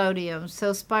in the sodium.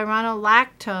 So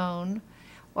spironolactone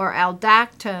or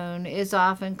aldactone is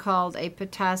often called a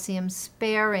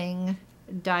potassium-sparing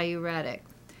diuretic.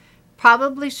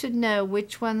 probably should know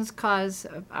which ones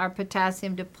are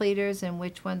potassium depleters and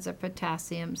which ones are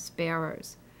potassium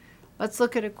sparers. Let's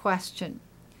look at a question.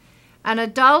 An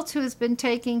adult who has been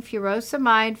taking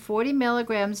furosemide 40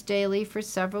 milligrams daily for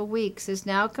several weeks is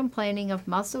now complaining of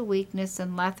muscle weakness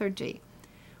and lethargy.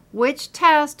 Which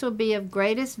test will be of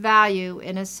greatest value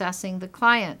in assessing the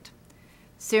client?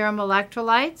 Serum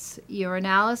electrolytes,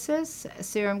 urinalysis,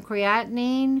 serum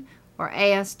creatinine, or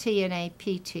AST and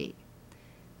APT?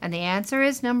 And the answer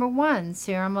is number 1,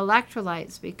 serum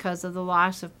electrolytes, because of the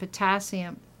loss of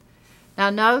potassium. Now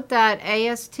note that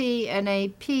AST and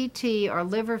APT are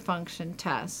liver function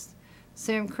tests.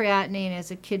 Serum creatinine is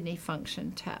a kidney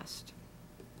function test.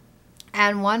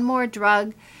 And one more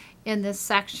drug in this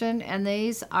section, and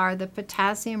these are the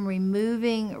potassium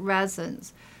removing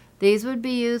resins. These would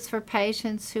be used for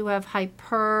patients who have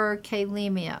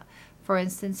hyperkalemia, for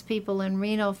instance, people in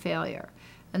renal failure.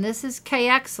 And this is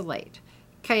Kayexalate.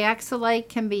 Kayexalate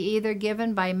can be either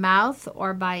given by mouth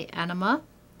or by enema.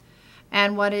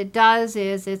 And what it does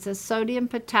is it's a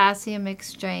sodium-potassium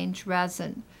exchange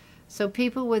resin. So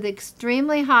people with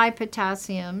extremely high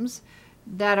potassiums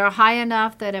that are high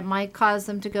enough that it might cause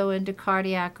them to go into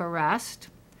cardiac arrest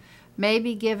may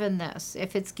be given this.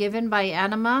 If it's given by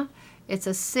enema, it's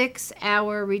a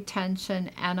 6-hour retention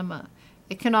enema.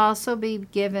 It can also be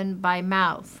given by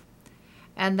mouth.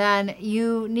 And then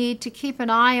you need to keep an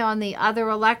eye on the other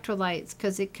electrolytes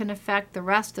because it can affect the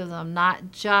rest of them,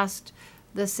 not just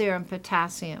the serum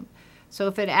potassium. So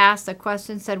if it asked, a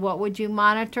question said, what would you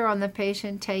monitor on the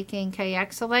patient taking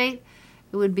Kayexalate?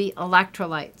 It would be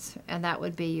electrolytes, and that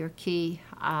would be your key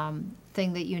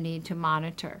thing that you need to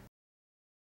monitor.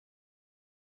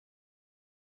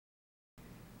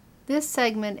 This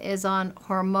segment is on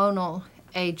hormonal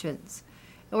agents,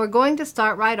 and we're going to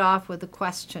start right off with a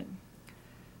question.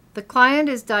 The client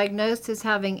is diagnosed as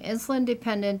having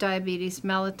insulin-dependent diabetes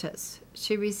mellitus.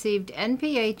 She received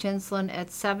NPH insulin at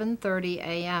 7:30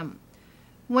 a.m.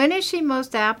 When is she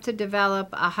most apt to develop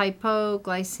a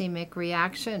hypoglycemic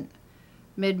reaction?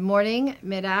 Mid-morning,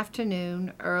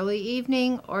 mid-afternoon, early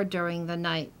evening, or during the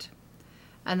night?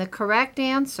 And the correct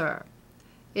answer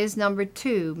is number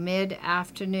 2,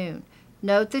 mid-afternoon.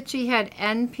 Note that she had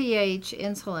NPH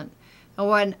insulin. And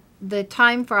when the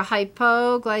time for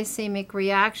hypoglycemic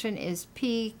reaction is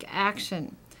peak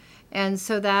action. And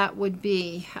so that would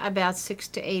be about 6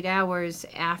 to 8 hours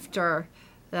after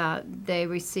they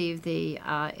receive the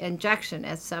injection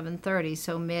at 7:30,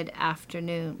 so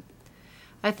mid-afternoon.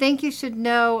 I think you should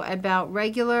know about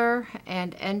regular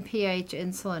and NPH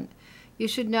insulin. You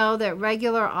should know that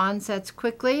regular onsets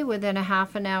quickly within a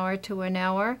half an hour to an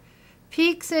hour,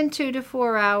 peaks in 2 to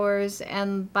 4 hours,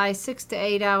 and by 6 to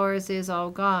 8 hours is all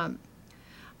gone.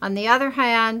 On the other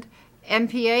hand,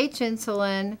 NPH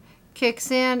insulin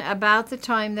kicks in about the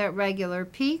time that regular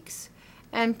peaks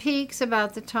and peaks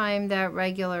about the time that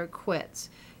regular quits.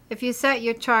 If you set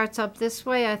your charts up this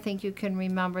way, I think you can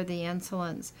remember the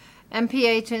insulins.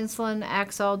 NPH insulin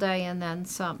acts all day and then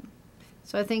some.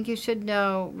 So I think you should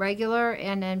know regular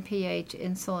and NPH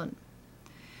insulin.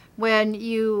 When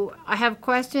you have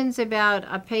questions about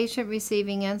a patient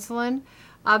receiving insulin,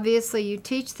 obviously you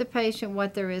teach the patient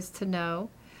what there is to know.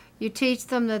 You teach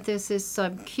them that this is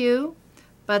sub-Q,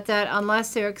 but that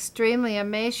unless they're extremely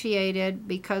emaciated,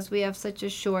 because we have such a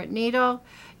short needle,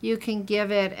 you can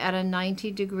give it at a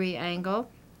 90-degree angle.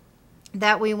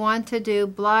 That we want to do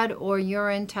blood or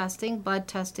urine testing. Blood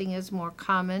testing is more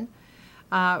common.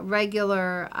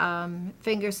 Regular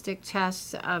finger stick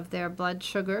tests of their blood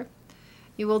sugar.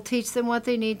 You will teach them what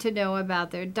they need to know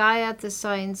about their diet, the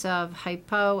signs of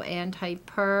hypo and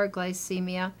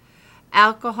hyperglycemia.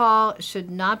 Alcohol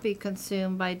should not be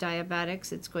consumed by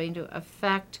diabetics. It's going to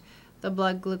affect the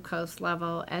blood glucose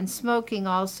level. And smoking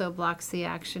also blocks the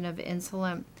action of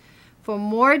insulin. For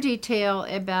more detail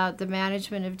about the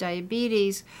management of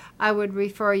diabetes, I would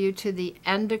refer you to the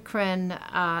endocrine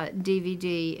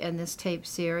DVD in this tape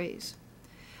series.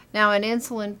 Now, an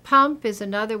insulin pump is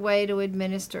another way to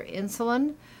administer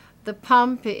insulin. The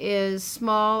pump is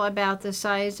small, about the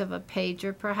size of a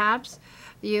pager perhaps.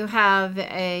 You have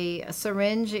a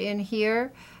syringe in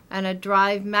here and a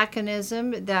drive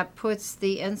mechanism that puts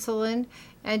the insulin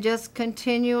and just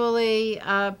continually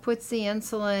puts the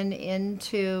insulin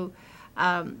into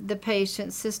the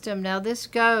patient's system. Now this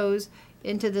goes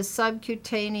into the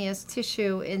subcutaneous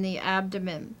tissue in the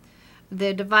abdomen.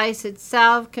 The device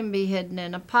itself can be hidden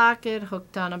in a pocket,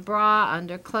 hooked on a bra,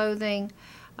 under clothing.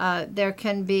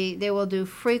 They will do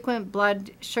frequent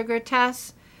blood sugar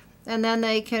tests, and then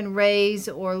they can raise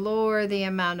or lower the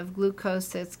amount of glucose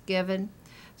that's given.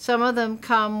 Some of them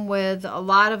come with a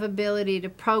lot of ability to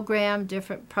program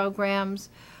different programs.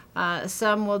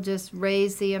 Some will just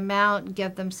raise the amount,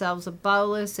 get themselves a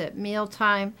bolus at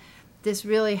mealtime. This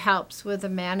really helps with the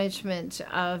management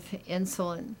of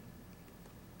insulin.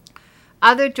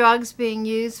 Other drugs being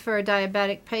used for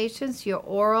diabetic patients, your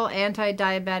oral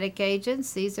anti-diabetic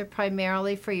agents. These are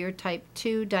primarily for your type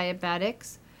 2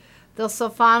 diabetics. The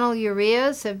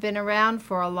sulfonylureas have been around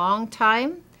for a long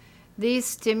time. These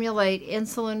stimulate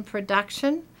insulin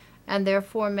production and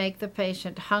therefore make the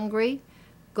patient hungry.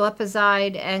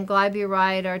 Glipizide and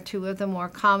glyburide are two of the more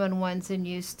common ones in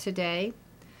use today.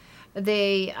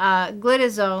 The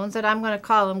glitazones, and I'm going to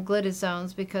call them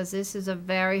glitazones because this is a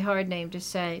very hard name to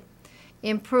say,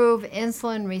 improve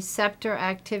insulin receptor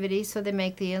activity, so they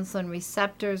make the insulin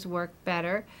receptors work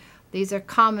better. These are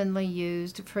commonly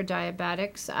used for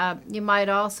diabetics. You might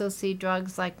also see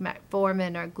drugs like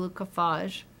metformin or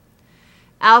glucophage.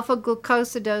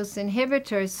 Alpha-glucosidase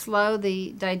inhibitors slow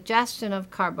the digestion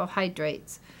of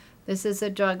carbohydrates. This is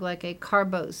a drug like a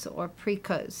Carbose or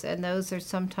Precose, and those are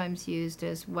sometimes used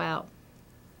as well.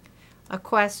 A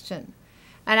question.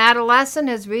 An adolescent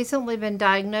has recently been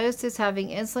diagnosed as having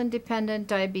insulin-dependent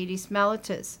diabetes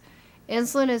mellitus.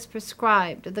 Insulin is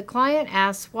prescribed. The client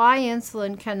asks why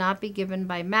insulin cannot be given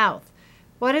by mouth.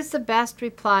 What is the best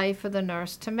reply for the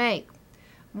nurse to make?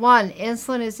 1.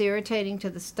 Insulin is irritating to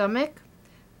the stomach.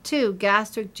 2.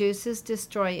 Gastric juices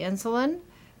destroy insulin.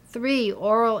 3.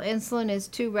 Oral insulin is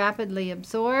too rapidly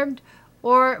absorbed.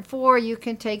 Or 4. You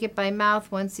can take it by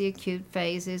mouth once the acute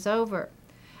phase is over.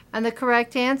 And the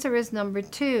correct answer is number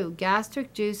 2.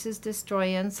 Gastric juices destroy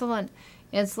insulin.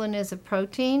 Insulin is a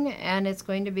protein, and it's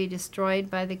going to be destroyed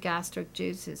by the gastric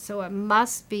juices. So it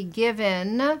must be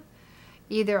given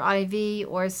either IV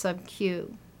or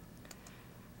sub-Q.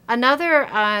 Another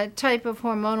type of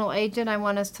hormonal agent I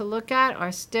want us to look at are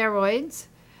steroids.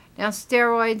 Now,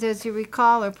 steroids, as you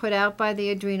recall, are put out by the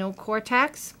adrenal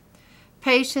cortex.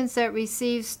 Patients that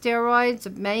receive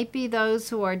steroids may be those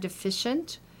who are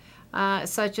deficient,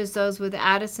 such as those with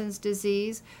Addison's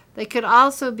disease. They could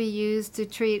also be used to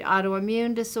treat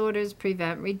autoimmune disorders,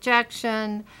 prevent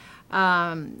rejection.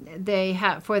 They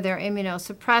have for their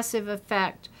immunosuppressive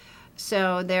effect,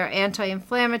 so their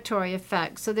anti-inflammatory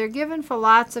effect. So they're given for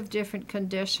lots of different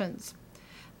conditions.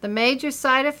 The major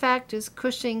side effect is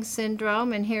Cushing's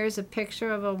syndrome, and here's a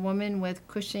picture of a woman with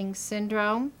Cushing's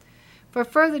syndrome. For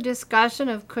further discussion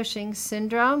of Cushing's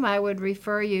syndrome, I would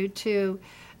refer you to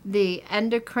the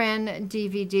endocrine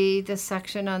DVD, the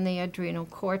section on the adrenal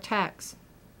cortex.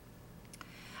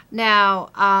 Now,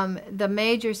 the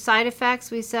major side effects,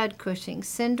 we said Cushing's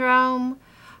syndrome.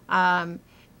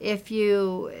 If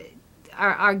you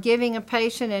are giving a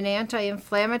patient an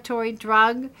anti-inflammatory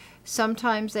drug,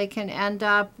 sometimes they can end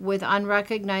up with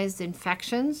unrecognized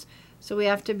infections, so we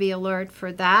have to be alert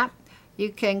for that. You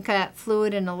can get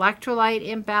fluid and electrolyte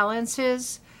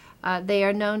imbalances. They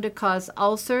are known to cause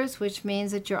ulcers, which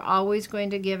means that you're always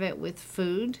going to give it with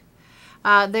food.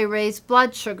 They raise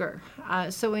blood sugar,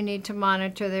 so we need to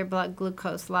monitor their blood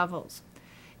glucose levels.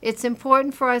 It's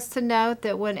important for us to note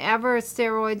that whenever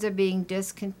steroids are being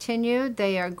discontinued,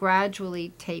 they are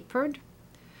gradually tapered.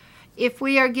 If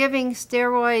we are giving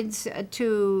steroids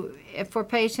for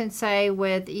patients, say,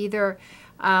 with either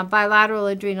bilateral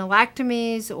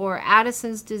adrenalectomies or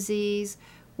Addison's disease,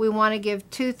 we want to give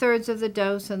 2/3 of the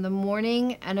dose in the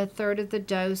morning and 1/3 of the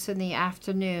dose in the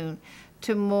afternoon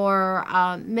to more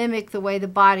mimic the way the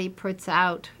body puts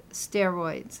out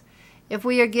steroids. If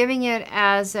we are giving it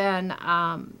as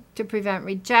to prevent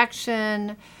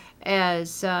rejection,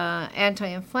 as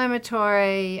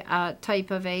anti-inflammatory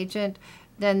type of agent,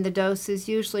 then the dose is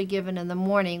usually given in the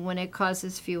morning when it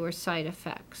causes fewer side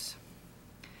effects.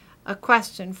 A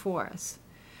question for us.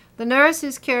 The nurse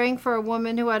is caring for a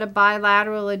woman who had a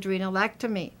bilateral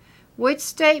adrenalectomy. Which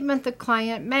statement the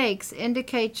client makes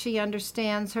indicates she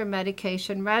understands her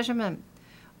medication regimen?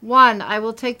 1. I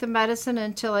will take the medicine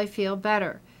until I feel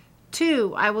better.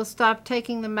 2. I will stop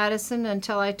taking the medicine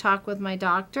until I talk with my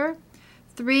doctor.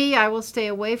 3. I will stay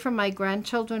away from my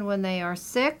grandchildren when they are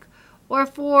sick. Or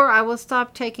 4. I will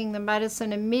stop taking the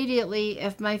medicine immediately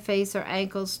if my face or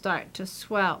ankles start to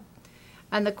swell.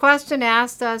 And the question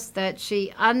asked us that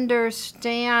she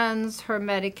understands her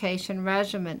medication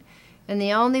regimen. And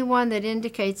the only one that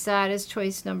indicates that is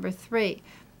choice number 3,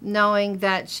 knowing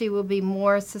that she will be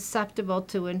more susceptible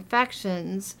to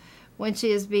infections when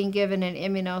she is being given an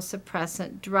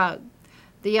immunosuppressant drug.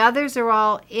 The others are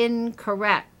all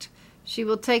incorrect. She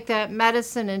will take that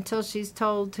medicine until she's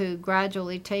told to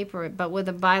gradually taper it. But with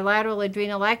a bilateral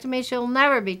adrenalectomy, she'll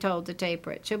never be told to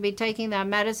taper it. She'll be taking that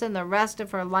medicine the rest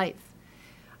of her life.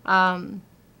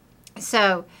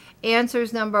 So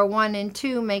answers number 1 and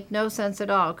 2 make no sense at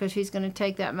all because she's going to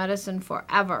take that medicine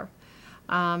forever.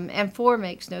 And 4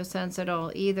 makes no sense at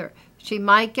all either. She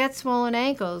might get swollen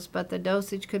ankles, but the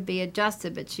dosage could be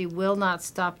adjusted, but she will not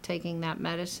stop taking that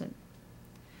medicine.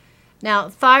 Now,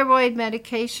 thyroid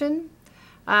medication.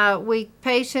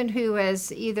 Patient who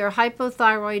has either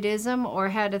hypothyroidism or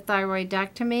had a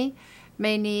thyroidectomy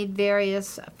may need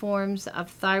various forms of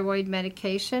thyroid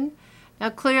medication. Now,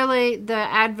 clearly, the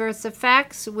adverse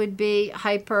effects would be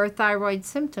hyperthyroid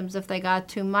symptoms if they got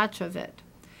too much of it.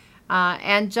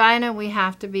 Angina we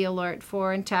have to be alert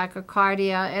for, and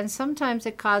tachycardia, and sometimes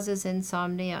it causes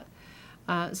insomnia.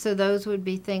 So those would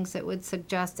be things that would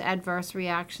suggest adverse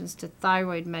reactions to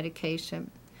thyroid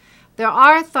medication. There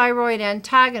are thyroid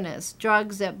antagonists,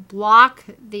 drugs that block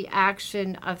the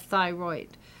action of thyroid.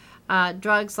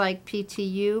 Drugs like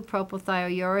PTU,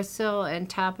 propylthiouracil, and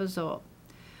tapazole.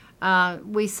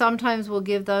 We sometimes will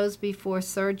give those before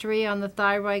surgery on the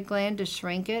thyroid gland to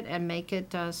shrink it and make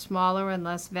it smaller and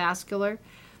less vascular.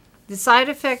 The side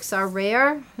effects are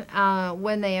rare.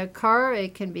 When they occur,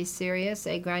 it can be serious,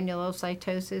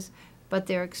 agranulocytosis, but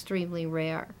they're extremely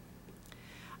rare.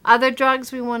 Other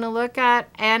drugs we want to look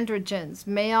at, androgens,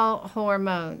 male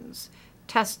hormones,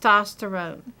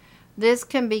 testosterone. This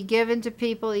can be given to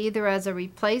people either as a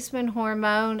replacement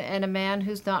hormone in a man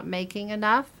who's not making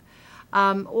enough,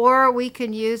 or we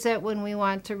can use it when we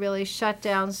want to really shut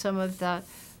down some of the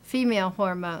female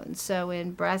hormones, so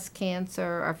in breast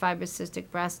cancer or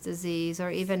fibrocystic breast disease or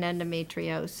even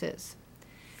endometriosis.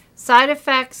 Side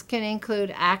effects can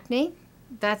include acne.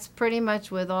 That's pretty much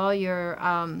with all your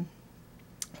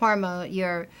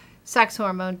your sex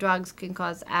hormone drugs can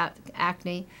cause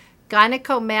acne.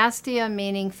 Gynecomastia,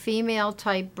 meaning female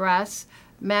type breasts.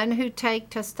 Men who take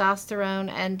testosterone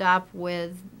end up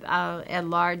with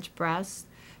enlarged breasts.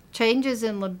 Changes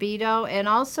in libido and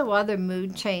also other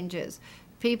mood changes.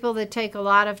 People that take a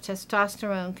lot of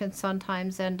testosterone can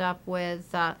sometimes end up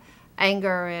with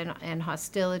anger and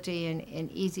hostility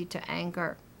and easy to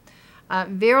anger.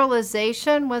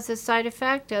 Virilization was a side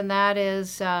effect, and that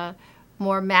is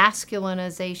more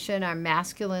masculinization or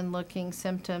masculine-looking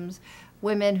symptoms.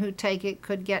 Women who take it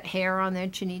could get hair on their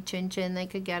chinny chin. They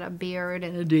could get a beard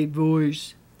and a deep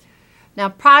voice. Now,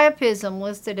 priapism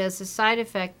listed as a side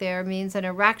effect there means an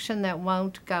erection that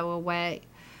won't go away.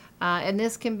 And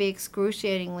this can be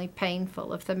excruciatingly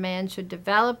painful. If the man should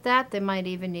develop that, they might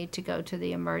even need to go to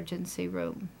the emergency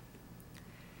room.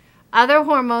 Other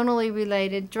hormonally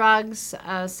related drugs,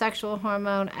 sexual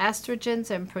hormone estrogens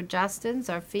and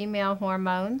progestins are female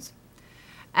hormones.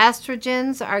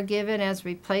 Estrogens are given as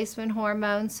replacement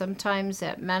hormones, sometimes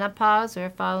at menopause or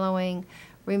following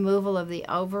removal of the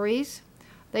ovaries.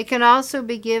 They can also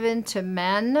be given to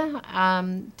men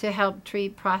to help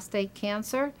treat prostate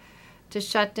cancer, to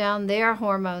shut down their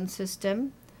hormone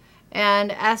system.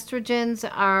 And estrogens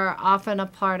are often a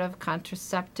part of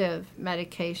contraceptive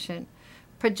medication.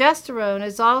 Progesterone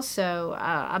is also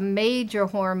a major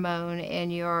hormone in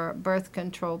your birth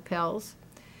control pills.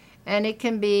 And it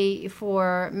can be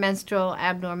for menstrual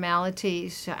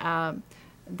abnormalities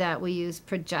that we use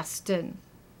progestin.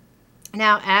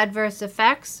 Now, adverse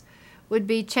effects would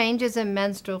be changes in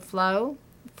menstrual flow,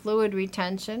 fluid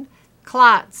retention,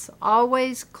 clots,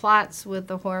 always clots with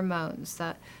the hormones.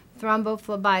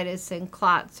 Thrombophlebitis and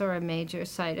clots are a major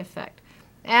side effect.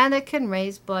 And it can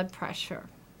raise blood pressure.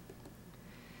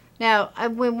 Now,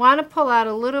 we want to pull out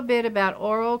a little bit about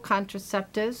oral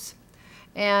contraceptives.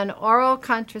 And oral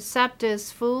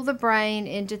contraceptives fool the brain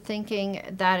into thinking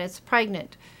that it's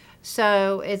pregnant.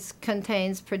 So it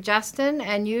contains progestin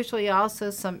and usually also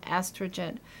some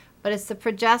estrogen. But it's the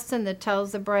progestin that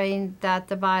tells the brain that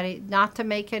the body not to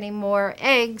make any more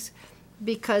eggs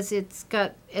because it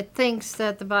thinks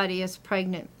that the body is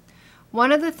pregnant.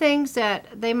 One of the things that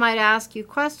they might ask you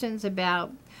questions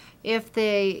about, if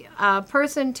the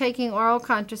person taking oral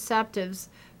contraceptives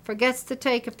forgets to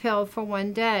take a pill for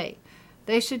one day,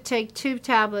 they should take 2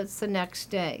 tablets the next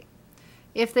day.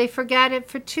 If they forget it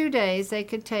for 2 days, they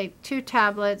could take 2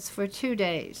 tablets for 2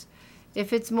 days.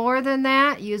 If it's more than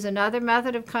that, use another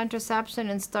method of contraception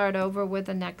and start over with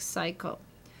the next cycle.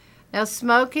 Now,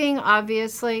 smoking,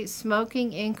 obviously,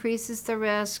 smoking increases the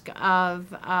risk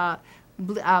of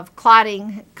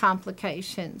clotting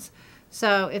complications.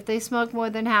 So if they smoke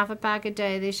more than half a pack a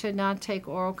day, they should not take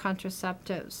oral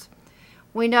contraceptives.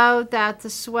 We know that the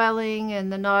swelling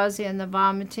and the nausea and the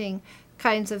vomiting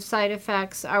kinds of side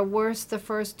effects are worse the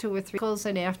first 2 or 3 cycles,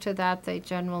 and after that they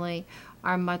generally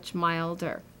are much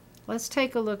milder. Let's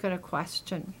take a look at a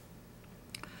question.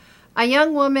 A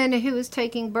young woman who is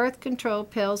taking birth control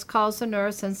pills calls the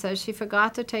nurse and says she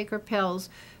forgot to take her pills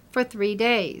for 3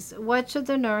 days. What should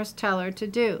the nurse tell her to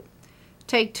do?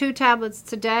 Take 2 tablets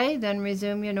today, then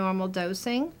resume your normal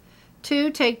dosing.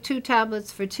 2, take 2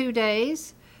 tablets for 2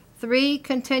 days. 3,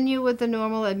 continue with the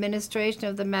normal administration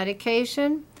of the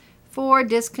medication. 4,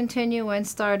 discontinue and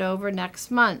start over next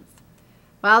month.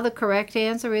 Well, the correct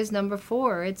answer is number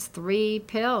 4. It's 3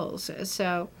 pills.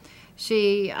 So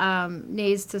she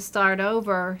needs to start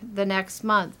over the next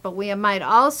month. But we might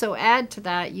also add to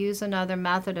that, use another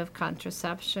method of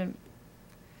contraception.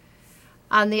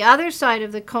 On the other side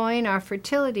of the coin are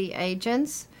fertility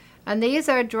agents, and these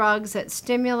are drugs that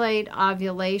stimulate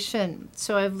ovulation.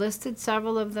 So I've listed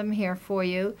several of them here for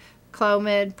you.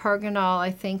 Clomid, Pergonal,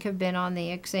 I think have been on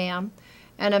the exam.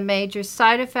 And a major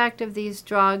side effect of these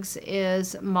drugs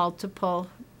is multiple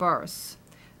births.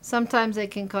 Sometimes they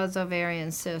can cause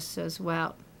ovarian cysts as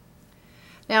well.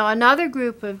 Now, another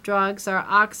group of drugs are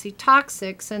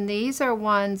oxytoxics, and these are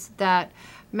ones that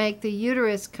make the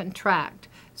uterus contract.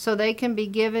 So they can be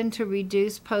given to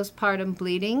reduce postpartum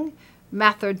bleeding.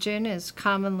 Methergin is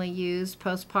commonly used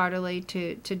postpartally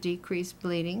to decrease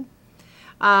bleeding.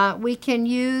 We can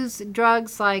use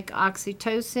drugs like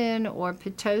oxytocin or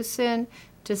pitocin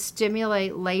to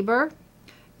stimulate labor,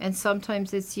 and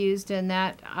sometimes it's used in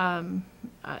that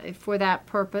for that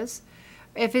purpose.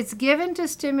 If it's given to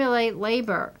stimulate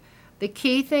labor, the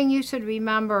key thing you should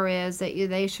remember is that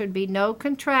they should be no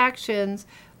contractions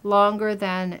longer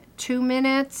than 2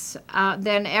 minutes,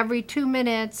 then every 2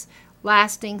 minutes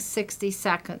lasting 60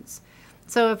 seconds.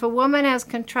 So if a woman has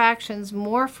contractions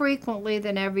more frequently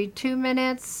than every 2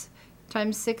 minutes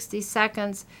times 60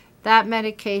 seconds, that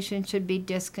medication should be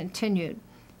discontinued.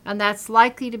 And that's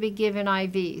likely to be given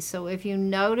IV. So if you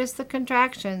notice the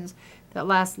contractions that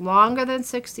last longer than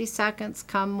 60 seconds,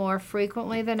 come more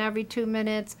frequently than every 2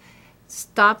 minutes,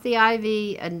 stop the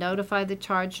IV and notify the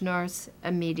charge nurse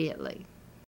immediately.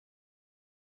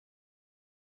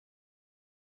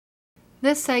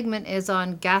 This segment is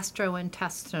on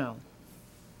gastrointestinal.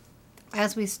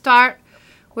 As we start,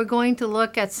 we're going to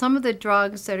look at some of the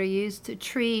drugs that are used to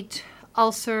treat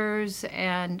ulcers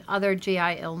and other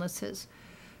GI illnesses.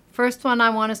 First one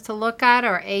I want us to look at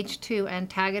are H2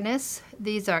 antagonists.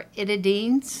 These are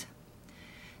itidines.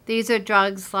 These are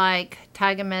drugs like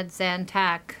Tagamet,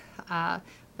 Zantac,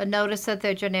 but notice that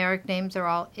their generic names are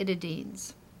all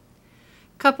itidines.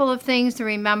 Couple of things to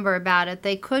remember about it.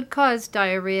 They could cause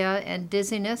diarrhea and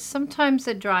dizziness, sometimes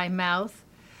a dry mouth.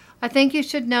 I think you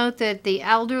should note that the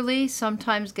elderly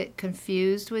sometimes get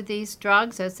confused with these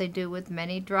drugs, as they do with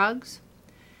many drugs.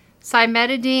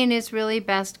 Cimetidine is really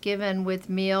best given with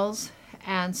meals,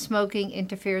 and smoking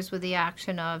interferes with the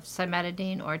action of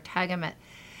cimetidine or Tagamet.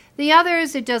 The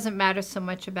others, it doesn't matter so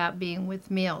much about being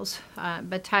with meals,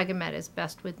 but Tagamet is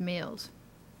best with meals.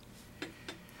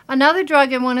 Another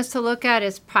drug I want us to look at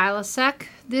is Prilosec.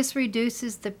 This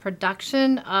reduces the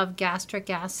production of gastric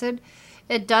acid.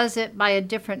 It does it by a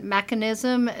different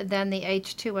mechanism than the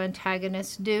H2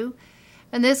 antagonists do.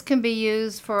 And this can be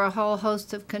used for a whole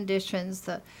host of conditions,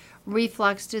 the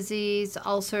reflux disease,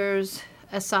 ulcers,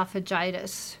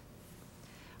 esophagitis.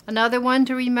 Another one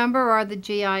to remember are the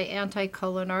GI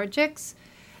anticholinergics.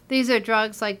 These are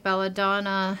drugs like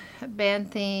belladonna,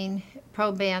 banthine,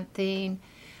 probanthine.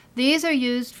 These are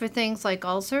used for things like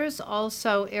ulcers,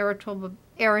 also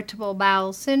irritable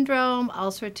bowel syndrome,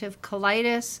 ulcerative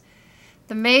colitis.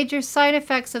 The major side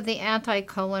effects of the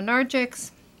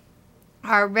anticholinergics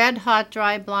are red, hot,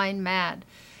 dry, blind, mad.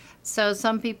 So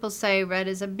some people say red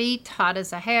as a beet, hot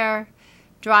as a hair,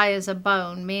 dry as a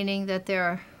bone, meaning that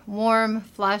they're warm,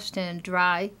 flushed, and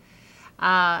dry.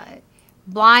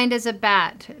 Blind as a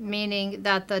bat, meaning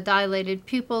that the dilated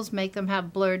pupils make them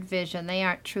have blurred vision. They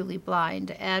aren't truly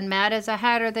blind. And mad as a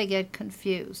hatter, they get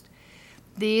confused.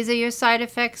 These are your side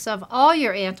effects of all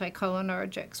your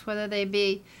anticholinergics, whether they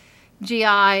be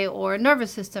GI or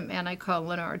nervous system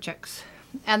anticholinergics.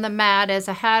 And the mad as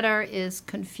a hatter is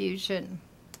confusion.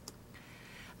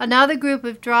 Another group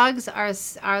of drugs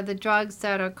are the drugs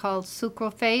that are called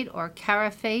sucralfate or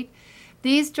carafate.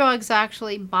 These drugs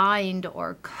actually bind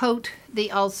or coat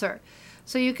the ulcer.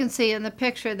 So you can see in the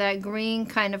picture that green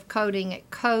kind of coating,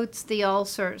 it coats the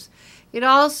ulcers. It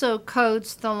also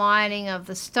coats the lining of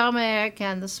the stomach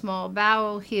and the small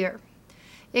bowel here.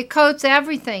 It coats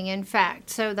everything, in fact,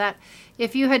 so that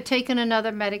if you had taken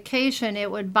another medication,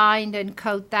 it would bind and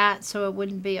coat that so it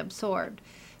wouldn't be absorbed.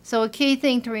 So a key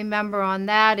thing to remember on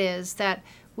that is that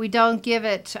we don't give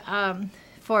it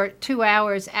for 2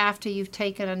 hours after you've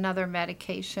taken another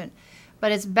medication,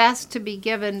 but it's best to be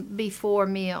given before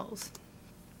meals.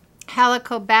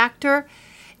 Helicobacter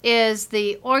is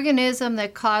the organism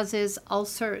that causes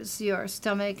ulcers, your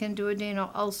stomach and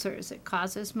duodenal ulcers. It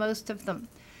causes most of them.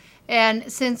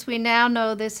 And since we now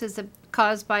know this is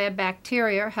caused by a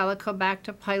bacteria,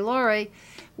 Helicobacter pylori,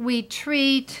 we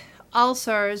treat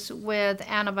ulcers with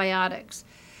antibiotics.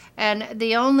 And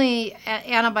the only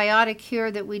antibiotic here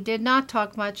that we did not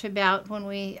talk much about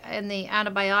in the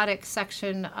antibiotic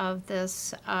section of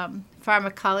this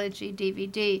pharmacology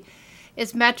DVD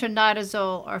is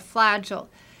metronidazole or Flagyl.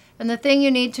 And the thing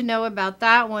you need to know about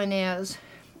that one is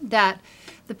that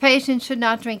the patient should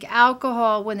not drink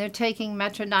alcohol when they're taking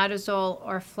metronidazole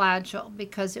or Flagyl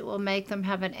because it will make them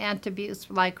have an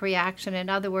antabuse-like reaction. In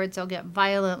other words, they'll get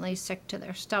violently sick to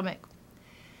their stomach.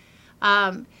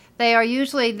 They are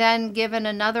usually then given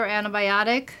another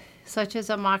antibiotic, such as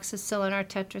amoxicillin or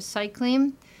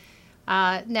tetracycline.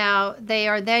 Now, they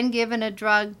are then given a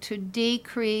drug to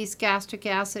decrease gastric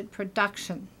acid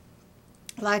production,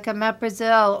 like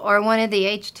omeprazole or one of the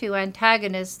H2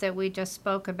 antagonists that we just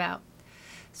spoke about.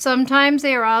 Sometimes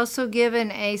they are also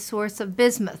given a source of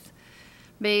bismuth,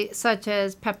 such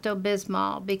as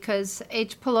Pepto-Bismol, because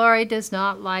H. pylori does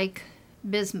not like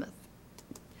bismuth.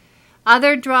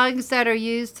 Other drugs that are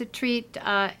used to treat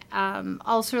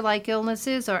ulcer-like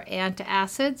illnesses are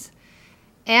antacids.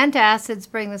 Antacids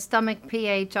bring the stomach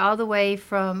pH all the way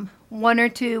from 1 or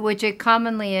 2, which it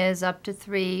commonly is, up to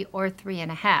 3 or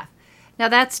 3.5. Now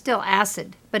that's still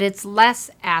acid, but it's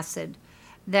less acid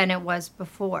than it was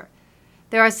before.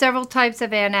 There are several types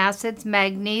of antacids.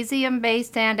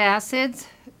 Magnesium-based antacids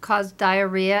cause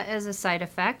diarrhea as a side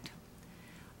effect.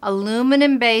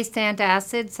 Aluminum-based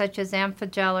antacids, such as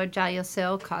Amphagel or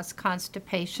Gelusil, cause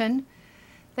constipation.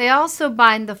 They also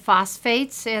bind the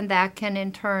phosphates, and that can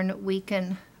in turn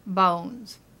weaken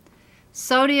bones.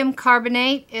 Sodium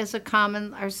carbonate is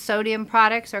sodium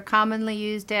products are commonly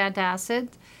used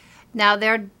antacids. Now,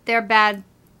 their bad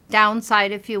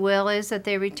downside, if you will, is that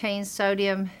they retain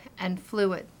sodium and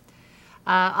fluid.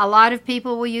 A lot of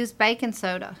people will use baking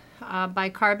soda,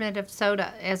 bicarbonate of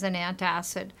soda, as an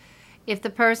antacid. If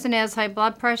the person has high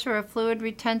blood pressure or fluid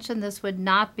retention, this would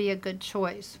not be a good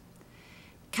choice.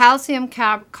 Calcium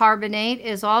carbonate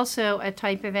is also a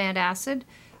type of antacid.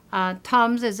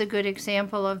 Tums is a good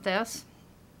example of this.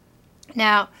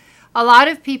 Now, a lot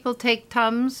of people take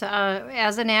Tums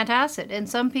as an antacid, and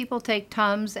some people take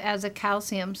Tums as a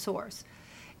calcium source.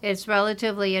 It's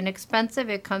relatively inexpensive.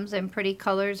 It comes in pretty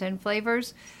colors and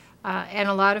flavors, and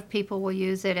a lot of people will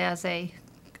use it as a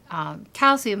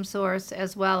calcium source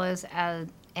as well as an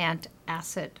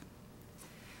antacid.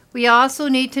 We also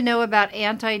need to know about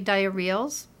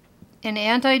antidiarrheals. In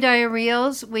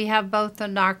antidiarrheals, we have both the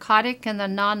narcotic and the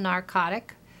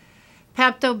non-narcotic.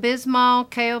 Pepto-Bismol,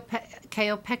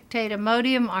 kaopectate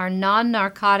Imodium are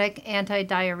non-narcotic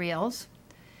antidiarrheals.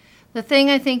 The thing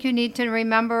I think you need to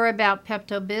remember about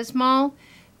Pepto-Bismol,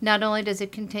 not only does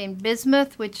it contain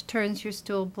bismuth, which turns your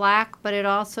stool black, but it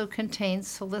also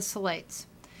contains salicylates,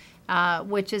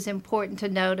 which is important to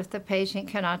note if the patient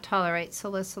cannot tolerate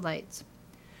salicylates.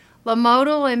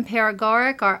 Lomotil and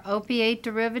paregoric are opiate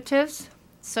derivatives,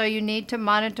 so you need to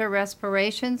monitor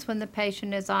respirations when the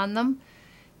patient is on them.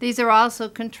 These are also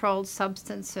controlled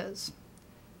substances.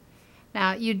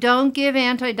 Now, you don't give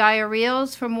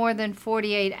antidiarrheals for more than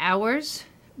 48 hours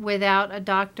without a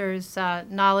doctor's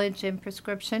knowledge and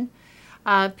prescription.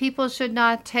 People should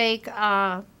not take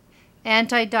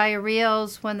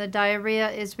antidiarrheals when the diarrhea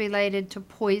is related to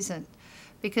poison,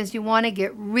 because you want to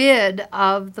get rid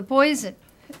of the poison.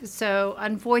 So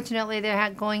unfortunately, they're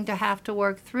going to have to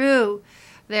work through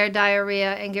their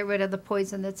diarrhea and get rid of the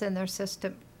poison that's in their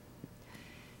system.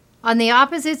 On the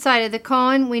opposite side of the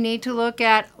coin, we need to look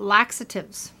at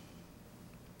laxatives.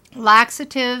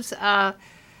 Laxatives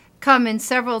come in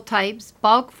several types.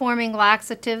 Bulk-forming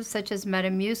laxatives such as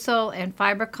Metamucil and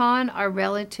Fibricon are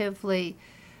relatively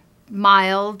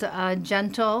mild,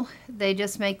 gentle. They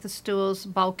just make the stools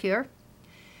bulkier.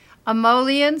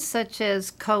 Emollients such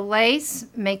as Colace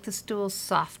make the stools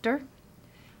softer.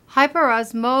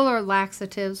 Hyperosmolar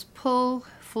laxatives pull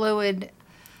fluid,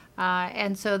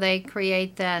 and so they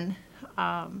create then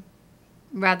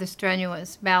rather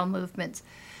strenuous bowel movements.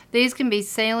 These can be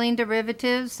saline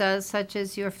derivatives such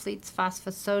as your Fleet's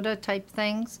phosphosoda type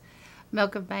things.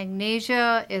 Milk of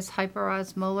magnesia is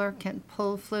hyperosmolar, can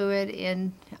pull fluid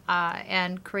in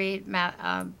and create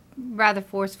rather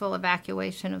forceful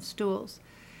evacuation of stools.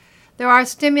 There are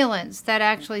stimulants that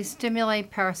actually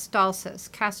stimulate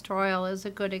peristalsis. Castor oil is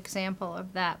a good example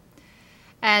of that.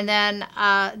 And then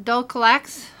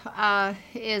Dulcolax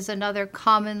is another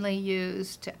commonly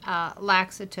used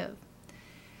laxative.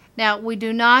 Now, we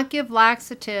do not give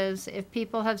laxatives if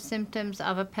people have symptoms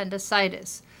of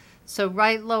appendicitis. So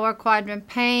right lower quadrant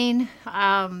pain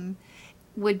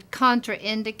would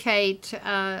contraindicate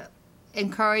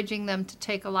encouraging them to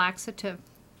take a laxative.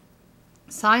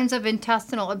 Signs of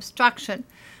intestinal obstruction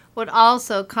would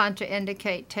also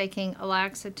contraindicate taking a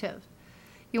laxative.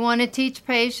 You want to teach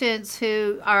patients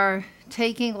who are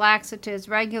taking laxatives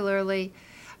regularly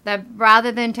that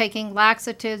rather than taking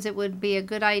laxatives, it would be a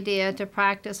good idea to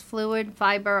practice fluid,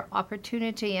 fiber,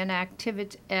 opportunity, and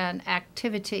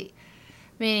activity.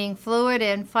 Meaning fluid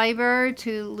and fiber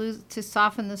to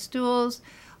soften the stools,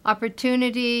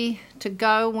 opportunity to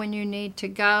go when you need to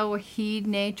go, heed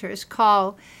nature's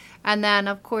call, and then,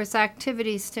 of course,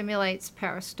 activity stimulates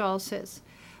peristalsis.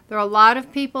 There are a lot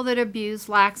of people that abuse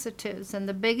laxatives, and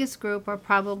the biggest group are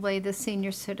probably the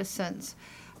senior citizens.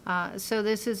 So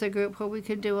this is a group where we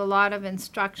could do a lot of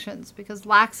instructions because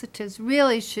laxatives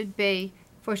really should be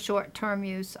for short-term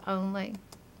use only.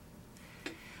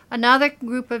 Another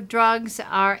group of drugs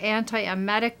are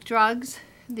antiemetic drugs.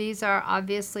 These are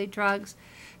obviously drugs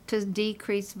to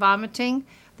decrease vomiting.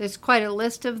 There's quite a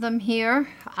list of them here.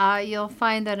 You'll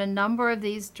find that a number of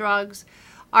these drugs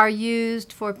are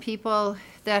used for people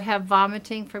that have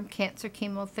vomiting from cancer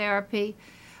chemotherapy.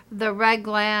 The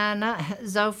Reglan,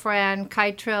 Zofran,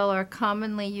 Kytril are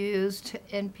commonly used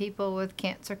in people with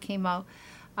cancer chemo.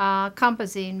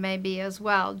 Compazine may be as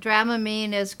well.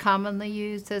 Dramamine is commonly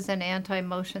used as an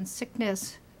anti-motion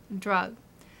sickness drug.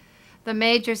 The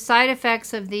major side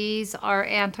effects of these are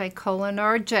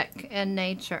anticholinergic in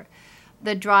nature.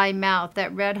 The dry mouth,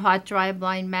 that red-hot, dry,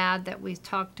 blind, mad that we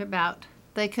talked about.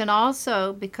 They can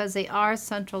also, because they are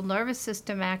central nervous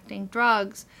system acting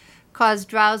drugs, cause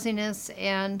drowsiness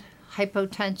and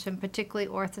hypotension, particularly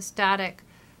orthostatic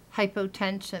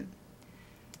hypotension.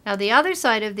 Now, the other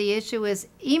side of the issue is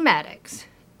emetics,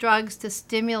 drugs to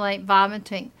stimulate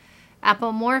vomiting.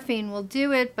 Apomorphine will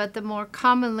do it, but the more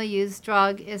commonly used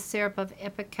drug is syrup of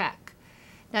ipecac.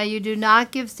 Now, you do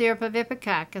not give syrup of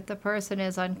ipecac if the person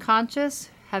is unconscious,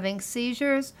 having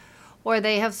seizures, or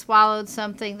they have swallowed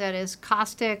something that is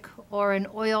caustic or an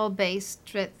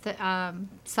oil-based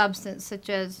substance such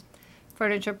as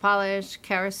furniture polish,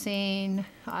 kerosene,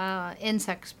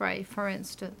 insect spray, for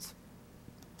instance.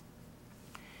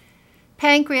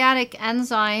 Pancreatic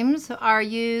enzymes are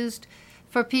used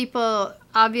for people,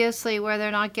 obviously, where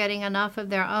they're not getting enough of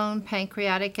their own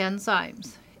pancreatic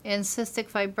enzymes. In cystic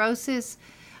fibrosis,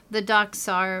 the ducts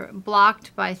are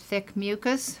blocked by thick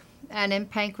mucus, and in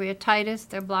pancreatitis,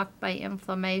 they're blocked by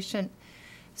inflammation,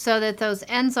 so that those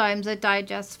enzymes that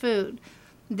digest food,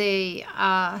 the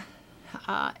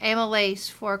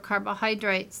amylase for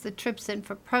carbohydrates, the trypsin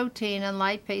for protein, and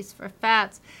lipase for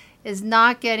fats, is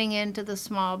not getting into the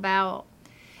small bowel.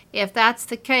 If that's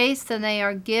the case, then they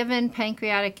are given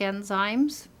pancreatic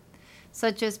enzymes,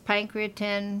 such as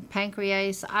pancreatin,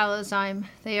 pancrease, ilozyme.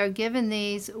 They are given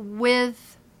these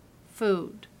with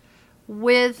food,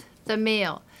 with the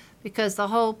meal, because the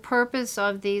whole purpose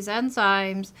of these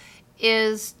enzymes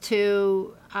is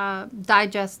to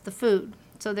digest the food.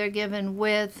 So they're given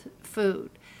with food,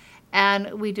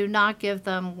 and we do not give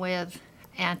them with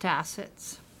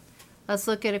antacids. Let's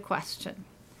look at a question.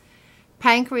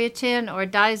 Pancreatin or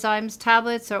Dizymes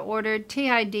tablets are ordered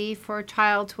TID for a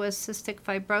child with cystic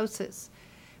fibrosis,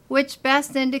 which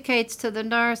best indicates to the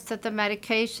nurse that the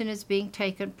medication is being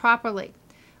taken properly.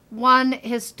 1,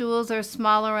 his stools are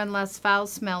smaller and less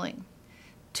foul-smelling.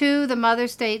 2, the mother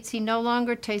states he no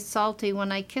longer tastes salty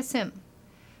when I kiss him.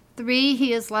 3,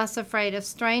 he is less afraid of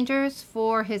strangers.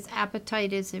 4, his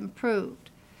appetite is improved.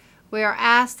 We are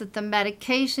asked that the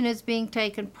medication is being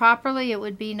taken properly. It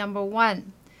would be number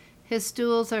 1. His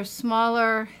stools are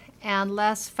smaller and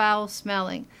less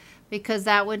foul-smelling, because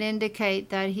that would indicate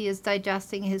that he is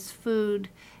digesting his food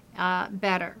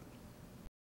better.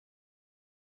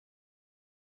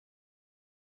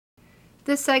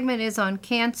 This segment is on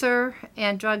cancer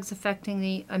and drugs affecting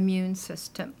the immune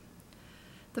system.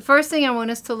 The first thing I want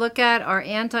us to look at are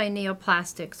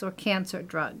anti-neoplastics or cancer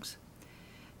drugs.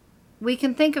 We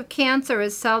can think of cancer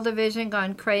as cell division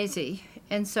gone crazy,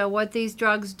 and so what these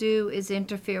drugs do is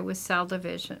interfere with cell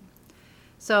division.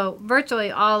 So virtually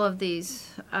all of these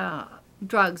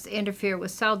drugs interfere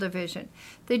with cell division.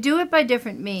 They do it by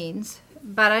different means,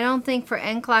 but I don't think for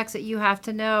NCLEX that you have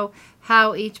to know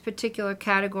how each particular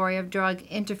category of drug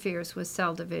interferes with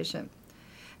cell division.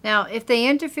 Now, if they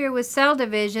interfere with cell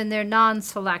division, they're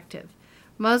non-selective.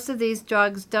 Most of these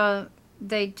drugs don't,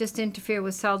 they just interfere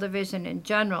with cell division in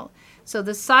general. So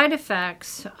the side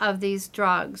effects of these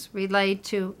drugs relate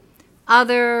to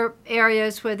other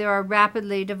areas where there are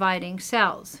rapidly dividing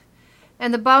cells.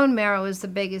 And the bone marrow is the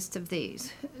biggest of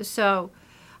these. So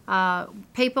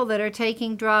people that are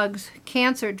taking drugs,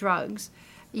 cancer drugs,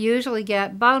 usually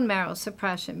get bone marrow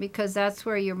suppression because that's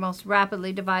where your most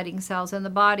rapidly dividing cells in the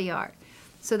body are.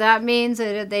 So that means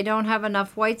that they don't have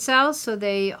enough white cells, so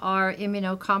they are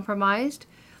immunocompromised.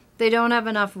 They don't have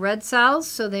enough red cells,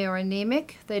 so they are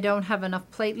anemic. They don't have enough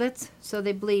platelets, so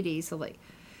they bleed easily.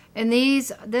 And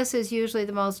this is usually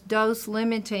the most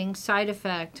dose-limiting side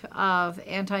effect of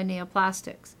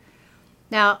anti-neoplastics.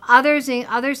 Now, other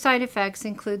side effects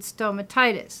include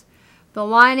stomatitis. The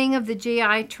lining of the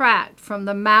GI tract from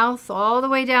the mouth all the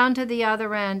way down to the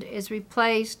other end is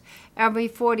replaced every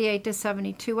 48 to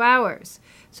 72 hours.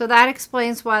 So that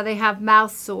explains why they have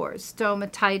mouth sores,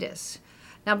 stomatitis.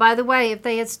 Now, by the way, if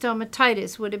they had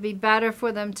stomatitis, would it be better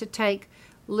for them to take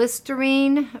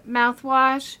Listerine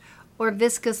mouthwash or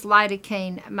viscous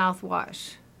lidocaine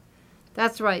mouthwash?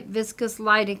 That's right, viscous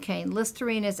lidocaine.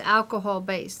 Listerine is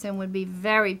alcohol-based and would be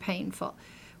very painful,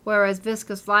 whereas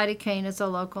viscous lidocaine is a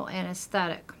local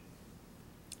anesthetic.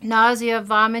 Nausea,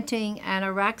 vomiting,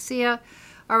 anorexia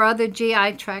are other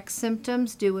GI tract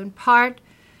symptoms due in part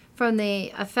from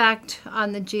the effect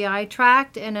on the GI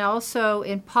tract and also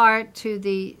in part to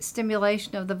the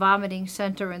stimulation of the vomiting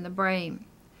center in the brain.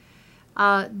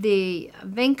 The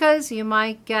Vincas, you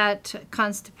might get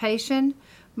constipation.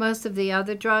 Most of the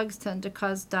other drugs tend to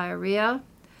cause diarrhea.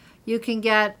 You can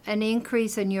get an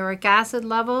increase in uric acid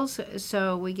levels,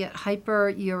 so we get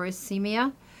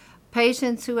hyperuricemia.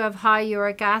 Patients who have high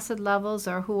uric acid levels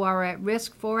or who are at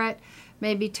risk for it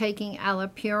may be taking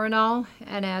allopurinol,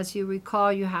 and as you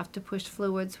recall, you have to push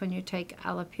fluids when you take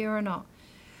allopurinol.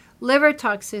 Liver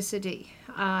toxicity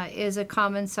is a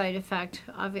common side effect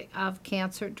of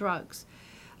cancer drugs.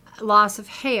 Loss of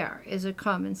hair is a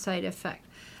common side effect.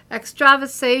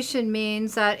 Extravasation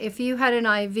means that if you had an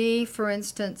IV, for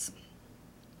instance,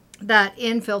 that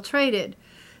infiltrated,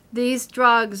 these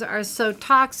drugs are so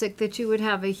toxic that you would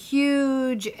have a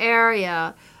huge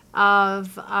area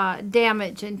of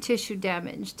damage and tissue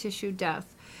damage, tissue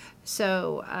death.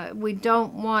 So we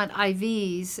don't want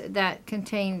IVs that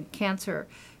contain cancer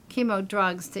chemo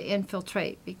drugs to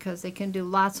infiltrate because they can do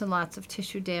lots and lots of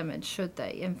tissue damage should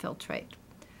they infiltrate.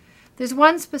 There's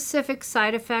one specific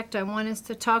side effect I want us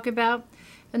to talk about,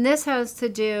 and this has to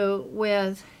do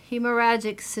with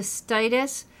hemorrhagic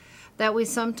cystitis that we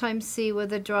sometimes see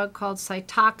with a drug called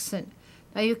Cytoxan.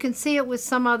 Now you can see it with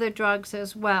some other drugs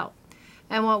as well.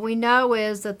 And what we know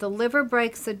is that the liver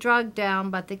breaks the drug down,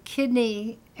 but the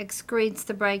kidney excretes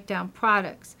the breakdown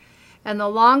products. And the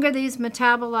longer these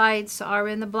metabolites are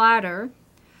in the bladder,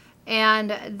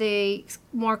 and the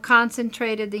more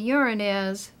concentrated the urine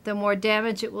is, the more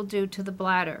damage it will do to the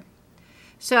bladder.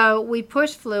 So we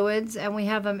push fluids and we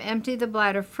have them empty the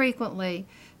bladder frequently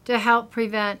to help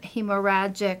prevent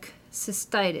hemorrhagic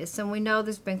cystitis. And we know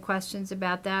there's been questions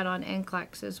about that on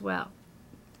NCLEX as well.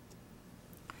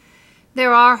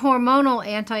 There are hormonal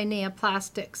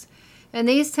anti-neoplastics, and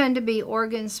these tend to be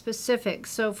organ specific.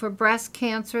 So for breast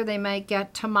cancer, they might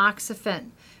get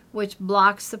tamoxifen, which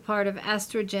blocks the part of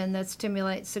estrogen that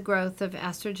stimulates the growth of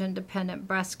estrogen-dependent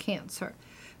breast cancer.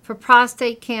 For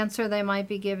prostate cancer, they might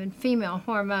be given female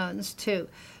hormones to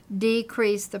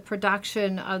decrease the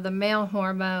production of the male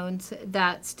hormones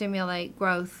that stimulate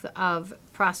growth of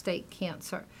prostate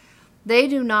cancer. They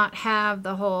do not have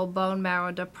the whole bone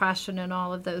marrow depression and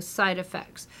all of those side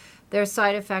effects. Their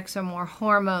side effects are more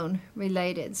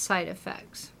hormone-related side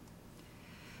effects.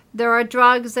 There are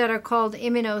drugs that are called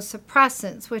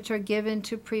immunosuppressants, which are given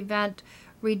to prevent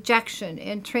rejection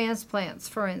in transplants,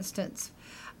 for instance.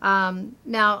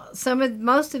 Now,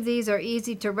 most of these are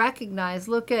easy to recognize.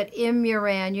 Look at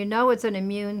Imuran. You know it's an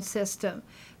immune system.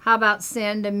 How about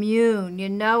Sandimmune? You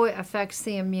know it affects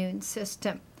the immune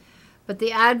system. But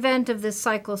the advent of this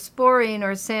cyclosporine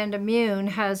or Sandimmune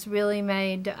has really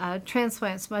made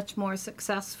transplants much more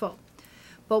successful.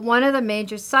 But one of the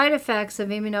major side effects of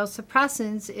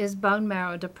immunosuppressants is bone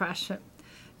marrow depression.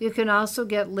 You can also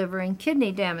get liver and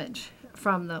kidney damage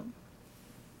from them.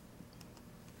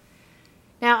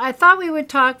 Now, I thought we would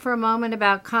talk for a moment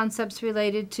about concepts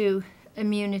related to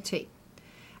immunity.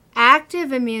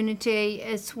 Active immunity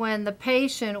is when the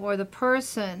patient or the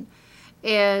person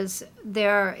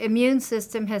their immune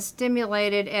system has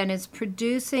stimulated and is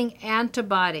producing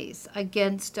antibodies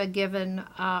against a given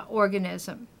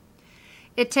organism.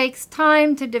 It takes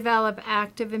time to develop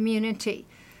active immunity,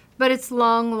 but it's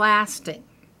long-lasting.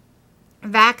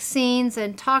 Vaccines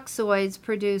and toxoids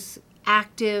produce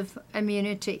active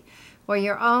immunity, where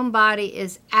your own body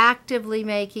is actively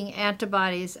making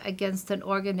antibodies against an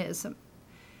organism.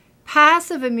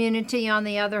 Passive immunity, on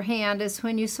the other hand, is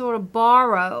when you sort of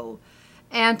borrow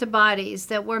antibodies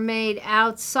that were made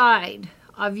outside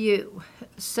of you.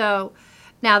 So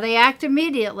now they act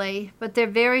immediately, but they're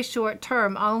very short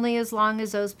term, only as long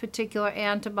as those particular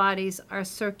antibodies are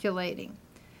circulating.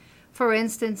 for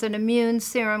instance, an immune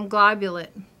serum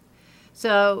globulin.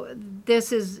 So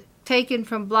this is taken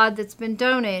from blood that's been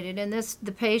donated, and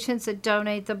the patients that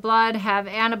donate the blood have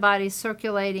antibodies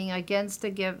circulating against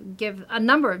a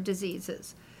number of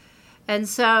diseases. And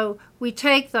so we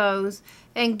take those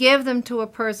and give them to a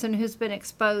person who's been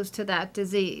exposed to that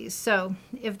disease. So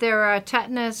if there are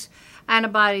tetanus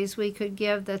antibodies, we could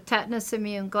give the tetanus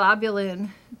immune globulin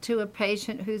to a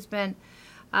patient who's been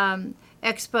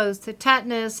exposed to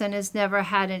tetanus and has never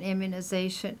had an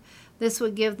immunization. This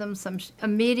would give them some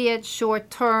immediate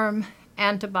short-term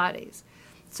antibodies.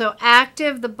 So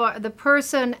the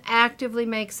person actively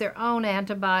makes their own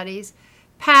antibodies.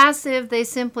 Passive, they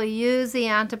simply use the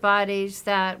antibodies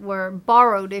that were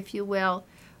borrowed, if you will,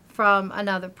 from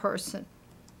another person.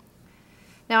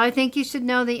 Now, I think you should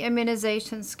know the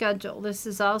immunization schedule. This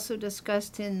is also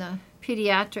discussed in the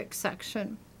pediatric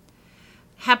section.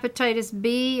 Hepatitis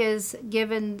B is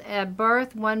given at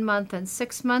birth, 1 month and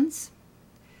 6 months.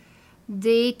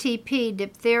 DTP,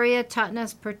 diphtheria,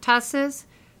 tetanus, pertussis,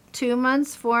 2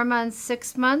 months, 4 months,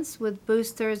 6 months, with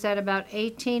boosters at about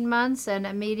 18 months and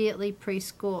immediately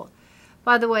preschool.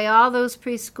 By the way, all those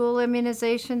preschool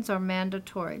immunizations are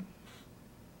mandatory.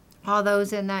 All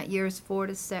those in that years 4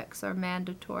 to 6 are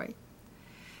mandatory.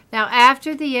 Now,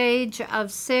 after the age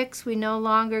of 6, we no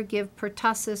longer give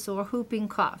pertussis or whooping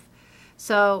cough.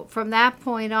 So from that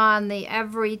point on, the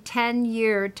every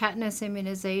 10-year tetanus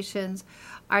immunizations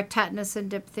are tetanus and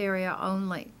diphtheria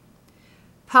only.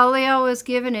 Polio is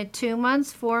given at 2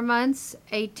 months, 4 months,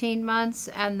 18 months,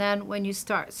 and then when you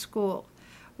start school.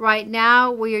 Right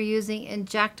now, we are using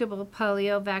injectable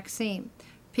polio vaccine.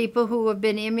 People who have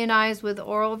been immunized with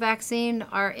oral vaccine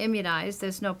are immunized.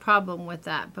 There's no problem with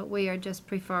that, but we are just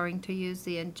preferring to use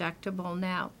the injectable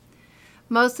now.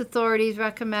 Most authorities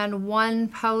recommend 1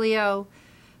 polio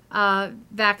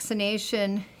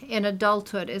vaccination in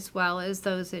adulthood as well as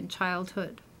those in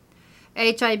childhood.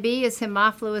 HIB is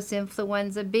Haemophilus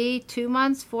influenza B, 2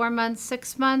 months, 4 months,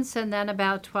 6 months, and then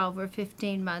about 12 or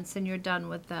 15 months, and you're done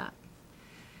with that.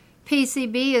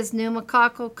 PCB is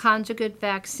pneumococcal conjugate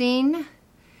vaccine.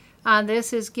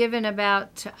 This is given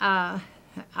about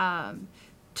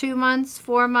 2 months,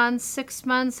 4 months, 6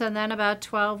 months, and then about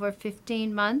 12 or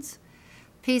 15 months.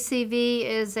 PCV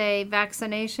is a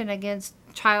vaccination against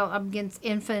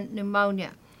infant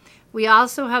pneumonia. We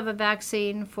also have a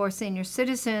vaccine for senior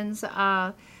citizens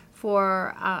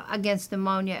against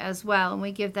pneumonia as well, and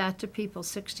we give that to people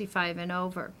 65 and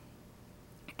over.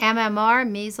 MMR,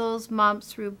 measles,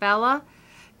 mumps, rubella,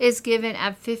 is given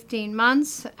at 15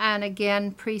 months, and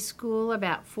again preschool,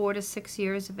 about 4 to 6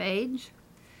 years of age.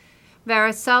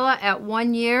 Varicella at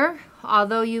 1 year,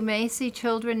 although you may see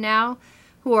children now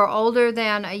who are older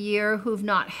than a year who've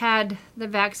not had the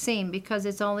vaccine because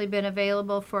it's only been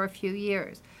available for a few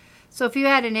years. So if you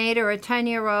had an 8 or a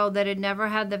 10-year-old that had never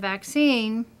had the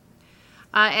vaccine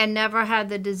and never had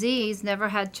the disease, never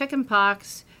had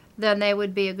chickenpox, then they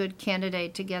would be a good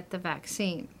candidate to get the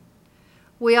vaccine.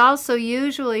 We also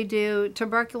usually do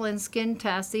tuberculin skin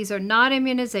tests. These are not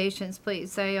immunizations,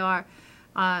 please. They are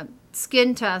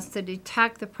skin tests to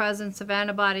detect the presence of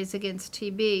antibodies against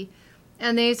TB.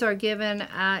 And these are given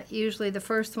usually the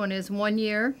first one is 1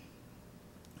 year.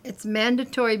 It's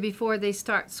mandatory before they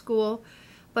start school,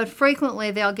 but frequently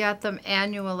they'll get them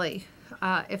annually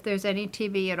if there's any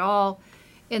TB at all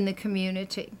in the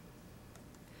community.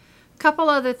 A couple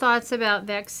other thoughts about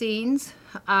vaccines.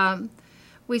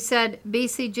 We said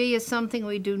BCG is something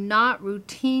we do not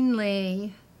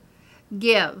routinely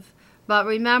give, but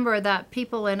remember that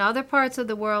people in other parts of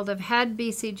the world have had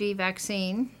BCG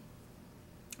vaccine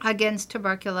against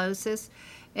tuberculosis,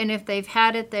 and if they've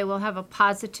had it, they will have a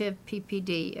positive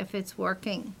PPD if it's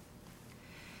working.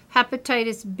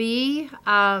 Hepatitis B,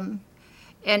 an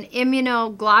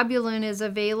immunoglobulin is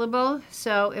available,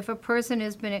 so if a person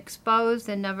has been exposed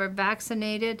and never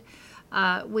vaccinated,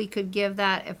 we could give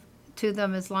that to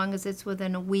them as long as it's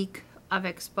within a week of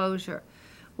exposure.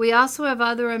 We also have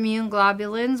other immune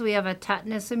globulins. We have a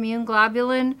tetanus immune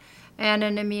globulin and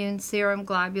an immune serum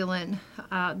globulin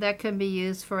that can be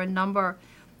used for a number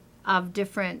of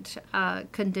different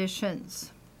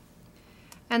conditions.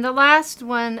 And the last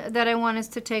one that I want us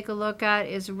to take a look at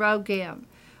is RhoGAM.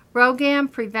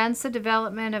 RhoGAM prevents the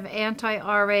development of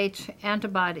anti-RH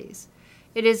antibodies.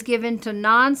 It is given to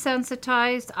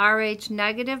non-sensitized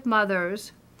Rh-negative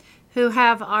mothers who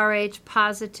have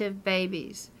Rh-positive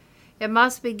babies. It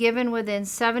must be given within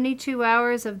 72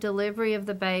 hours of delivery of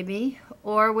the baby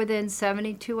or within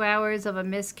 72 hours of a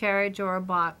miscarriage or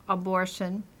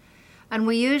abortion. And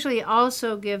we usually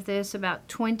also give this about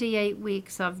 28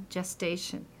 weeks of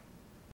gestation.